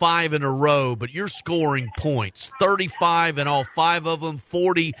with the 5 in a row, but you're scoring points, 35 in all 5 of them,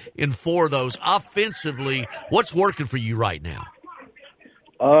 40 in 4 of those. Offensively, what's working for you right now?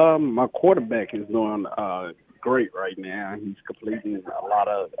 My quarterback is doing great right now. He's completing a lot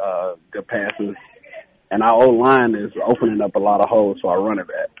of good passes, and our O-line is opening up a lot of holes for our running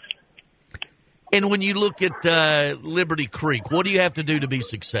backs. And when you look at Liberty Creek, what do you have to do to be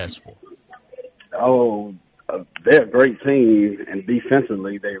successful? Oh, they're a great team, and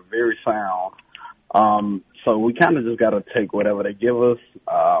defensively they're very sound. So we kind of just got to take whatever they give us,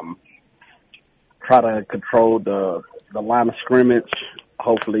 try to control the line of scrimmage.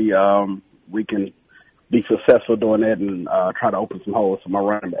 Hopefully we can be successful doing that and try to open some holes for my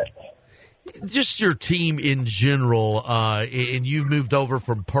running backs. Just your team in general, and you've moved over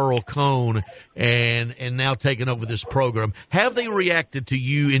from Pearl Cone and now taken over this program. Have they reacted to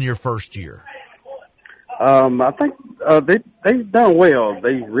you in your first year? I think they've done well.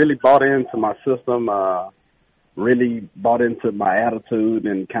 They really bought into my system, really bought into my attitude,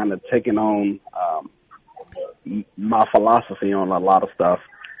 and kind of taken on my philosophy on a lot of stuff.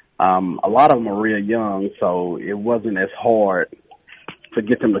 A lot of them are real young, so it wasn't as hard to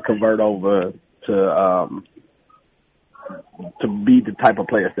get them to convert over to be the type of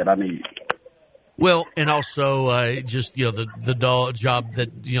players that I need. Well, and also just the job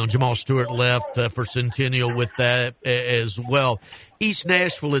that Jamal Stewart left for Centennial with that as well. East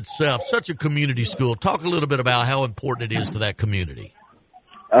Nashville itself, such a community school. Talk a little bit about how important it is to that community.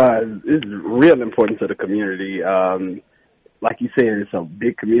 It's real important to the community. Like you said, it's a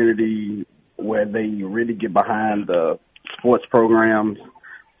big community where they really get behind the sports programs.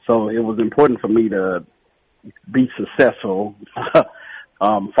 So it was important for me to be successful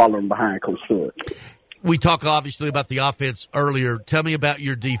following behind Coach Stewart. We talked obviously about the offense earlier. Tell me about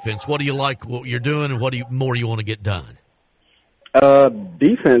your defense. What do you like what you're doing, and what more you want to get done?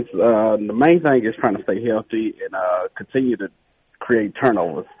 Defense, the main thing is trying to stay healthy and continue to create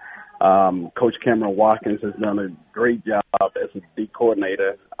turnovers. Coach Cameron Watkins has done a great job as a D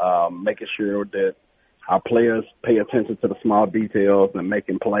coordinator, making sure that our players pay attention to the small details and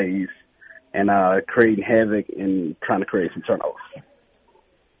making plays and creating havoc and trying to create some turnovers.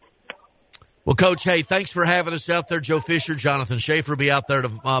 Well, Coach, hey, thanks for having us out there. Joe Fisher, Jonathan Schaefer will be out there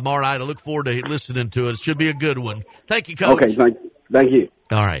tomorrow night. I look forward to listening to it. It should be a good one. Thank you, Coach. Okay, thank you.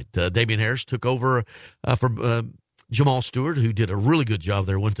 All right, Damian Harris took over from Jamal Stewart, who did a really good job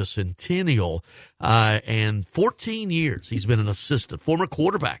there, went to Centennial, and 14 years he's been an assistant, former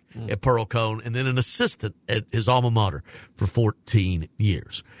quarterback at Pearl Cone, and then an assistant at his alma mater for 14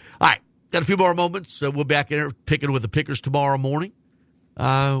 years. All right, got a few more moments. We'll be back here picking with the pickers tomorrow morning.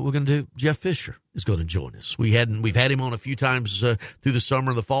 We're going to do Jeff Fisher is going to join us. We've had him on a few times through the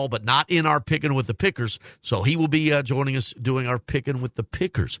summer and the fall, but not in our Picking with the Pickers. So he will be joining us doing our Picking with the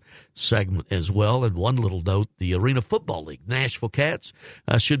Pickers segment as well. And one little note, the Arena Football League, Nashville Cats,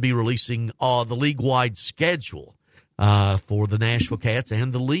 should be releasing the league-wide schedule for the Nashville Cats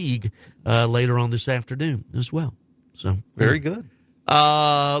and the league later on this afternoon as well. So very good.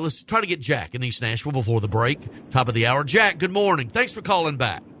 Let's try to get Jack in East Nashville before the break, top of the hour. Jack, good morning. Thanks for calling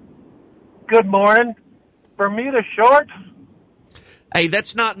back. Good morning. Bermuda shorts? Hey,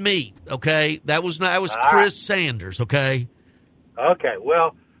 that's not me, okay? That was Chris Sanders, okay? Okay,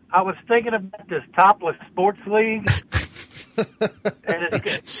 well, I was thinking about this topless sports league.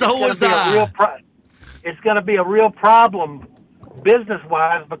 And so was I. It's going to be a real problem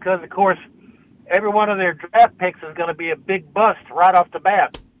business-wise because, of course, every one of their draft picks is going to be a big bust right off the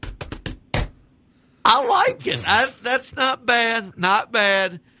bat. I like it. That's not bad. Not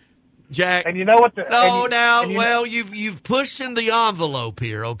bad, Jack. And you know what? You've pushed in the envelope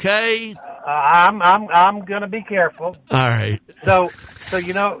here. Okay. I'm going to be careful. All right. So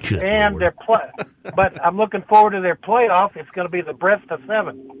you know, Good and Lord. but I'm looking forward to their playoff. It's going to be the best of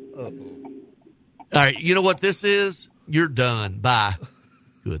 7. All right. You know what this is? You're done. Bye.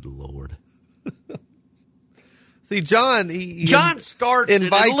 Good Lord. See, John starts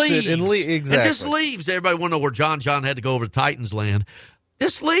invites it and leaves. Exactly. And just leaves. Everybody want to know where John had to go over to Titans land.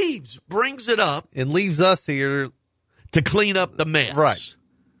 Just leaves, brings it up. And leaves us here to clean up the mess. Right.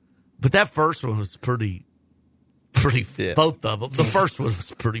 But that first one was pretty both of them. The first one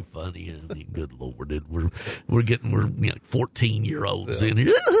was pretty funny. I mean, good Lord, we're 14-year-olds in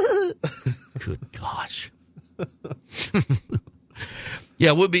here. Good gosh.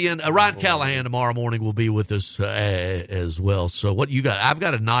 Yeah, we'll be in. Ryan Callahan tomorrow morning will be with us as well. So what you got? I've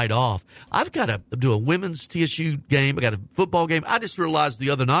got a night off. I've got to do a women's TSU game. I got a football game. I just realized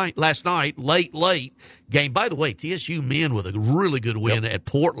last night, late game. By the way, TSU men with a really good win at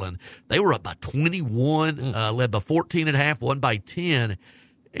Portland. They were up by 21, led by 14 at half, won by 10.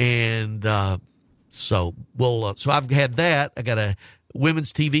 And so I've had that. I got a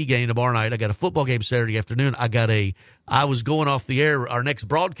women's TV game tomorrow night. I got a football game Saturday afternoon. I was going off the air. Our next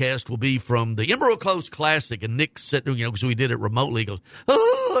broadcast will be from the Emerald Coast Classic, and Nick said, because we did it remotely, he goes,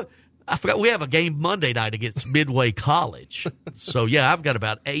 oh, I forgot we have a game Monday night against Midway College. So, yeah, I've got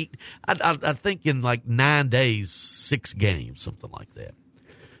about 8, I think in like 9 days, 6 games, something like that.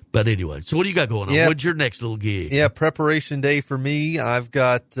 But anyway, so what do you got going on? What's your next little gig? Yeah, preparation day for me. I've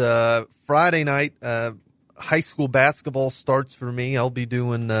got Friday night, high school basketball starts for me. I'll be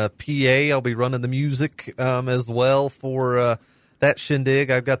doing PA. I'll be running the music as well for that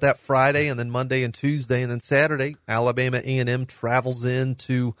shindig. I've got that Friday, and then Monday and Tuesday, and then Saturday, Alabama A&M travels in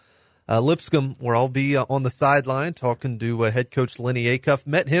to Lipscomb, where I'll be on the sideline talking to head coach Lenny Acuff.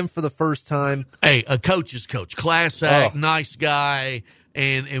 Met him for the first time. Hey, a coach is coach. Class act, nice guy.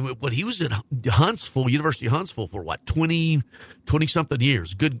 And when he was at Huntsville, University of Huntsville for 20-something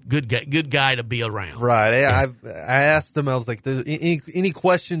years. Good guy to be around. Right. I asked him, I was like, any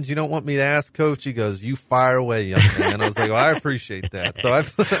questions you don't want me to ask, Coach? He goes, you fire away, young man. I was like, well, I appreciate that. So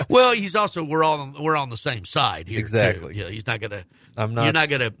well, he's also, we're on the same side here. Exactly. Too. Yeah, he's not going to, you're not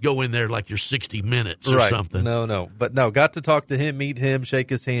going to go in there like you're 60 Minutes or something. No. But no, got to talk to him, meet him, shake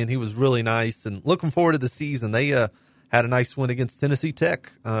his hand. He was really nice and looking forward to the season. They, had a nice win against Tennessee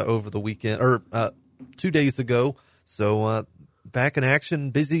Tech over the weekend, or 2 days ago. So back in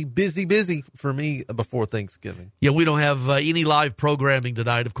action, busy for me before Thanksgiving. Yeah, we don't have any live programming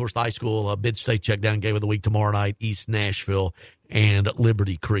tonight. Of course, the high school mid-state checkdown game of the week tomorrow night, East Nashville and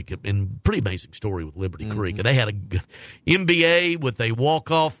Liberty Creek. And pretty amazing story with Liberty Creek. And they had a NBA with a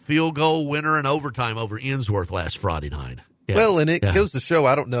walk-off field goal winner in overtime over Innsworth last Friday night. Yeah. Well, and it goes to show,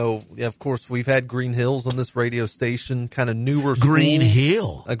 I don't know, of course, we've had Green Hills on this radio station, kind of newer schools. Green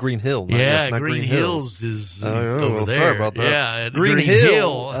Hill. Green Hill. Not Green Hills is over there. Sorry about that. Yeah, Green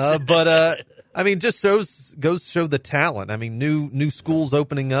Hill. But, I mean, just goes to show the talent. I mean, new schools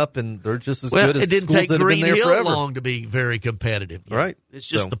opening up, and they're just as good as schools that have been there forever. It didn't take Green Hill long to be very competitive. Yeah. Right. It's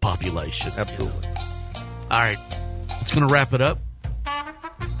just the population. Absolutely. All right. It's going to wrap it up.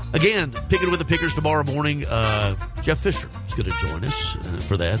 Again, Picking with the Pickers tomorrow morning. Jeff Fisher is going to join us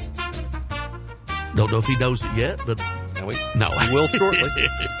for that. Don't know if he knows it yet, but no, he will shortly.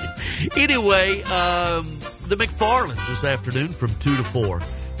 Anyway, the McFarlands this afternoon from 2 to 4.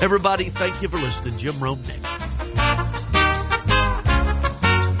 Everybody, thank you for listening. Jim Rome next.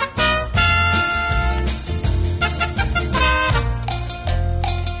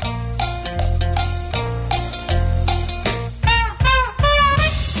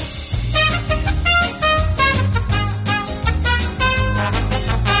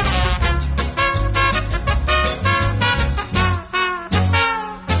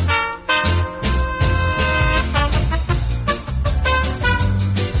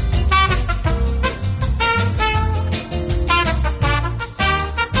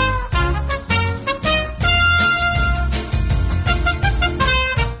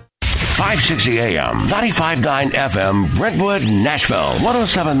 560 AM, 95.9 FM, Brentwood, Nashville,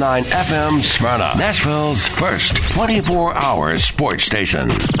 107.9 FM, Smyrna, Nashville's first 24-hour sports station.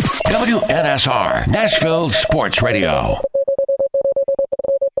 WNSR, Nashville Sports Radio.